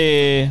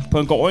på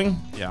en gård, ikke?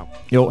 Ja.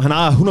 Jo, han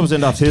har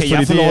 100% haft hest, Kan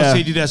jeg få lov det at er...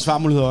 se de der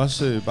svarmuligheder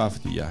også, bare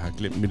fordi jeg har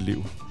glemt mit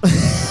liv?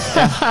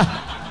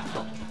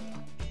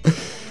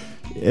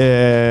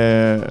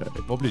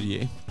 Hvor blev de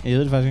af? Jeg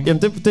ved det faktisk ikke.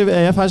 Jamen, det er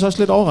jeg faktisk også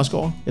lidt overrasket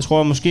over. Jeg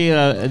tror måske,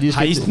 at lige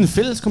Har I sådan en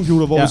fælles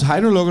computer, hvor Ja. hvis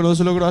Heino lukker noget,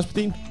 så lukker det også på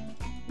din?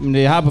 Men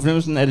jeg har på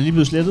fornemmelsen, at det lige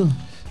blevet slettet.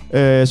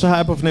 Så har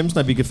jeg på fornemmelsen,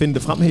 at vi kan finde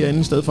det frem herinde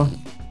i stedet for.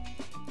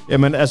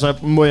 Jamen, altså,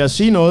 må jeg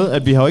sige noget,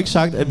 at vi har jo ikke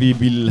sagt, at vi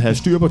ville have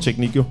styr på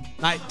teknik, jo.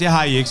 Nej, det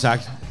har I ikke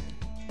sagt.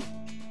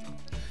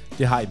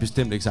 Det har I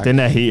bestemt ikke sagt. Den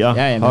er her.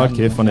 Ja, Hold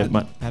kæft, for net,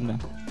 mand.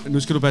 Nu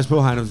skal du passe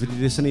på, Heino, fordi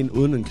det er sådan en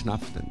uden en knap,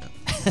 den der.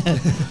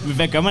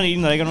 Hvad gør man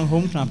egentlig, når der ikke er nogen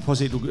home-knap? Prøv at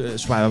se, du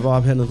swiper bare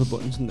op hernede på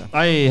bunden, sådan der.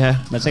 Ej, ja.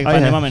 Man tænker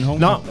bare nemmere med en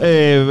home-knap. Nå,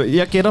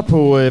 jeg gætter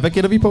på... hvad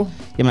gætter vi på?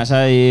 Jamen altså,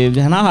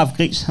 han har haft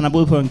gris. Han har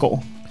boet på en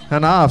gård.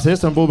 Han har haft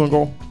hest, han boede på en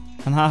gård.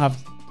 Han har haft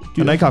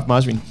dyr. Han har ikke haft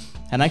marsvin.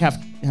 Han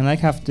har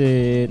ikke haft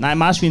nej,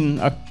 marsvin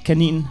og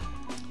kanin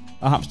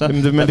og hamster.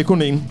 Men det er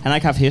kun én. Han har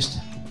ikke haft hest.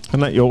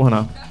 Han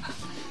har.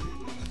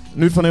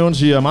 Nyt for nævren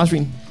siger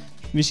marsvin.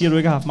 Vi siger, at du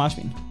ikke har haft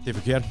marsvin. Det er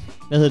forkert.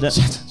 Hvad hedder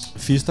det?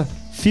 Fister.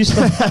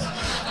 Fister.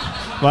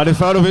 Var det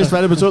før, du vidste,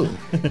 hvad det betød?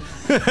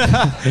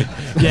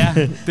 Ja,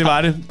 det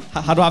var det.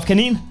 Har du haft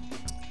kanin?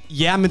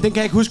 Ja, men den kan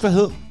jeg ikke huske, hvad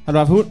hed. Har du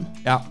haft hund?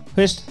 Ja.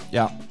 Hest?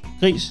 Ja.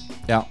 Gris?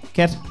 Ja.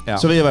 Kat? Ja.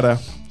 Så ved jeg, hvad det er.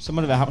 Så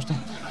må det være hamster.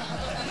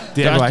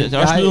 Det er Det er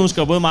også noget, hun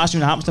skriver både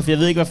marsvin og hamster, for jeg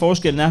ved ikke, hvad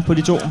forskellen er på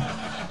de to.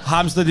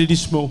 Hamster, det er de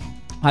små.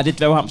 Har det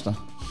dværghamster?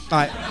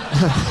 Nej.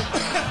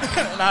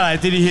 nej,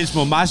 det er de helt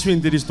små. Marsvin,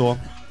 det er de store.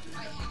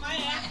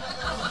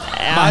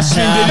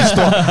 Marsvin, det er de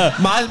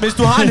store. Hvis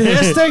du har en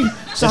hest, ikke,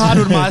 så har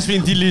du et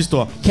marsvin, de er lige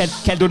store.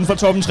 Kaldte du den for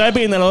Torben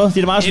Træben eller noget?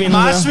 Det er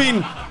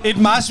marsvin. Et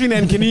marsvin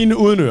er en kanin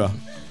uden ører.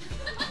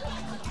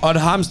 Og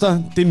et hamster,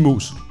 det er en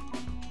mus.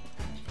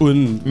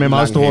 Uden med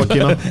meget store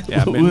kinder.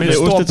 Ja, men med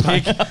stor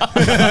pik.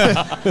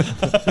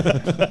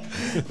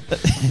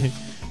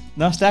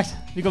 Nå, stærkt.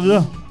 Vi går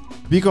videre.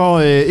 Vi går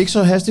ikke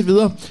så hastigt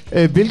videre.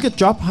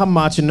 Hvilket job har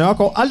Martin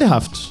Nørgaard aldrig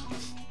haft?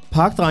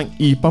 Parkdreng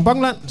i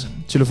Bonbonland,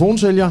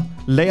 telefonsælger,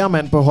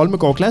 lagermand på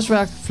Holmegård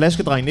Glasværk,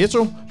 flaskedreng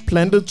Netto,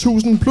 plantet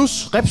 1000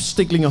 plus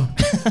repstiklinger.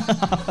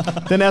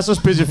 Den er så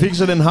specifik,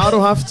 så den har du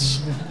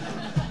haft.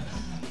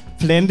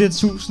 Plantet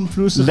 1000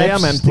 plus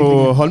Lagermand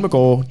på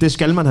Holmegård, det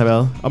skal man have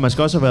været. Og man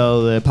skal også have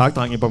været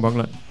parkdreng i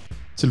Bonbonland.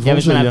 Ja,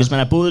 hvis man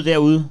har boet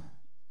derude,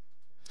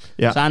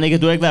 ja. Så har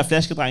du har ikke været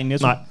flaskedreng i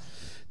Netto. Nej.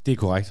 Det er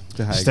korrekt.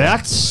 Det har jeg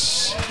Stærkt.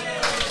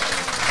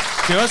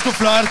 Det var sgu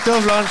flot. Det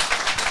var flot.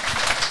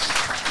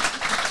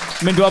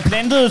 Men du har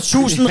plantet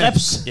 1000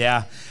 reps.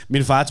 Ja.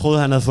 Min far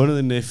troede, han havde fundet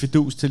en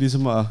fidus til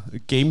ligesom at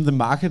game the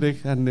market, ikke?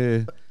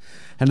 Han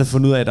havde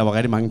fundet ud af, at der var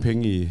rigtig mange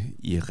penge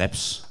i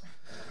reps.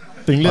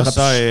 Og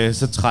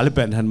så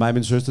trællebandt han mig og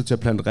min søster til at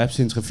plante reps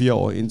i 3-4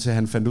 år, indtil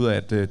han fandt ud af,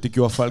 at det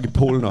gjorde folk i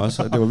Polen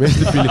også, og det var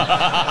væsentligt billigt.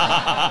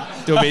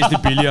 Det var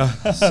væsentligt billigere.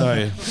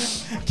 Så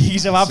gik I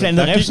så bare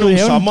plantet reps ud i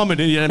haven? sommer med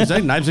det.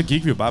 Jamen, så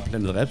gik vi jo bare og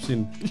plantede reps i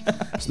sådan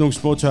nogle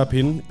små tørre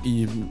pinde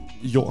i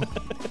jord.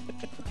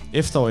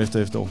 Efterår efter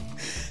efterår.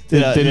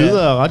 Det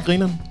lyder ret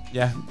grineren.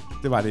 Ja,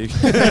 det var det ikke.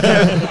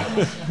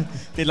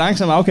 Det er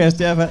langsomt afkast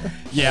i hvert fald.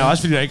 Ja,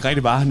 også fordi der ikke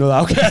rigtig var noget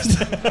afkast.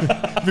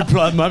 Vi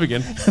pløjede dem op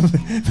igen.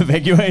 Hvad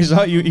gjorde I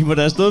så? I må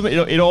da have stået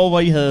med et år, hvor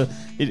I havde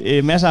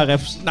masser af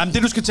reps. Nej, men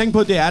det du skal tænke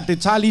på, det er, at det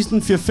tager lige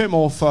sådan 4-5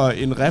 år for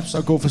en reps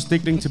at gå fra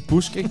stikling til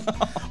busk, ikke?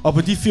 Og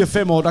på de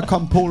 4-5 år, der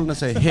kom Polen og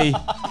sagde, hey,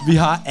 vi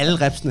har alle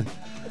repsene.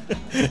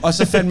 Og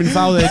så fandt min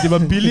far ud af, at det var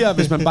billigere,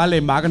 hvis man bare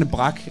lagde markerne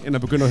brak, end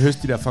at begynde at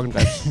høste de der fucking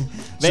reps.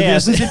 Så vi har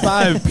sådan set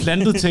bare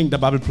plantet ting, der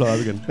bare blev pløjet op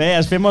igen. Hvad er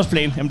jeres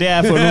 5-årsplan? Jamen det er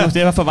at få det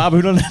er at få vare på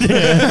hylderne.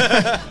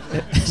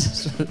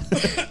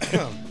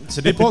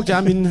 Så det brugte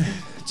jeg mine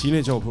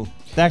teenageår på.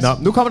 Nå,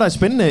 nu kommer der et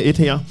spændende et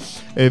her.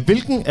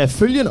 Hvilken af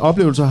følgende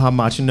oplevelser har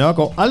Martin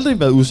Nørgaard aldrig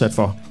været udsat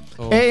for?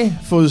 A.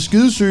 Fået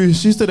skidesyg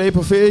sidste dag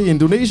på ferie i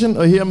Indonesien,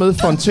 og hermed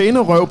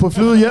fontænerøv på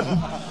flyet hjem.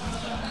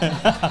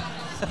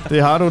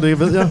 Det har du, det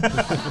ved jeg.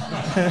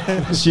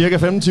 Cirka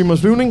 15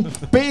 timers flyvning.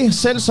 B.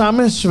 Selv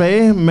samme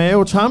svage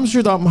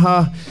mave-tarmsygdom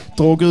har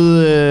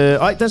drukket...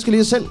 der skal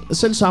lige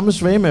selv samme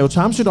svage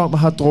mave-tarmsygdom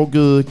har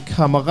drukket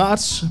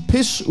kammerats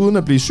pis uden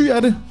at blive syg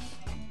af det.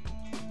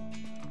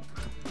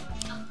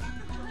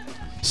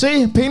 C.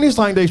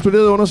 Penisdreng, der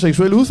eksploderede under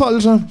seksuelle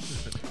udfoldelser.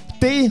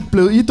 D.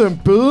 Blev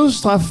idømt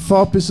bødestraf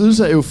for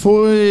besiddelse af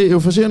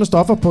euforiserende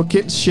stoffer på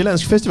Kents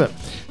Sjællandsk Festival.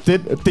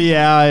 Det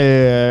er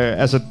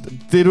altså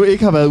det du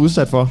ikke har været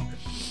udsat for.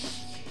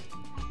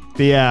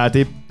 Det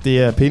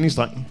er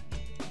peningstreng.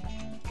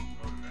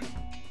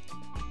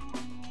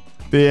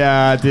 Det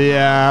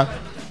er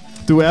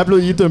du er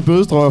blevet idømt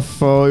bødestraf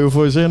for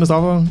euforiserende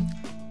stoffer.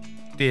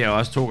 Det er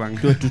også 2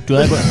 gange.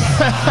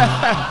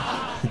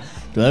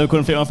 Du havde jo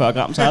kun 45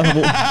 gram til eget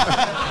forbrug.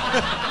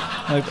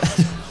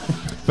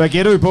 Hvad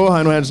gætter vi på,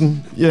 Heino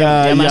Hansen?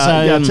 Jeg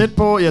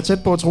er tæt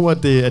på at tro,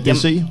 at det er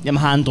C. Jamen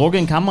har han drukket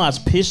en kammerats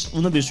pis,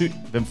 uden at blive syg?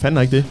 Hvem fanden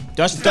er ikke det? Det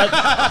er også...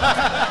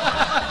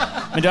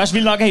 Men det er også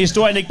vildt nok, at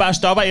historien ikke bare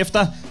stopper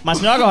efter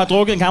Martin Nørgaard har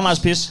drukket en kammerats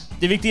pis.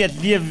 Det er vigtigt, at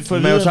lige at få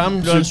at vide,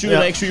 bliver han syg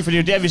eller ikke syg, for det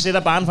er jo der, vi sætter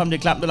barnen for, om det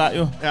er klamt eller ej,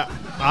 jo. Ja.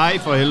 Ej,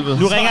 for helvede.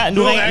 Nu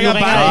ringer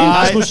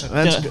Rasmus.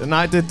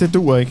 Nej, det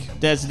duer ikke.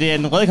 Det er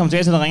en rød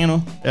kommentator, der ringer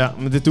nu. Ja,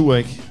 men det duer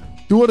ikke.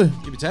 Duer det?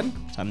 Skal vi tage den?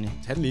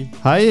 Tag den lige.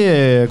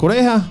 Hej,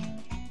 goddag her.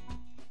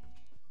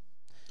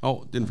 Det er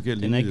den forkerte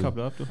linje. Den er ikke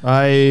koblet op, du.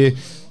 Hej.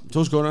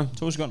 2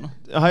 sekunder.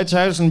 Hej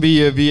Terkelsen,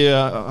 vi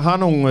har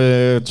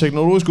nogle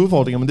teknologiske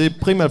udfordringer, men det er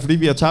primært fordi,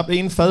 vi har tabt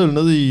en fadøl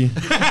ned i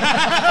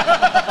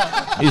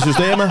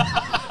systemet.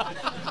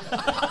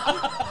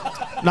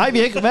 Nej, vi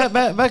er ikke.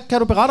 Hvad kan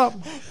du berette om?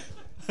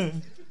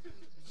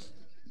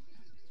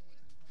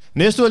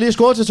 Næste ud er lige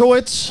scoret til 2-1.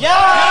 Ja!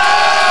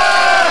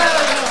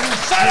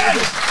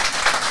 Sådan!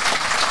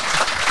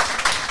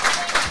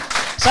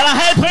 Så er der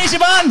halv pris i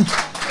bunden!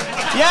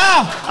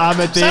 Ja!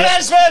 Men Sådan,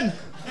 Svend!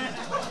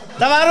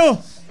 Der var du!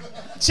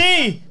 10!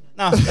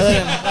 Nå,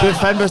 det er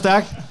fandme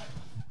stærkt.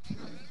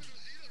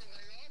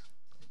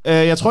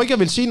 Jeg tror ikke, jeg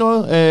vil sige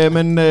noget,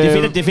 men...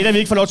 Det er fedt, at vi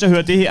ikke får lov til at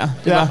høre det her.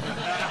 Det var...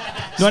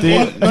 Nu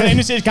har han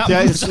endelig set kampen.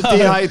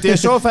 Det har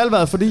så fald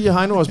været, fordi jeg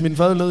har nu også min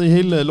fadøl ned i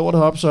hele lortet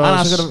heroppe, så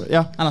Anders. Så kan det,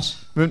 ja. Anders.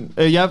 Men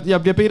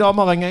jeg bliver bedt om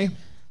at ringe af.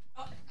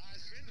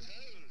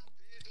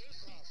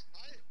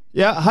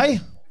 Ja, hej.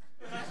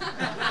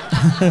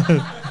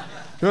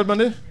 Hørte man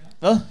det?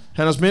 Hvad?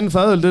 Han har smidt en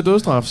fadøl, det er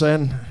dødsstraf, sagde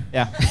han.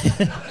 Ja.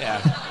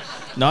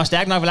 Nå,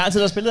 stærkt nok. Hvor lang tid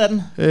der har spillet af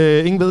den?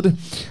 Ingen ved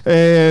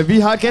det. Vi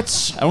har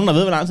gæt. Er der nogen, der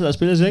ved, hvor lang tid der har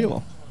spillet i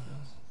Silkeborg?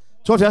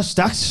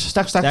 72.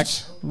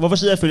 Stærkt. Hvorfor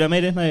sidder jeg og følger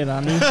med i det, når der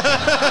er nye?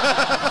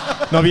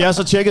 Når vi er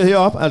så tjekket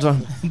heroppe, altså.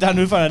 Der er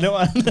nye for en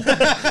lever.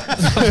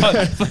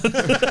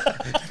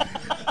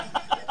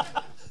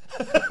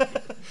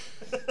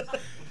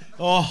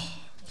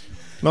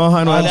 Nå,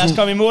 Heino Hansen. Lad os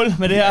komme i mål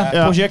med det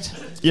her projekt.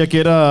 Jeg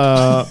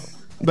gætter...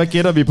 Hvad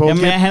gætter vi på?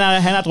 Jamen,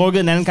 han har drukket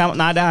en anden kammer...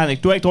 Nej, det har han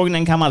ikke. Du har ikke drukket en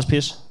anden kammerats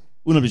pis,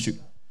 uden at blive syg.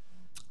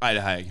 Nej,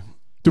 det har jeg ikke.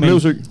 Du blev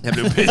syg. Jeg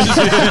blev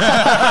pissesyg.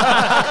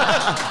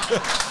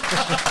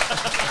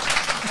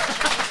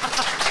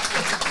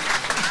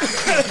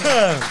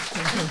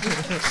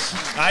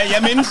 Nej,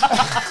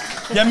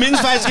 jeg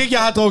mindes faktisk ikke,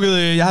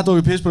 jeg har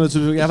drukket pis på noget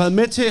tidspunkt. Jeg har været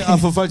med til at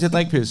få folk til at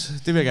drikke pis.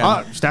 Det vil jeg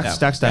gerne.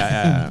 Stærkt.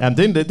 Ja. Jamen,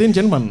 det er en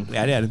gentleman.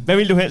 Ja, det er det. Hvad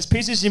vil du helst?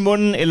 Pisses i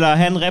munden, eller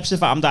have en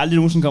repsefarm, der aldrig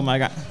nogensinde kommer i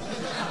gang?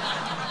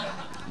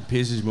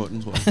 Pisses i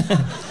munden, tror jeg.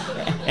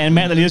 Er en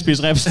mand, der lige har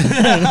spist reps.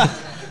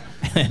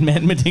 En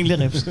mand med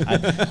dinglereps. Nej,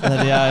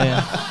 det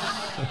er...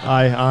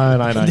 Nej.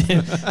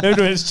 Hvad vil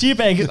du helst?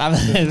 Cheebag?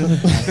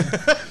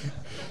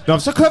 Nå,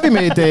 så kører vi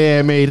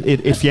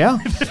med et fjerde.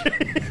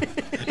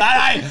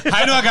 Nej.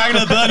 Hej, nu har gang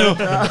noget bedre nu.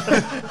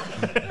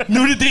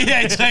 Nu er det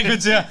her i 3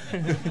 kvarter.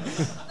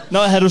 Nå,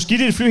 havde du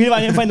skidt i et fly hele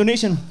vejen hjem fra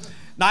Indonesien?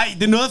 Nej,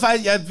 det nåede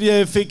faktisk...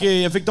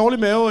 Jeg fik dårlig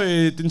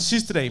mave den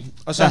sidste dag.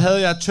 Og så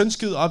havde jeg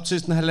tyndskid op til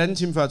sådan 1,5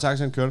 time før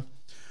taxaen kørte.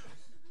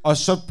 Og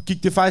så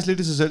gik det faktisk lidt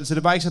i sig selv, så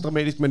det var ikke så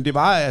dramatisk. Men det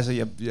var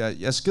altså...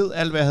 Jeg sked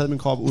alt, hvad jeg havde i min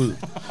krop ud.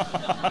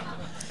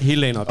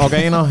 Hele dagen op.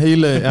 Organer,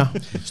 hele... Ja.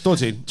 Stort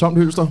set. Tomt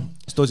hylster.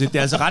 Stort set. Det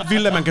er altså ret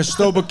vildt, at man kan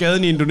stå på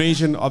gaden i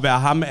Indonesien og være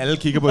ham, alle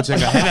kigger på og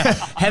tænker,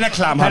 han er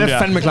klam, han er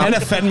fandme klam. Han er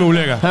fandme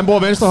ulækker. Han bruger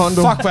venstre hånd,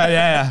 du. Fuck, hvad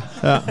ja.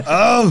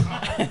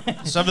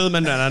 Så ved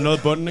man, at der er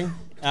noget bunden, ikke?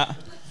 Ja.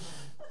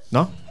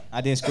 Nå.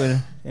 Ej, det er sgu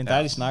en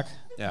dejlig snak.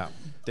 Ja,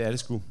 det er det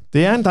sgu.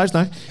 Det er en dejlig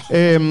snak.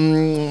 Jeg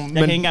kan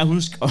ikke engang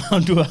huske,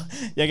 om du har...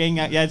 Jeg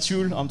er i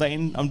tvivl,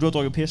 om du har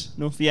drukket pis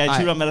nu. For jeg er i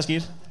tvivl om, hvad der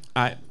skete.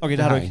 Nej. Okay,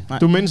 det har du ikke. Nej.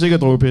 Du mindes ikke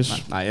at drukke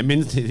pis? Nej, jeg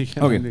mindes det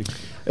ikke. Okay.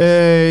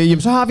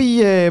 Jamen, så har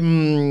vi...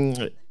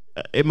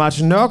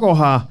 Martin Nørgaard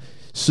har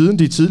siden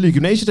de tidlige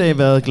gymnasiedage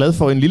været glad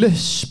for en lille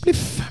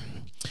spliff.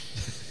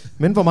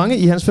 Men hvor mange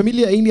i hans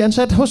familie er egentlig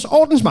ansat hos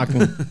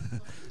ordensmagten?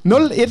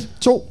 0, 1,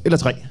 2 eller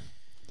 3?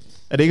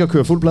 Er det ikke at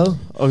køre fuld blad?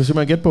 Og kan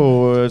simpelthen gætte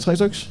på 3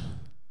 styks?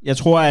 Jeg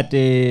tror, at...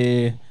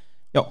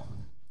 Jo.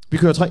 Vi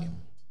kører 3.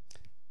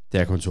 Det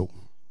er kun 2.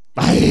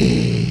 Nej.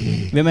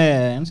 Hvem er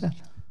ansat?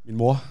 Min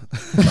mor.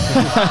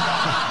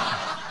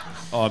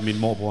 Og min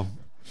morbror.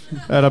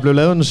 Er der blevet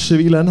lavet en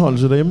civil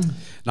anholdelse derhjemme?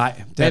 Nej,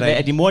 det er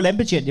er din mor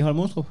landbetjent i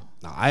Holmodstrup?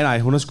 Nej,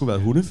 hun har sgu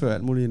været hundefører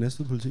alt muligt i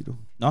næste politi, du.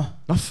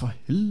 Nå for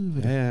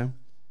helvede. Ja.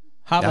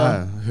 Jeg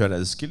har hørt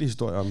adskillige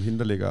historier om hende,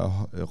 der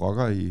ligger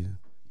rocker i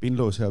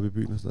benlås heroppe i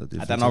byen og sådan noget.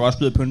 Ja, der er nok også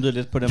blevet pyntet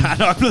lidt på dem. Der er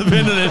nok blevet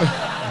pyntet lidt.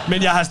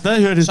 Men jeg har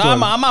stadig hørt historien. Så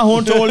mamma,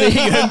 hun tåler ikke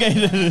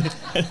Høngate.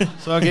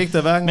 Så gik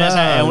der hverken. Men altså,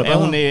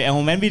 er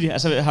hun vanvittig?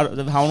 Altså,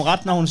 har hun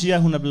ret, når hun siger,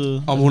 at hun er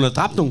blevet... Om hun har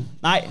dræbt nogen?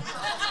 Nej.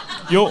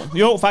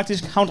 Jo,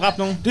 faktisk. Har hun dræbt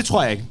nogen? Det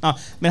tror jeg ikke. Nå,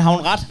 men har hun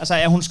ret? Altså,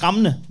 er hun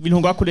skræmmende? Vil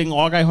hun godt kunne lægge en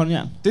rocker i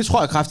håndjern? Det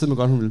tror jeg kraftedeme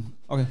godt, hun vil.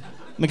 Okay.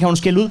 Men kan hun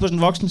skælde ud på sådan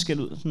en voksen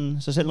skælde ud? Sådan,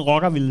 så selv en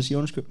rocker ville sige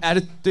undskyld? Ja,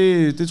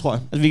 det tror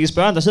jeg. Altså, vi kan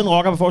spørge, der sidder en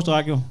rocker på forreste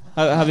række, jo.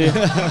 Har vi...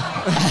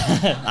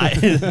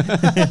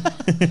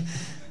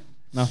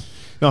 Nej.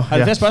 Nå, har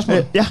du flere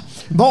spørgsmål? Ja.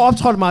 Hvor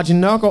optrådte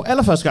Martin Nørgaard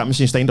allerførste gang med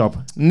sin stand-up?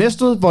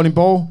 Næstved,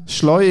 Vordingborg,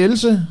 Sløje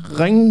Else,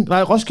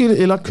 Roskilde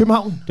eller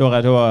København? Det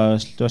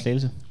var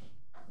Slagelse.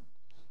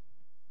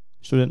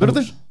 Studenterhus.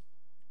 Ved du det?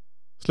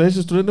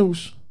 Slagelse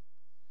Studenterhus.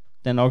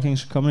 Dan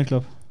Ockings Comedy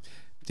Club.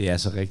 Det er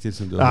så rigtigt,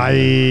 som det var.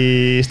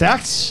 Ej,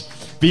 stærkt.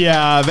 Vi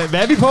er...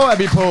 Hvad er vi på? Er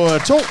vi på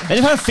 2? Hvad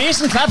er det for en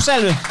fesen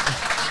klapsalve?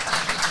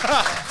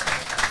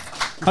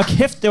 Og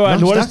kæft, det var et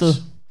lortested.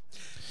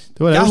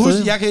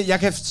 Jeg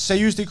kan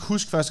seriøst ikke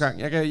huske første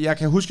gang. Jeg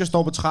kan huske, at jeg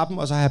står på trappen,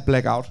 og så har jeg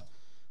blackout.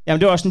 Jamen,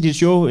 det var også sådan dit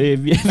show.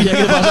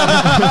 Virkede bare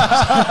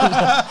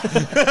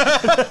sådan.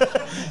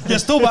 Jeg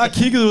stod bare og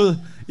kiggede ud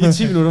i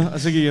 10 minutter, og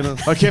så gik jeg ned.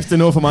 Og kæft, det er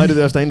noget for mig, det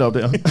der stand-up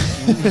der.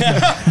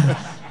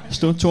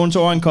 Tog en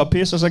tår en kop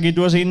pis, og så gik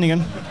du af scenen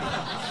igen.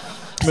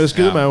 Med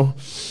skidemave.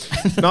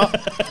 Nå,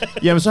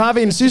 jamen så har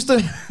vi en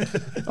sidste.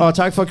 Og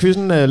tak for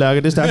quizzen,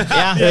 Lærke, det er stærkt.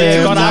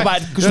 Ja, godt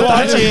arbejde. Stor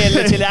hånd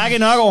til Lærke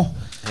Nørgaard.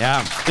 Ja,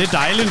 det er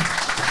dejligt.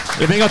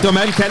 Jeg ved ikke, om det var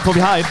mærkeligt kaldt på, vi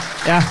har et.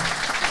 Ja.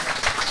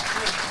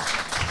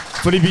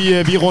 Fordi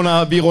vi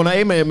runder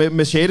af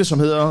med 6. som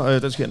hedder,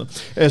 den skal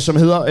som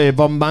hedder,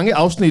 hvor mange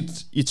afsnit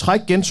i træk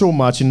gentog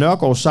Martin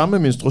Nørgaard samme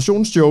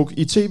menstruationsjoke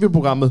i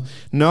tv-programmet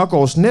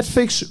Nørgaards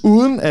Netflix,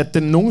 uden at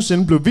den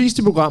nogensinde blev vist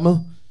i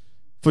programmet,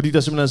 fordi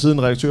der simpelthen sidder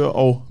en redaktør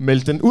og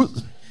meldte den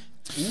ud.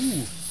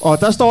 Og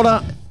der står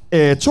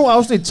der 2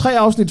 afsnit, 3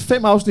 afsnit,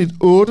 5 afsnit,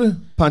 8,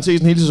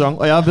 parentesen hele sæson,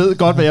 og jeg ved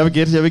godt, hvad jeg vil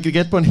gætte. Jeg vil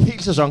gætte på en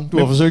hel sæson, du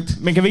har forsøgt.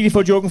 Men kan vi ikke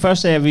få joken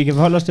først, så vi kan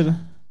forholde os til det?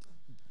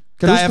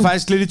 Der er jeg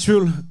faktisk lidt i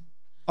tvivl,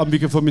 om vi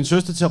kan få min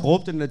søster til at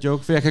råbe den der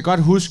joke, for jeg kan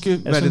godt huske,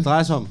 hvad det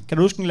drejer sig om. Kan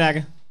du huske den,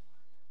 Lærke?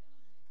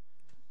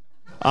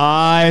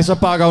 Ej, så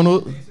bakker hun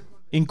ud.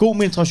 En god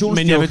menstruationsjoke.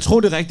 Men jeg vil tro,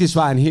 det rigtige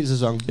svar er en hel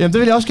sæson. Jamen, det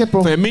vil jeg også gætte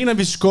på. For jeg mener,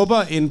 vi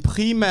skubber en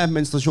primær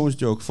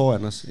menstruationsjoke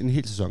foran os en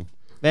hel sæson.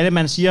 Hvad er det,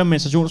 man siger om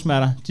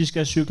menstruationssmerter? De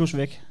skal cyklus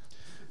væk.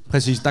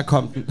 Præcis, der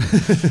kom den.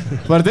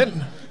 Var det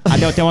den? Nej,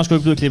 det var sgu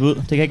ikke blevet klippet ud.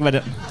 Det kan ikke være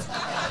den.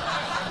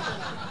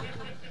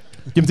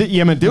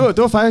 Jamen, det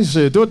var faktisk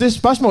det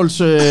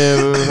spørgsmåls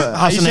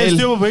arsenal. I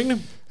styr på pointene?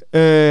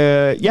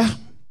 Ja.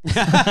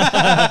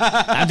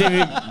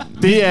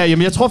 Det er,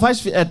 jamen, jeg tror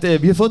faktisk,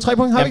 at vi har fået 3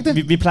 point, har vi ikke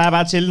det? Vi plejer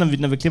bare til,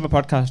 når vi klipper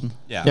podcasten.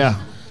 Ja.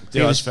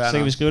 Det er også fair. Så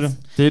kan vi skrive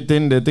det.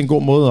 Det er en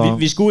god måde at...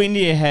 Vi skulle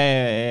egentlig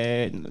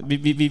have...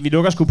 Vi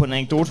lukker sgu på en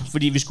anekdote,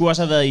 fordi vi skulle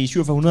også have været i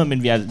 4700,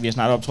 men vi har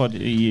snart optrådt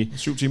i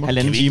 7 timer.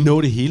 Halvanden time. Kan vi ikke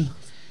nå det hele?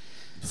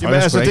 Jamen,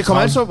 altså, det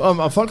kommer altså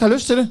om folk har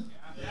lyst til det.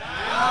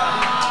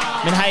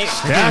 Men har I...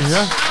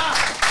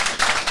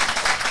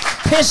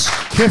 Pis!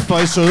 Kæft, hvor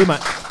er I søde, mand.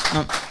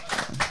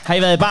 Har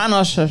I været i barn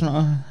også? Og sådan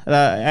noget? Eller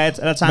er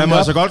der tanker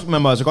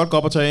man må altså godt gå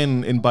op og tage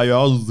en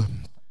barriere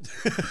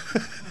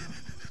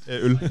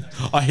øl.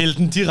 Og hælde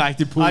den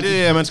direkte på. Nej,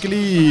 det er, man skal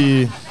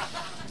lige...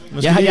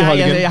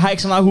 Jeg har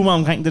ikke så meget humor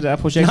omkring det der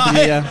projekt.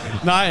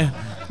 Nej.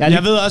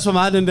 Jeg ved også, hvor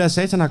meget den der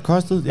satan har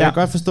kostet. Jeg kan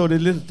godt forstå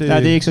det lidt. Nej,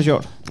 det er ikke så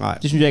sjovt. Nej.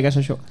 Det synes jeg ikke er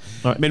så sjovt.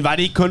 Nej. Men var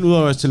det ikke kun ud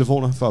af vores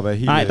telefoner, for at være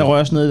helt... Nej, der rører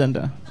også ned i den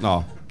der.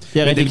 Nå.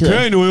 Det er men den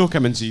kører endnu jo,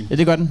 kan man sige. Ja,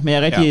 det gør den, men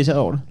jeg er rigtig irriteret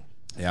over det.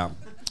 Ja.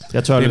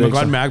 Jeg tør det. Det må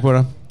godt mærke på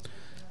dig.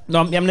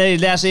 Nå, jamen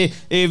lad os se.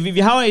 Vi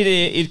har jo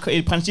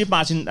et princip,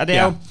 Martin, og det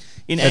er jo...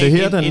 En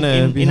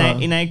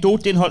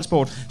anekdote, det er en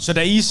holdsport. Så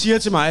da I siger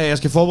til mig, at jeg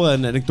skal forberede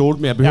en anekdote,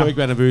 men jeg behøver ikke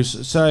være nervøs,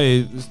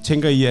 så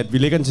tænker I, at vi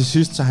lægger den til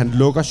sidst, så han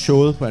lukker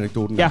showet på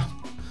anekdoten. Ja.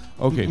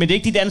 Okay. Men det er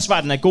ikke dit ansvar,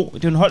 at den er god.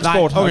 Det er en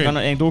holdsport, og en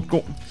anekdote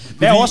god.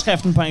 Hvad er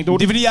overskriften på anekdoten?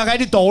 Det er fordi, jeg er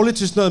rigtig dårlig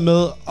til sådan noget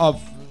med at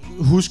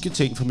huske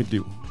ting fra mit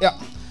liv. Ja.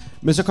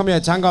 Men så kom jeg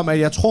i tanke om, at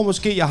jeg tror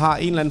måske, jeg har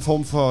en eller anden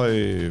form for...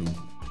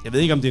 jeg ved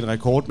ikke, om det er en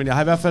rekord, men jeg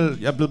har i hvert fald...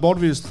 Jeg er blevet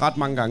bortvist ret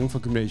mange gange fra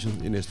gymnasiet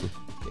i Næstved.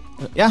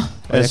 Ja.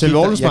 Jeg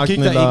gik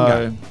der en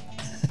gang.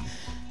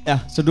 Ja,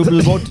 så du er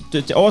blevet bort...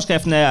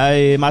 Overskriften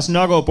er Martin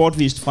Nørgaard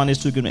bortvist fra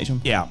Næstved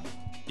Gymnasium. Ja.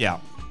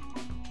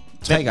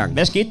 3 gange.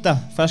 Hvad skete der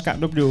første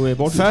gang, du blev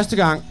bortvist? Første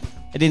gang...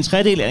 Er det en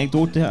tredel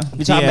anekdote, det her?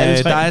 Vi tager dem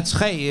alle 3. Der er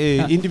 3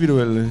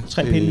 individuelle...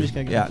 3 pinde, vi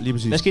skal have. Ja, lige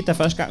præcis. Hvad skete der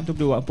første gang, du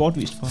blev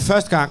bortvist fra?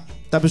 Første gang,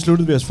 der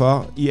besluttede vi os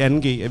for i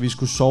 2G, at vi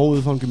skulle sove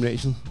ude foran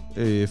gymnasiet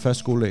første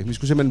skoledag. Vi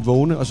skulle simpelthen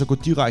vågne og så gå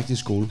direkte i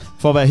skole.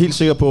 For at være helt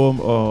sikker på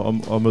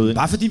at møde ind.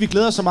 Bare fordi vi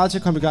glæder os så meget til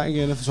at komme i gang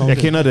igen efter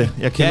sommerferien.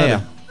 Jeg kender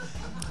det.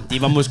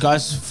 Det var måske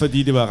også,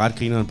 fordi det var ret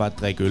grinerende bare at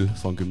drikke øl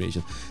foran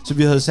gymnasiet. Så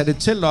vi havde sat et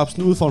telt op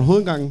sådan ude foran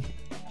hovedindgangen,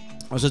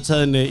 og så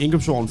taget en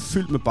indkøbsvogn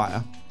fyldt med bajer.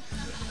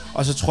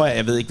 Og så tror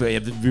jeg ved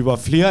ikke, vi var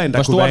flere end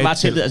der kunne være. Hvor stort var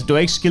teltet? Altså, det var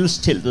ikke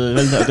skills-teltet,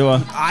 vel? Det var...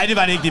 Nej, det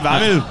var det ikke. Det var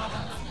vel...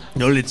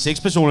 Det var lidt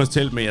 6-personers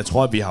telt, men jeg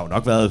tror, at vi har jo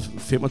nok været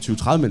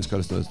 25-30 mennesker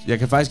eller sådan noget. Jeg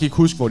kan faktisk ikke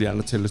huske, hvor de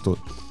andre telte stod.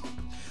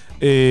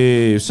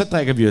 Så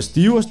drikker vi os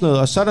stive og sådan noget,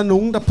 og så er der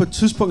nogen, der på et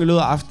tidspunkt i løbet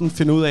af aftenen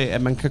finder ud af,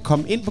 at man kan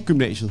komme ind på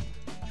gymnasiet,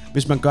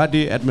 hvis man gør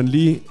det, at man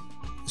lige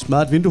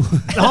smadrer et vindue.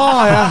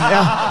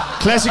 Ja.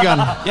 Klassikeren.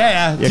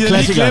 Ja, de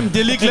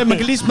har lige glemt, man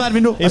kan lige smadre et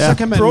vindue, og så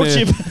kan man...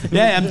 Pro-tip.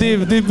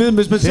 Det ved,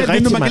 hvis man ser et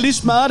vindue, man kan lige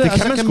smadre det, og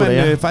så kan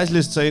man faktisk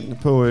liste sig ind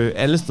på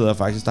alle steder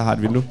faktisk, der har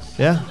et vindue.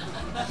 Ja.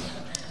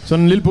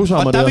 Sådan en lille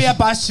bushammer. Og der vil jeg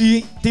bare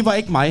sige, det var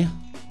ikke mig.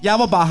 Jeg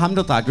var bare ham,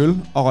 der drak øl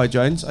og røg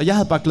joints, og jeg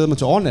havde bare glædet mig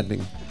til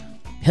overnatningen.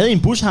 Havde I en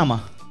bushammer?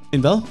 En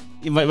hvad?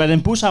 Var det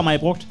en bushammer, I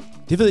brugt?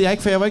 Det ved jeg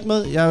ikke, for jeg var ikke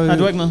med. Nej,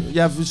 du var ikke med?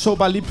 Jeg så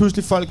bare lige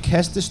pludselig folk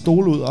kaste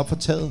stole ud op på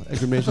taget af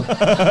gymnasiet.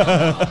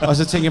 Og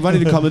så tænkte jeg, hvordan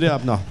er det kommet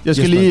derop? Nå, jeg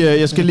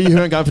skal lige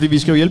høre en gang, fordi vi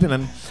skal jo hjælpe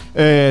hinanden.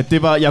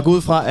 Jeg går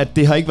ud fra, at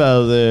det har ikke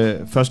været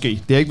 1G.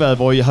 Det har ikke været,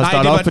 hvor I har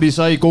startet op, fordi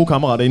så er I gode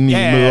kammerater inden I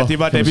møder. Ja, det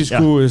var da vi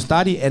skulle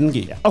starte i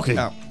 2G. Okay.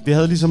 Ja, vi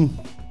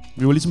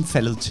var ligesom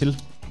faldet til.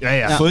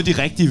 Ja. Fået de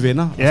rigtige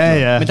venner.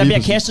 Ja. Men der bliver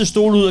kastet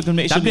stol ud af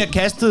gymnasiet. Der bliver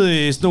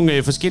kastet sådan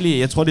nogle forskellige,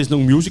 jeg tror det er sådan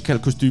nogle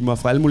musical-kostymer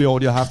fra alle mulige år,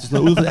 de har haft. Sådan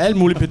noget, ud fra alle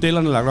mulige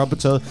pedellerne lagt op på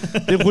taget.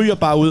 Det ryger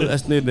bare ud af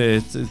sådan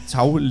en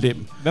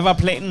taglem. Hvad var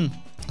planen?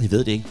 Jeg ved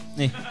det ikke.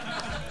 Nej.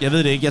 Jeg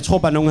ved det ikke. Jeg tror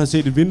bare, nogen havde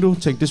set et vindue,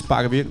 tænkte, det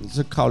sparker vi ind,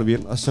 så kravler vi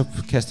ind, og så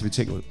kaster vi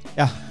ting ud.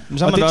 Ja. Men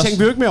så og det også... tænkte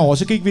vi jo ikke mere over.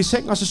 Så gik vi i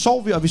seng, og så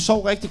sov vi, og vi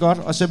sov rigtig godt.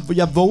 Og så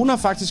jeg vågner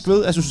faktisk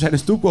ved, at Susanne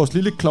Stubgaards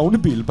lille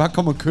klovnebil bare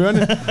kommer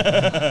kørende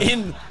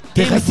ind.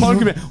 Det er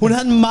rigtigt. Hun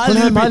havde en meget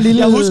lille bil.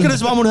 Jeg husker det,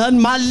 som om hun havde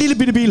en meget lille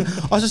bitte bil.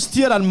 Og så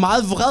stiger der en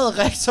meget vred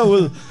rektor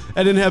ud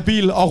af den her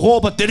bil og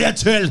råber, det der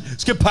telt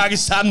skal pakkes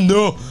sammen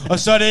nu. Og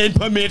så er det ind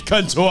på mit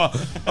kontor.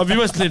 Og vi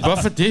var sådan lidt,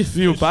 hvorfor det?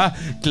 Vi er jo bare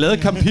glade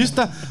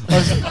campister.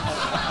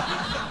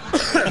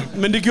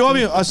 Men det gjorde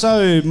vi, og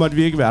så måtte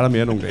vi ikke være der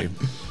mere nogle dage.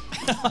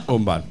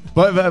 Åbenbart.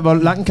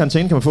 Hvor lang en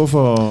karantæne kan man få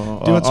for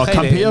at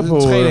campere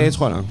på... 3 dage,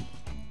 tror jeg nok.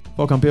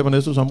 For at campere på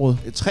Næsteds område?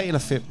 3 eller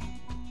 5.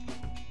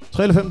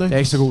 3 eller 5 dage? Jeg er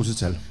ikke så god til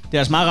tal. Det er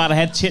altså meget rart at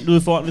have et telt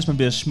ude foran, hvis man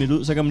bliver smidt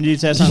ud. Så kan man lige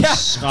tage sådan en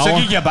skraver.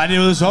 Så gik jeg bare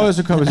derud og sov, og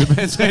så kom jeg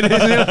tilbage 3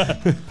 dage senere.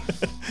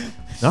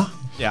 Nå.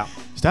 Ja.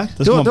 Stærkt.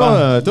 Det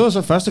var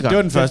så første gang. Det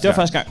var den første gang. Det var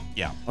første gang.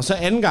 Ja. Og så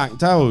anden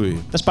gang, der er jo...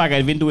 Der sparker jeg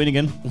et vindue ind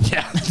igen.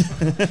 Ja.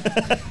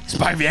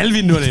 Sparker vi alle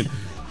vinduerne ind.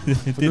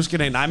 Nu skal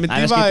det. Nej, men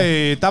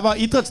der var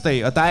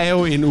idrætsdag, og der er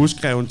jo en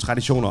uskreven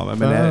tradition om, at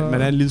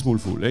man er en lille smule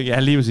fuld, ikke? Ja,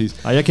 lige præcis.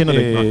 Nej, jeg kender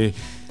det ikke.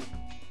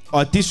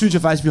 Og det synes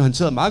jeg faktisk, vi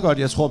håndterede meget godt.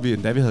 Jeg tror, vi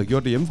havde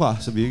gjort det hjemmefra,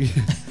 så vi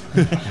ikke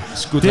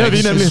skulle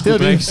det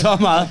drikke, drikke så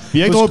meget. Vi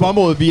har ikke drukket på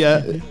området. Vi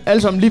er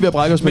alle sammen lige ved at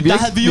brække os, men vi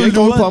har ikke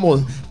drukket på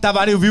området. Der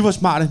var det jo, vi var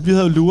smarte. Vi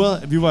havde jo luret.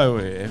 Vi var jo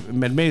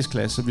matematisk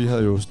klasse, så vi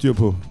havde jo styr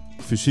på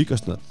fysik og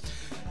sådan noget.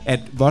 At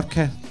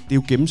vodka, det er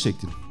jo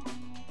gennemsigtigt.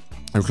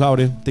 Er du klar over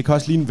det? Det kan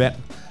også ligne vand.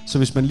 Så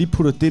hvis man lige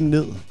putter det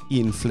ned i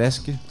en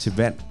flaske til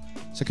vand,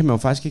 så kan man jo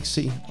faktisk ikke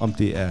se, om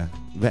det er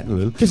vand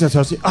eller øl. Det er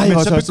så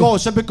men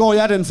så begår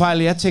jeg den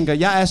fejl, jeg tænker,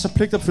 jeg er så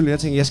pligtopfyldende, jeg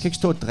tænker, jeg skal ikke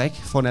stå og drikke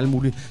foran alle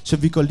mulige. Så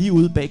vi går lige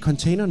ud bag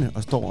containerne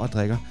og står og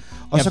drikker.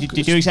 Og ja, så,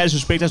 det er jo ikke særlig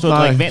suspekt at stå og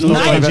drikke vand ud af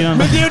containerne.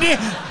 Men det er jo det!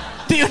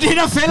 Det er jo det,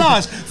 der fælder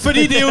os!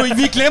 Fordi det er jo,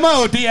 vi glemmer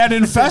jo, det er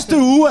den første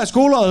uge af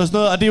skoleåret og sådan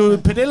noget, og det er jo,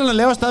 pedellerne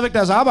laver stadigvæk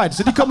deres arbejde,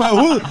 så de kommer jo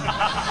ud.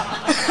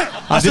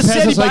 Og så det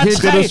passer så ikke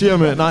helt, det du siger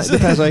med. Nej,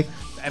 det passer ikke.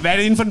 Hvad er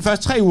det inden for den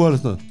første 3 uger eller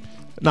sådan noget?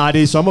 Nej, det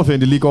er i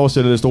sommerferien, de lige går og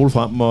sætter stole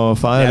frem og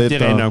fejrer lidt. Ja,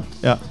 det er rent nok.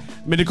 Ja.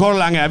 Men det korte og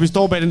lange er, at vi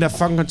står bag den der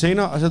fucking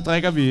container, og så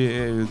drikker vi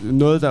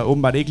noget, der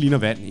åbenbart ikke ligner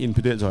vand i en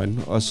pedels øjne.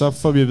 Og så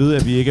får vi at vide,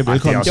 at vi ikke er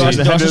velkommen til.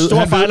 Det er også en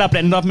stor fejl at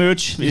blande op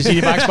merch, vil jeg sige,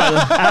 i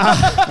bagspejlet.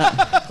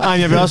 Nej,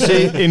 jeg vil også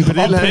se en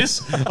pedel.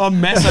 Og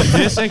masser af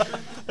pis, ikke?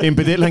 En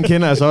pedel, han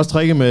kender altså også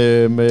tricket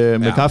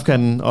med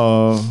kaffekanden.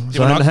 Og det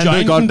var nok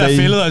jointen, der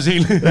fældede os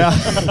helt. Ja.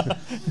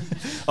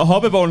 Og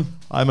hoppebollen.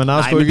 Ej, men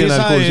der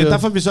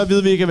får vi så at vide,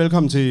 at vi ikke er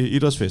velkommen til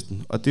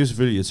idrætsfesten. Og det er jo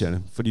selvfølgelig irriterende,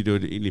 fordi det er jo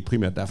egentlig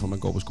primært derfor, man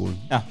går på skolen.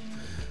 Ja.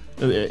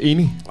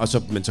 Enig.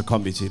 Men så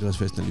kom vi til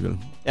idrætsfesten alligevel.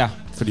 Ja.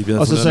 Fordi vi havde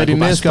og så sagde de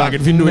næste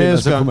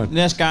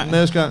gang.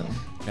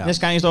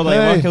 Næste gang I står og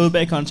drikker vodka ude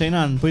bag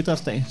containeren på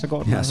idrætsdag, så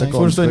går det. Ja, så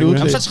går det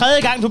ud. Så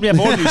tredje gang, du bliver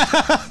bortvist.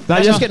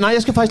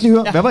 Jeg skal faktisk lige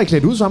høre, hvad var I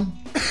klædt ud som?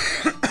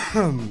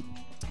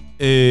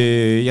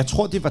 Jeg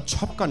tror, det var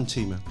Top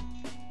Gun-tema.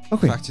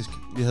 Okay. Faktisk.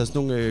 Vi havde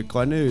sådan nogle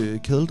grønne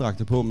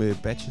kædeldragter på med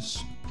badges.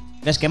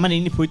 Hvad skal man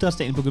egentlig på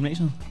idrætsdagen på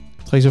gymnasiet?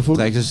 Drikke sig fuld.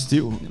 Drikke sig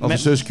stiv og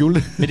forsøge at skjule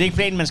det. Men det er ikke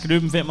planen, man skal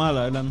løbe en 5'er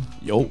eller et eller andet?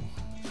 Jo,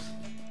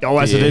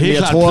 altså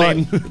jeg tror,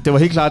 det var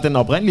helt klart den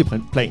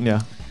oprindelige plan, ja.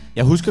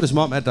 Jeg husker det som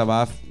om, at der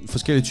var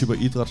forskellige typer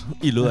idræt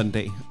i løbet af en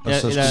dag. Og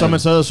så man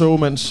sad og så,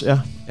 mens... Ja.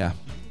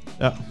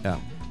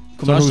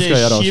 Kunne man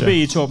også shippe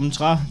i Torben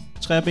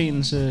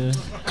Træbenens...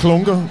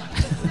 Klunker.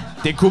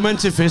 Det kunne man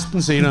til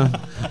festen senere.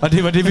 Og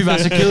det var det, vi var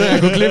så kede af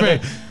at gå glip af.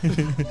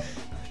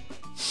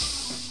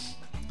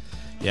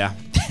 Ja.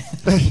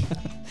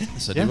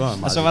 Så det var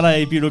meget. Og så var der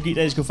i biologi,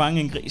 da I skulle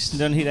fange en gris. Det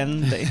var en helt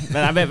anden dag.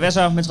 Men hvad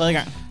så med tredje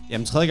gang?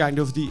 Jamen tredje gang,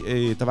 det var fordi,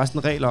 der var sådan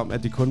en regel om,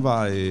 at det kun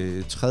var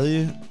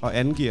tredje og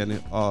andengeerne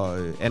og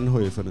anden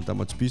HF'erne, der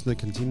måtte spise noget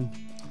i kantinen.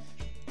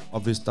 og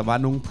hvis der var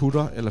nogen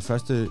putter eller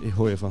første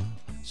HF'er,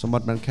 så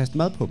måtte man kaste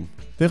mad på dem.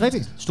 Det er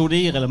rigtigt. Stod det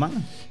i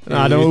reglementet?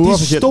 Nej, det var det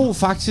uofficielt. stod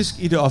faktisk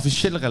i det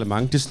officielle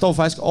reglement. Det står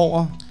faktisk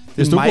over.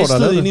 Det stod, hvor der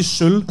mejslet lavede ind i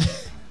sølv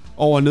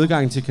over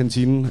nedgangen til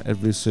kantinen, at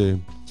hvis...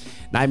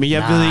 Nej, men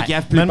jeg ved ikke,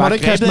 jeg blev man bare måtte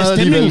ikke grebet kaste af mad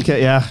stemningen.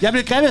 alligevel. Ja. Jeg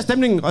blev grebet af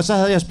stemningen, og så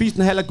havde jeg spist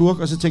en halv agurk,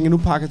 og så tænkte jeg, nu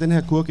pakker den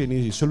her gurk ind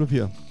i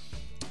sølvpapir.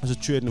 Og så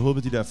tyrer jeg den i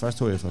hovedet på de der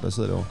første HF'er, der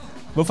sidder derovre.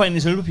 Hvorfor ind i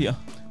sølvpapir?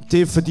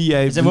 Det er fordi,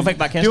 hvorfor ikke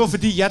bare kaste? Det var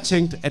fordi, jeg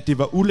tænkte, at det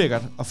var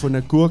ulækkert at få en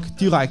agurk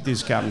direkte i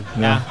skærmen.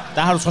 Ja.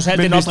 Der har du trods alt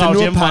Men den hvis den opdragelse nu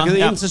er hjemmefra. pakket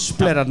ind, så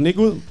splatter den ikke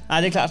ud.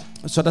 Nej, det er klart.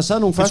 Så der sad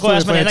nogle første tror jeg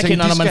også, man HF'er, jeg tænkte,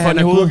 anerkender, de når man skal får have en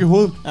den i agurk i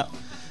hovedet. Ja.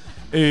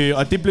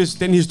 Og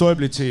den historie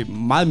blev til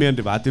meget mere end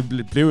det var.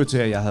 Det blev jo til,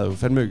 at jeg havde jo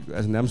fandme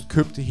nærmest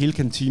købt hele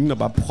kantinen og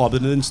bare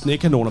proppet ned i en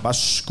snekanon og bare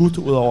skudt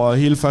ud over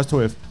hele første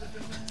HF.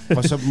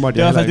 Og så måtte Det var i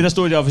hvert jeg fald det, der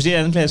stod i det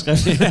officielle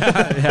anklageskrift.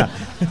 ja.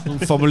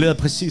 Formuleret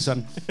præcis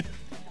sådan.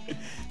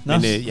 Nå,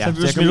 Men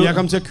jeg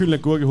kom til at kylde en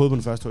agurk i hovedet på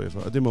den første HF,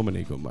 og det må man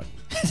ikke åbenbart.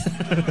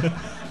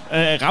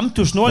 Ramte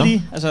du snor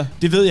lige? Altså.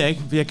 Det ved jeg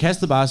ikke, for jeg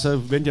kastede bare, så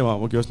vendte jeg mig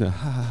om og gjorde sådan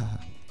her.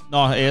 Nå,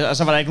 og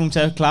så var der ikke nogen til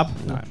at klappe?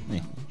 Nej.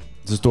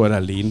 Så stod jeg der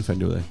alene,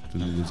 fandt jeg ud af.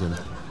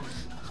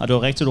 Og det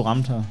var rigtigt, du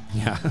ramte her.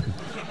 Ja.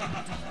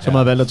 Så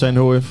meget valgt at tage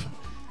en HF.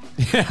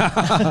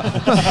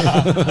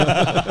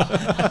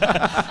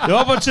 Det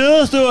var på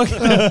tide,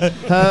 Sturk.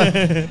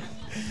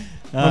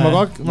 Man må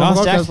godt det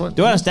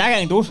var en stærk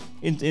anekdote.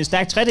 En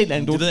stærk tredel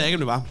anekdote. Det ved jeg ikke, om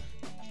det var.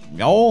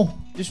 Jo,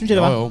 det synes jeg,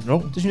 det var. Jo.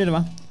 Det synes jeg, det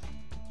var.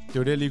 Det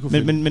var det, jeg lige kunne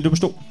finde. Men du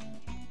bestod.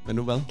 Men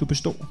nu hvad? Du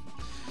bestod.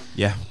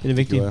 Ja. Det er det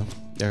vigtige.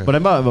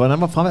 Hvordan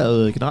var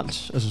fraværet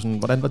generelt? Altså sådan,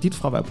 hvordan var dit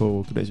fravær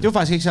på gymnasiet? Det var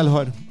faktisk ikke særlig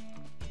højt.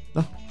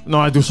 Nå.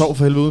 Nej, du sov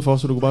for helvede udenfor,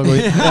 så du kunne bare gå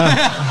ind. Ja.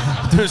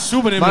 Det var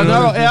super nemt.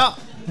 Ja.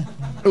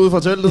 Ude fra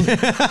teltet.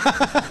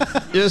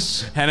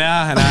 Yes. Han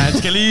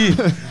skal lige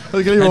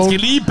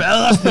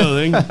bade og sådan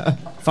noget, ikke?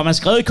 For man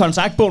skrev i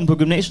kontaktbogen på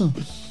gymnasiet.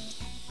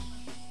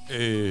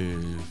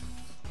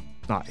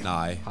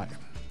 Nej.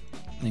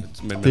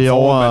 Men det er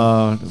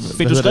over...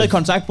 Fik du skrevet i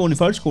kontaktbogen i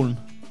folkeskolen?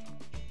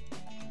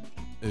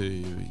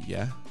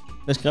 Ja.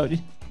 Hvad skrev de?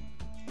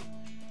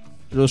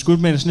 Du var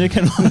skudt med en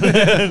snekanon.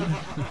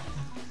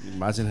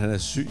 Martin, han er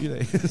syg i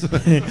dag.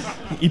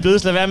 I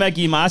bedes lade være med at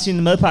give Martin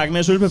en madpakke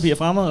med sølvpapir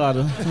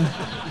fremadrettet.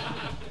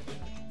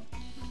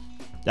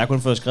 Jeg har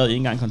kun fået skrevet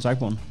en gang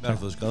kontaktbogen. Hvad har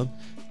du fået skrevet?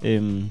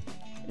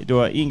 Det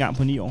var en gang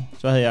på 9 år.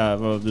 Så havde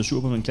jeg været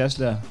sur på min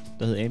klasselærer,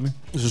 der hed Amy.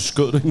 Så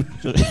skød du hende?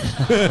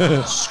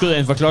 Skød jeg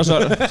hende for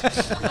klodshold.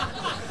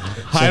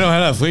 Hej nu,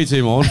 han er fri til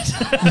i morgen.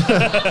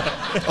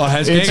 Og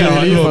han skal ikke have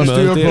holde på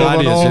med. Det er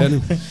ret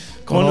irriterende.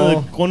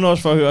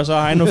 Grundlovsforhør, så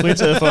har han nu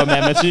fritaget for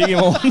matematik i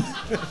morgen.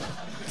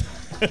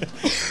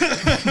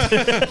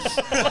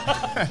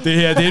 Det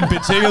her, det er en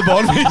betinget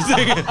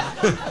bortvisning.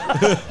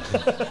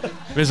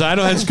 Hvis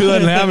Ejno, han skyder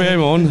en lærer mere i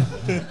morgen,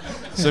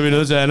 så er vi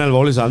nødt til at have en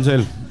alvorlig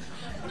samtale.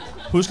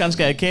 Husk, han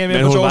skal have kage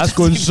med på torsdag. Men hun var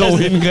sgu en sov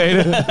hende,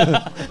 Grete.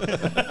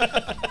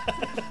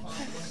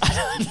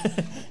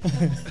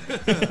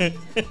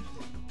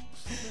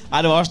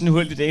 Ej, det var også en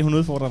uheldig dag, hun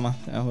udfordrede mig.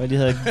 Ja, hvor jeg lige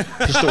havde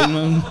pistolen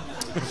med.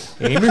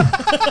 Amy?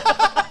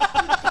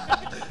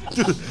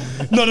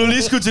 Når du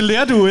lige skulle til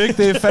lærdue,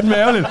 ikke? Det er fandme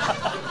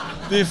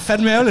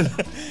ærgerligt.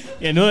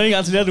 Ja, nåede ikke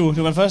engang til lærdue.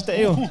 Det var den første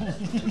dag, jo.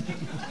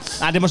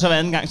 Nej, det må så være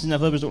anden gang, siden jeg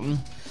har fået pistolen.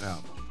 Ja.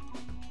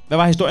 Hvad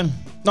var historien?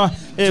 Nå,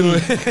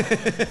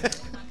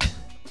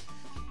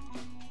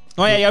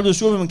 jeg er blevet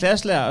sur på min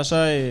klasselærer, og så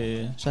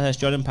havde jeg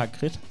stjålet en pakke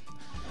kridt.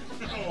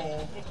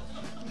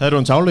 Havde du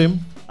en tavle hjemme?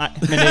 Nej,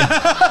 men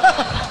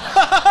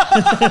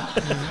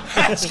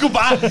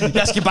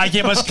Jeg skal bare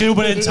hjem og skrive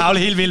på den tavle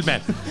helt vildt,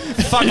 mand.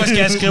 Fuck, hvad skal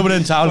jeg skrive på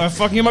den tavle? Jeg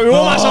fucking hjem og øve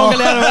mig, så hun kan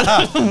lære det.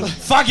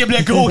 Fuck, jeg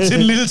bliver god til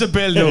en lille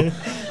tabel nu.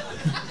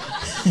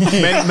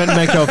 Men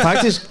man kan jo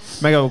faktisk...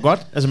 Man kan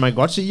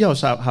godt sige,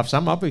 at I har haft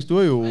samme opvækst. Du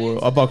er jo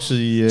opvokset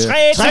i... 3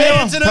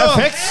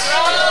 Perfekt!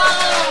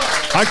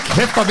 Hold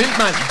kæft, hvor vildt,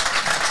 mand.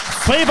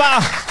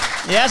 Fribar!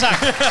 Ja, tak.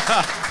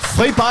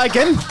 Fribar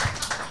igen?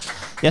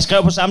 Jeg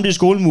skrev på samtlige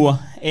skolemure,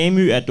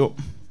 Amy er dum.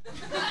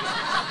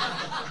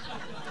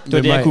 Det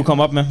var det, jeg kunne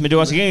komme op med. Men det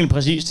var til gengæld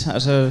præcist.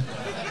 Altså...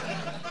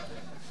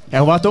 Ja,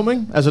 hun var dum,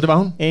 ikke? Altså, det var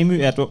hun. Amy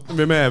er dum.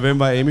 Hvem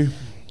var Amy?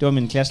 Det var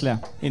min klasselærer.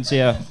 Indtil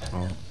jeg...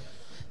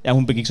 Ja,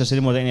 hun begik sig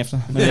selvmord dagen efter.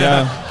 Men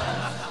jeg...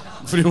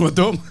 Fordi hun var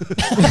dum.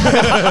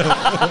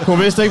 Hun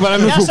vidste ikke,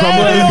 hvordan hun skulle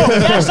komme ud af det.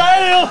 Jeg sagde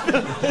det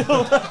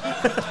jo!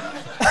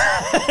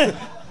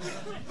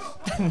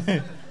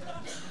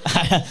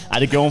 Ej,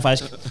 det gjorde hun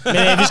faktisk.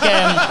 Men vi skal...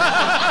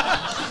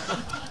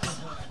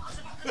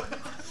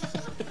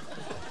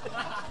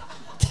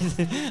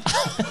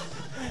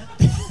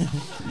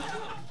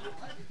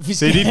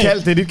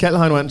 Det er dit kald,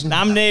 Heino Hansen.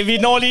 Nej, men vi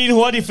når lige en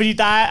hurtigt, fordi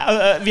der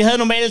er, vi havde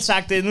normalt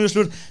sagt, nu er det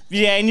slut,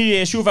 vi er inde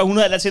i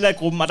 4700 eller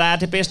tilladgruppen, og der er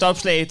det bedste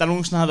opslag, der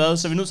nogensinde har været,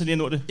 så vi er nødt til lige at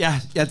nå det. Ja,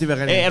 det var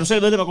rigtigt. Er du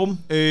selv medlem af gruppen?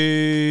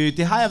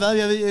 Det har jeg været.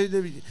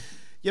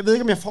 Jeg ved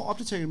ikke, om jeg får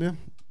opdatering mere.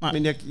 Nej.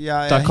 Men jeg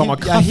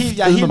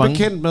er helt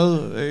bekendt med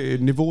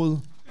niveauet.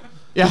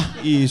 Ja.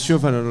 I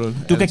 4700.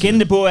 Du kan kende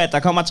det på, at der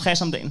kommer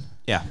 60 om dagen.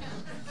 Ja.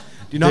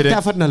 Det er nok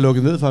derfor, den har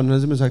lukket ned for ham. Den har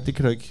simpelthen sagt, det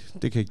kan du ikke.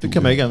 Det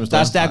kan man ikke administrere.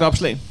 Der er stærkt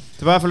opslag.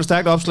 Det var i hvert fald et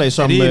stærkt opslag,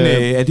 som...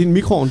 Er det en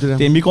mikroovn, det der?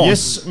 Det er en mikroovn.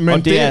 Yes,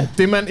 men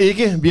det man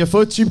ikke... Vi har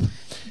fået et tip.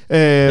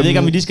 Jeg ved ikke,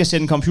 om vi lige skal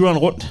sende computeren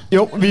rundt.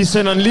 Jo, vi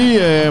sender den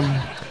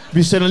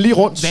lige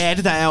rundt. Hvad er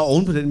det, der er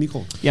oven på den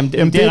mikroovn? Jamen,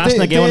 det er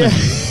resten af gaverne.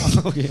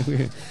 Okay.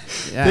 Det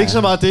er ikke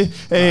så meget det.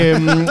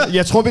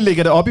 Jeg tror, vi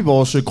lægger det op i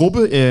vores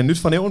gruppe, Nyt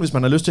fra Nævn, hvis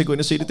man har lyst til at gå ind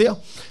og se det der.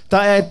 Der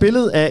er et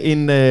billede af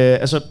en...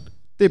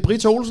 det er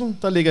Britta Olsen,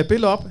 der lægger et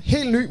billede op.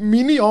 Helt ny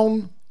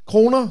mini-ovn.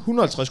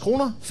 150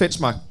 kroner.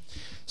 Fensmark.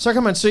 Så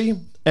kan man se,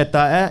 at der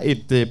er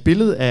et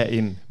billede af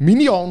en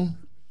mini-ovn.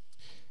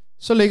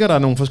 Så ligger der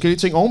nogle forskellige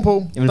ting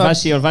ovenpå. Jeg vil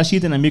faktisk sige,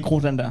 at den er mikro,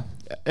 den der.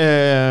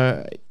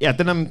 Ja,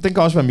 den kan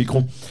også være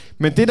mikro.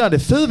 Men det, der er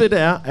det fede ved det,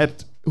 er, at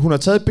hun har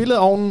taget et billede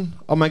af ovnen,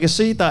 og man kan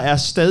se, at der er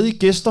stadig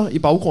gæster i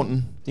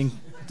baggrunden. Det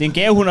er en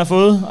gave, hun har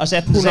fået, og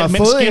sat den hun salg, har mens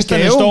fået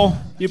gæsterne står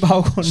i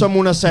baggrunden. Som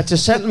hun har sat til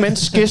salg,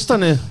 mens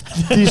gæsterne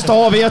de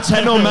står ved at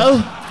tage noget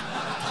mad.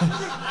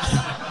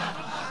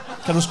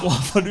 Kan du skrue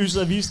op for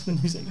lyset og vise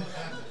den?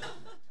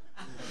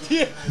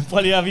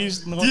 Prøv lige at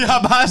vise den rundt. De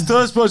har bare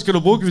stået og spurgt, skal du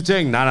bruge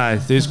kvitteringen? Nej,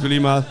 det er sgu lige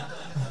meget.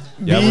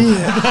 Må jeg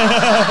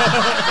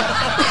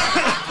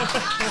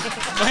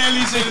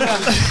lige se det der?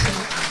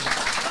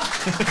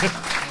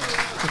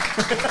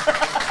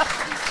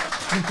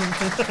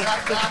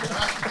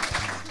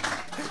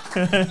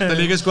 Der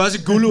ligger sgu også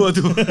et guldur,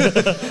 du.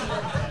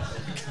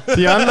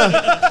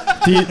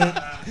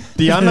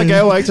 De andre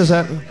gaver er ikke til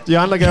salg.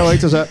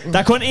 Der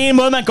er kun én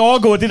måde, man kan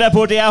overgå det der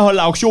på, det er at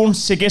holde auktion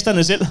til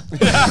gæsterne selv.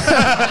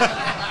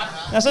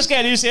 Ja, så skal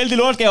jeg lige sælge de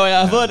lortgaver, jeg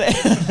har fået i dag.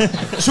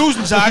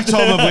 Tusind tak,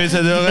 Tom og Britta.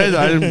 Det var rigtig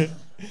dejligt.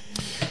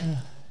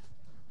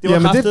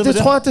 Jamen, det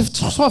tror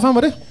jeg fandme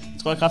var det.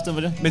 Jeg tror, jeg kraftigt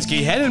var det. Men skal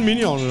I have den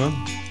mini-ovn, eller hvad?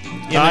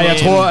 Nej, jeg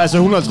tror,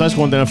 150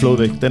 kroner, den er flået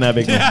væk. Den er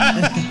væk nu. Det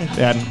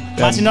er den.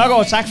 Martin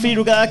Nørgaard, tak fordi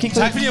du gad at kigge på.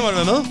 Tak fordi jeg måtte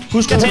være med.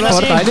 Husk at tænde os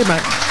ind. Det var dejligt,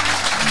 mand.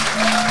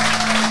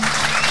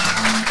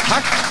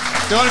 Tak.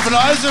 Det var en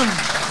fornøjelse.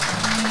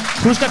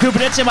 Husk at købe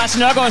billet til Martin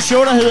Nørgaards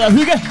show, der hedder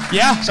Hygge.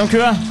 Ja. Som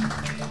kører.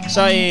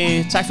 Så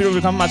tak fordi du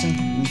ville komme, Martin.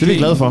 Det er vi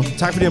glade for.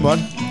 Tak fordi jeg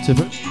måtte.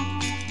 Selvfølgelig.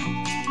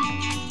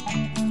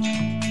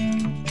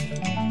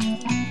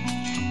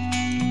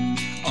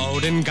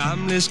 Og den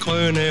gamle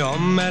skrøne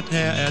om, at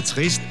her er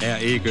trist, er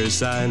ikke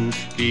sand.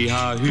 Vi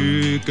har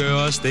hygge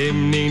og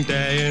stemning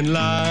dagen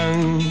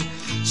lang.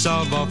 Så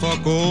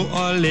hvorfor gå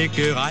og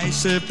lægge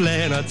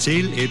rejseplaner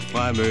til et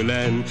fremmed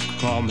land?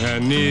 Kom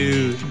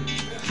herned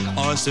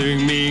og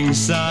syng min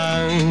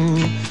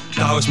sang.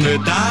 Dags med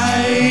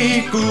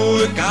dig,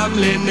 gode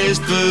gamle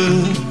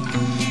Næstved.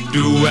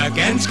 Du er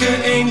ganske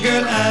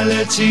enkel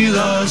alle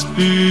tiders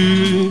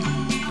by.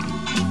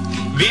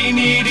 Vind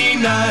i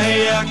din ej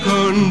er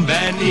kun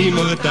vand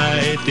imod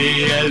dig.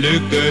 Det er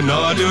lykke,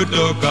 når du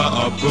dukker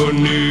op på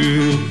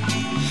ny.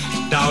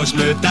 Dags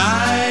med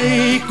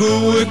dig,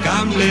 gode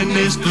gamle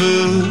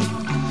Næstved.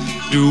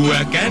 Du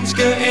er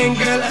ganske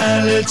enkel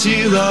alle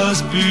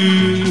tiders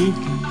by.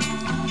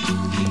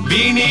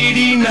 Vind i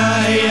din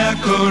ej er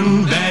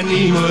kun vand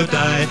imod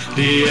dig.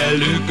 Det er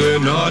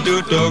lykke, når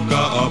du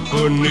dukker op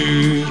på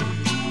ny.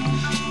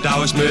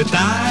 Dags med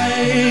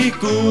dig,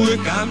 gode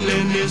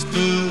gamle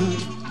Næstved.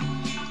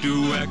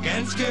 Du er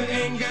ganske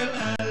enkel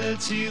alle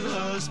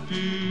tiders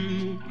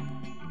by.